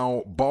picturing. But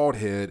now bald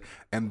head,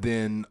 and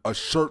then a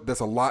shirt that's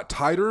a lot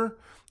tighter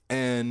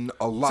and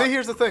a lot. See,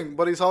 here's the thing,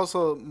 but he's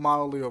also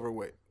mildly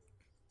overweight.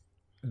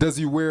 Does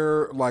he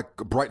wear like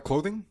bright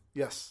clothing?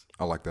 Yes.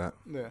 I like that.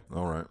 Yeah.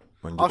 All right.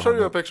 I'll show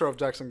you a picture of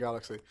Jackson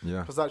Galaxy. Yeah.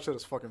 Because that shit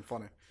is fucking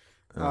funny.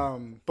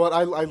 But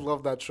I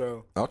love that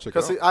show. I'll check it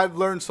Because out. I've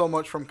learned so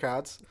much from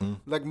cats.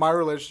 Like my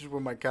relationship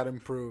with my cat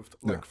improved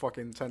like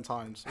fucking 10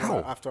 times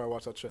after I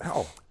watched that shit.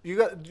 How?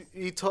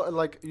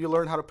 Like you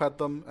learn how to pet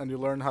them and you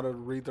learn how to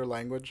read their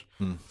language.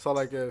 So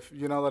like if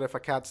you know that if a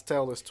cat's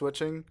tail is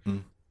twitching,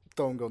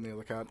 don't go near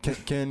the cat.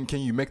 Can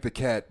you make the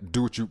cat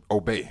do what you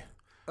obey?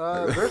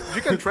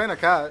 You can train a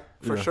cat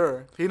for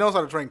sure. He knows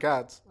how to train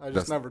cats. I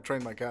just never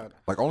trained my cat.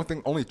 Like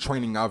only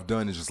training I've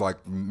done is just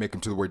like make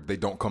them to the where they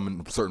don't come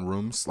in certain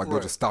rooms. Like they'll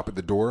just stop at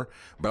the door,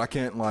 but I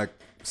can't like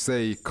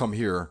say come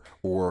here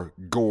or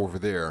go over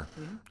there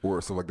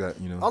or stuff like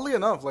that. You know. Oddly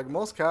enough, like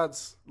most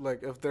cats,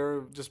 like if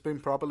they're just being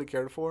properly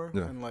cared for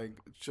and like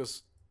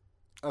just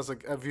as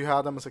like if you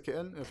had them as a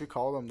kitten, if you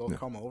call them, they'll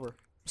come over.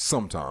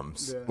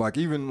 Sometimes, Yeah. like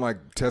even like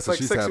Tessa, Like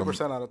she's had them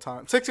 60% of the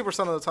time. 60%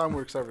 of the time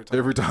works every time.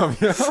 every time.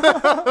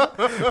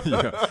 Yeah,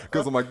 yeah.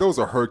 Because I'm like, those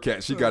are her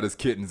cats. She got his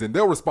kittens, and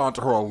they'll respond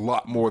to her a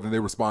lot more than they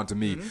respond to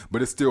me.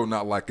 But it's still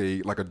not like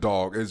a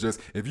dog. It's just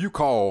if you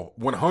call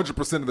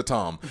 100% of the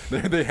time,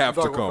 they have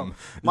to Dog will come.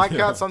 My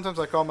cat, sometimes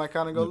I call my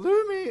cat and go,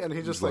 Lumi, and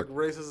he just like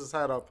raises his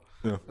head up.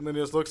 Yeah. And then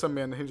he just looks at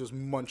me and he just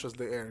munches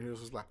the air. And he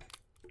just like,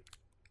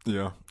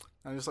 Yeah.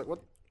 and I'm just like,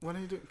 what are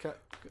you doing, cat?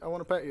 I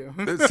want to pet you.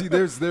 See,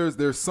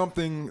 there's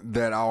something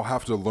that I'll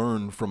have to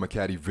learn from a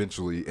cat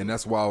eventually, and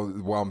that's why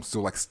I'm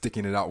still like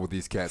sticking it out with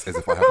these cats as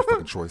if I have a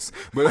fucking choice.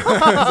 But,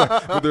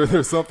 but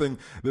there's something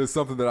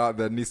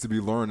that needs to be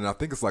learned, and I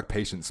think it's like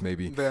patience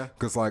maybe. Yeah.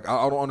 Because like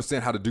I don't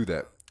understand how to do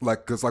that.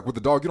 Like, because like with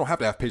the dog, you don't have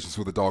to have patience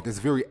with the dog. It's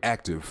very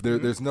active.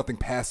 There's nothing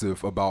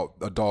passive about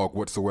a dog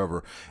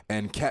whatsoever.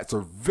 And cats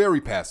are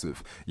very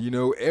passive, you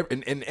know,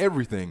 in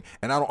everything.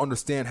 And I don't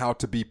understand how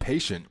to be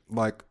patient,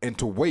 like, and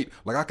to wait.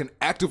 Like, I can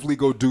actively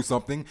go do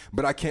something,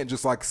 but I can't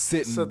just like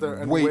sit there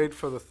and wait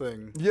for the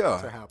thing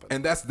to happen.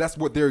 And that's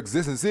what their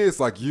existence is.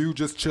 Like, you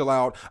just chill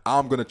out.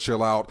 I'm gonna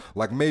chill out.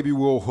 Like, maybe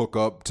we'll hook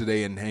up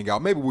today and hang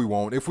out. Maybe we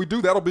won't. If we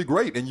do, that'll be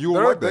great. And you'll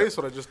There are like that. days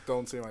when I just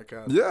don't see my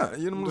cat. Yeah,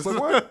 you know, I'm just like,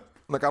 what?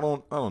 Like, I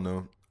don't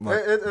know.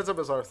 Like, It's a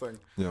bizarre thing.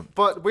 Yeah.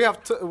 But we have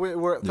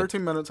we're at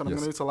 13 minutes, and I'm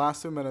going to use the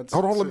last 2 minutes.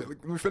 hold on,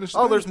 let me finish.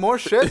 Oh, there's more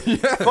shit?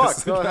 Yes.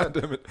 Fuck, go God ahead.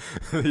 damn it.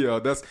 Yeah,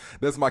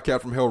 that's My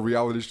Cat from Hell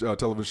reality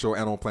television show,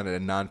 Animal Planet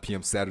at 9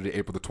 p.m. Saturday,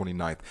 April the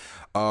 29th.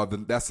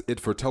 That's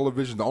it for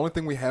television. The only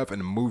thing we have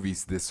in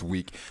movies this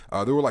week,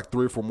 there were like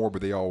 3 or 4 more,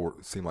 but they all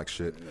seem like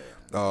shit.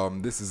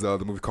 This is the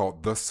movie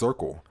called The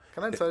Circle.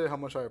 Can I tell you how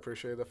much I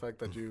appreciate the fact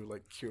that you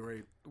like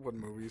curate what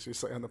movies you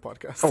say on the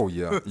podcast? Oh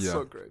yeah, It's yeah.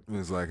 so great.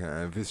 It's like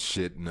if it's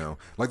shit, no.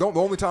 Like the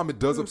only time it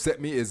does upset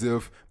me is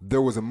if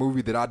there was a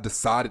movie that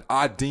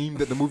I deemed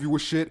that the movie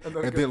was shit, and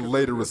then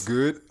later it's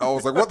good. I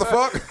was like, what the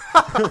fuck?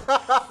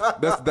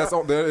 that's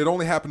all. It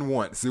only happened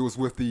once. It was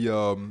with the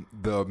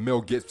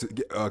Mel Gibson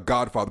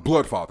Godfather,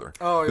 Bloodfather.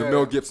 Oh, the yeah, Mel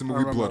yeah. Gibson I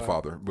movie remember that.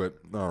 Bloodfather. But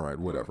all right,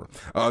 whatever.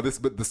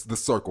 The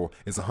Circle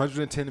is a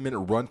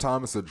 110-minute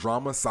runtime. It's a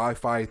drama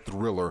sci-fi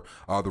thriller.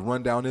 The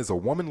rundown is a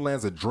woman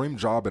lands a dream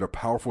job at a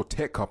powerful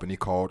tech company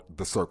called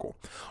The Circle,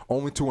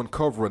 only to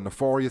uncover a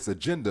nefarious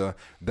agenda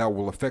that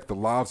will affect the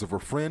lives of her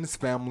friends,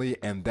 family,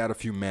 and that of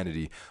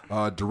humanity.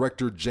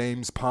 Director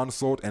James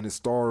Ponsoldt, and it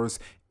stars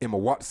Emma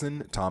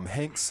Watson, Tom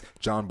Hanks,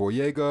 John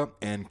Boyega,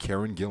 and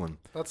Karen Gillan.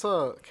 That's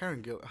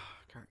Karen Gillan.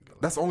 Karen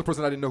Gillan. That's the only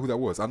person I didn't know who that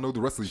was. I know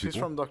the rest of these She's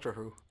people. from Doctor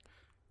Who.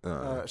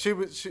 She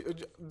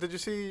did you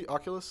see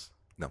Oculus?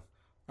 No.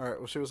 All right.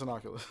 Well, she was in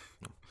Oculus.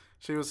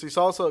 She's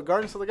also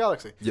Guardians of the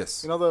Galaxy.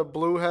 Yes. You know the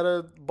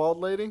blue-headed bald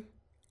lady?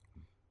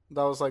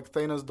 That was like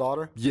Thanos'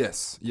 daughter.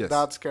 Yes.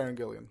 That's Karen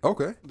Gillan.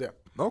 Okay. Yeah.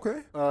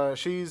 Okay.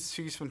 She's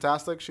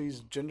fantastic. She's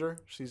ginger.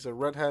 She's a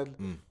redhead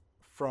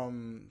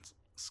from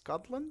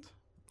Scotland.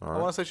 All I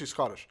right. want to say she's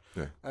Scottish.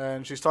 Yeah.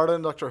 And she started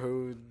in Doctor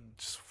Who.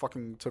 Just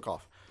fucking took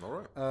off.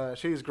 All right.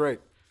 She's great.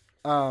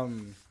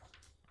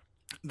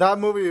 That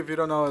movie, if you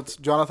don't know, it's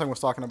Jonathan was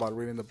talking about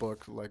reading the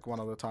book like one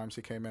of the times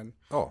he came in.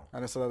 Oh,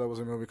 And I said that there was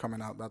a movie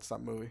coming out. That's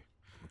that movie.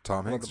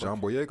 Tom Hanks, the John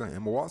Boyega,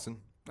 Emma Watson.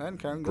 And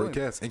Karen Great Gillan.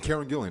 cast. And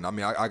Karen Gillan. I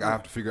mean, I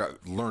have to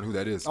learn who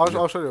that is.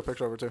 I'll show you a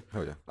picture of her too.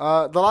 Hell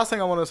yeah. The last thing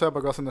I want to say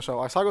about Ghost in the Shell,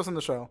 I saw Ghost in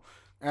the Shell,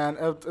 and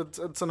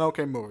it's an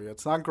okay movie.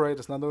 It's not great.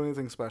 It's not doing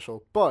anything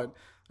special, but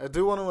I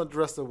do want to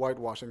address the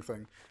whitewashing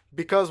thing,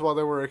 because while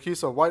they were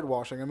accused of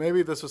whitewashing, and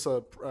maybe this was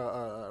a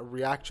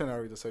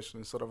reactionary decision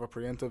instead of a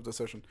preemptive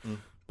decision,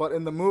 but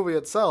in the movie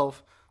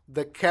itself,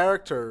 the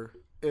character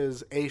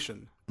is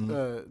Asian,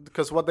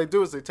 because what they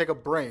do is they take a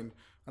brain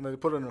and they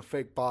put it in a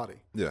fake body.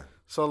 Yeah.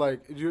 So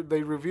like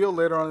they reveal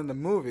later on in the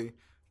movie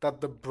that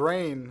the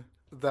brain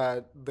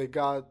that they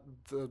got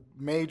the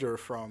major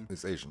from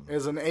It's Asian.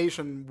 is an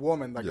Asian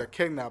woman that got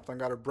kidnapped and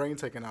got her brain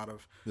taken out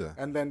of. Yeah.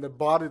 And then the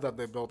body that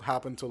they built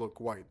happened to look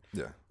white.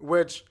 Yeah.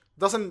 Which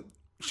doesn't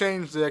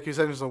change the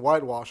accusations of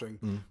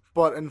whitewashing.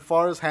 But in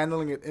far as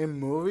handling it in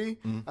movie,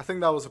 I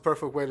think that was a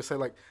perfect way to say,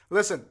 like,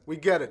 listen, we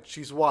get it.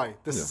 She's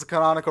white. This is a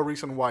canonical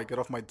reason why. Get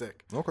off my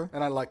dick. Okay.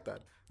 And I like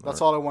that. That's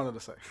all I wanted to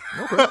say.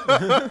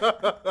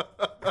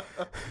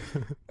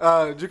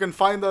 You can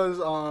find us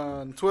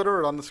on Twitter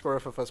at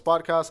 _FFS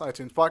Podcast,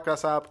 iTunes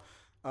Podcast app,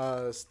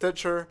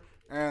 Stitcher,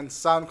 and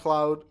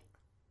SoundCloud,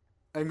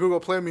 and Google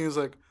Play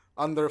Music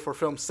under For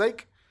Film's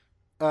Sake.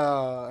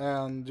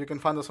 And you can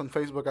find us on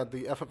Facebook at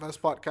the FFS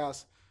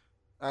Podcast.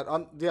 At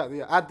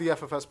the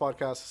FFS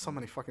Podcast. So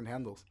many fucking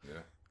handles.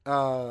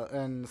 Yeah.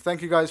 And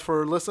thank you guys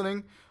for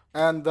listening.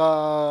 And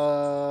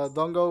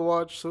don't go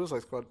watch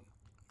Suicide Squad.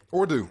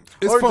 Or do.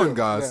 It's Or fun, do.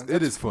 guys. Yeah,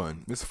 It is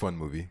fun. It's a fun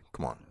movie.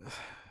 Come on.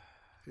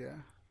 Yeah.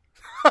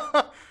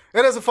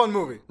 It is a fun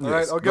movie. All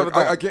right, I'll give it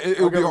that.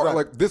 It'll be hard.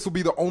 Like, this will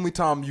be the only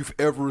time you've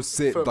ever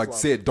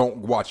said don't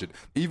watch it.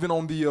 Even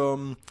on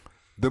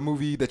the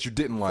movie that you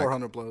didn't like.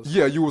 400 Blows.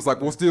 Yeah, you was like,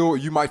 well, still,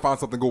 you might find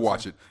something. Go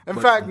watch it. In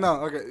fact,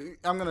 no. Okay,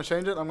 I'm gonna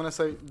change it. I'm gonna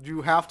say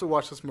you have to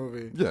watch this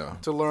movie. Yeah.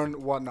 To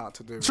learn what not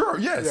to do. Sure.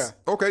 Yes.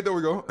 Yeah. Okay. There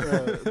we go.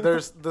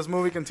 This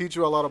movie can teach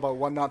you a lot about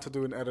what not to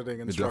do in editing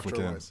and It definitely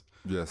structure can. wise.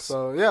 Yes.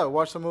 So yeah,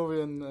 watch the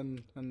movie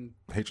and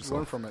Hate yourself.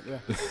 learn from it. Yeah.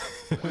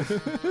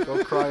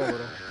 Go cry over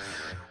it.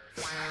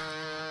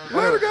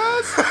 Later,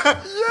 guys. We're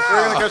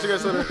gonna catch you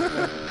guys later.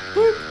 Yeah.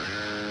 Boop.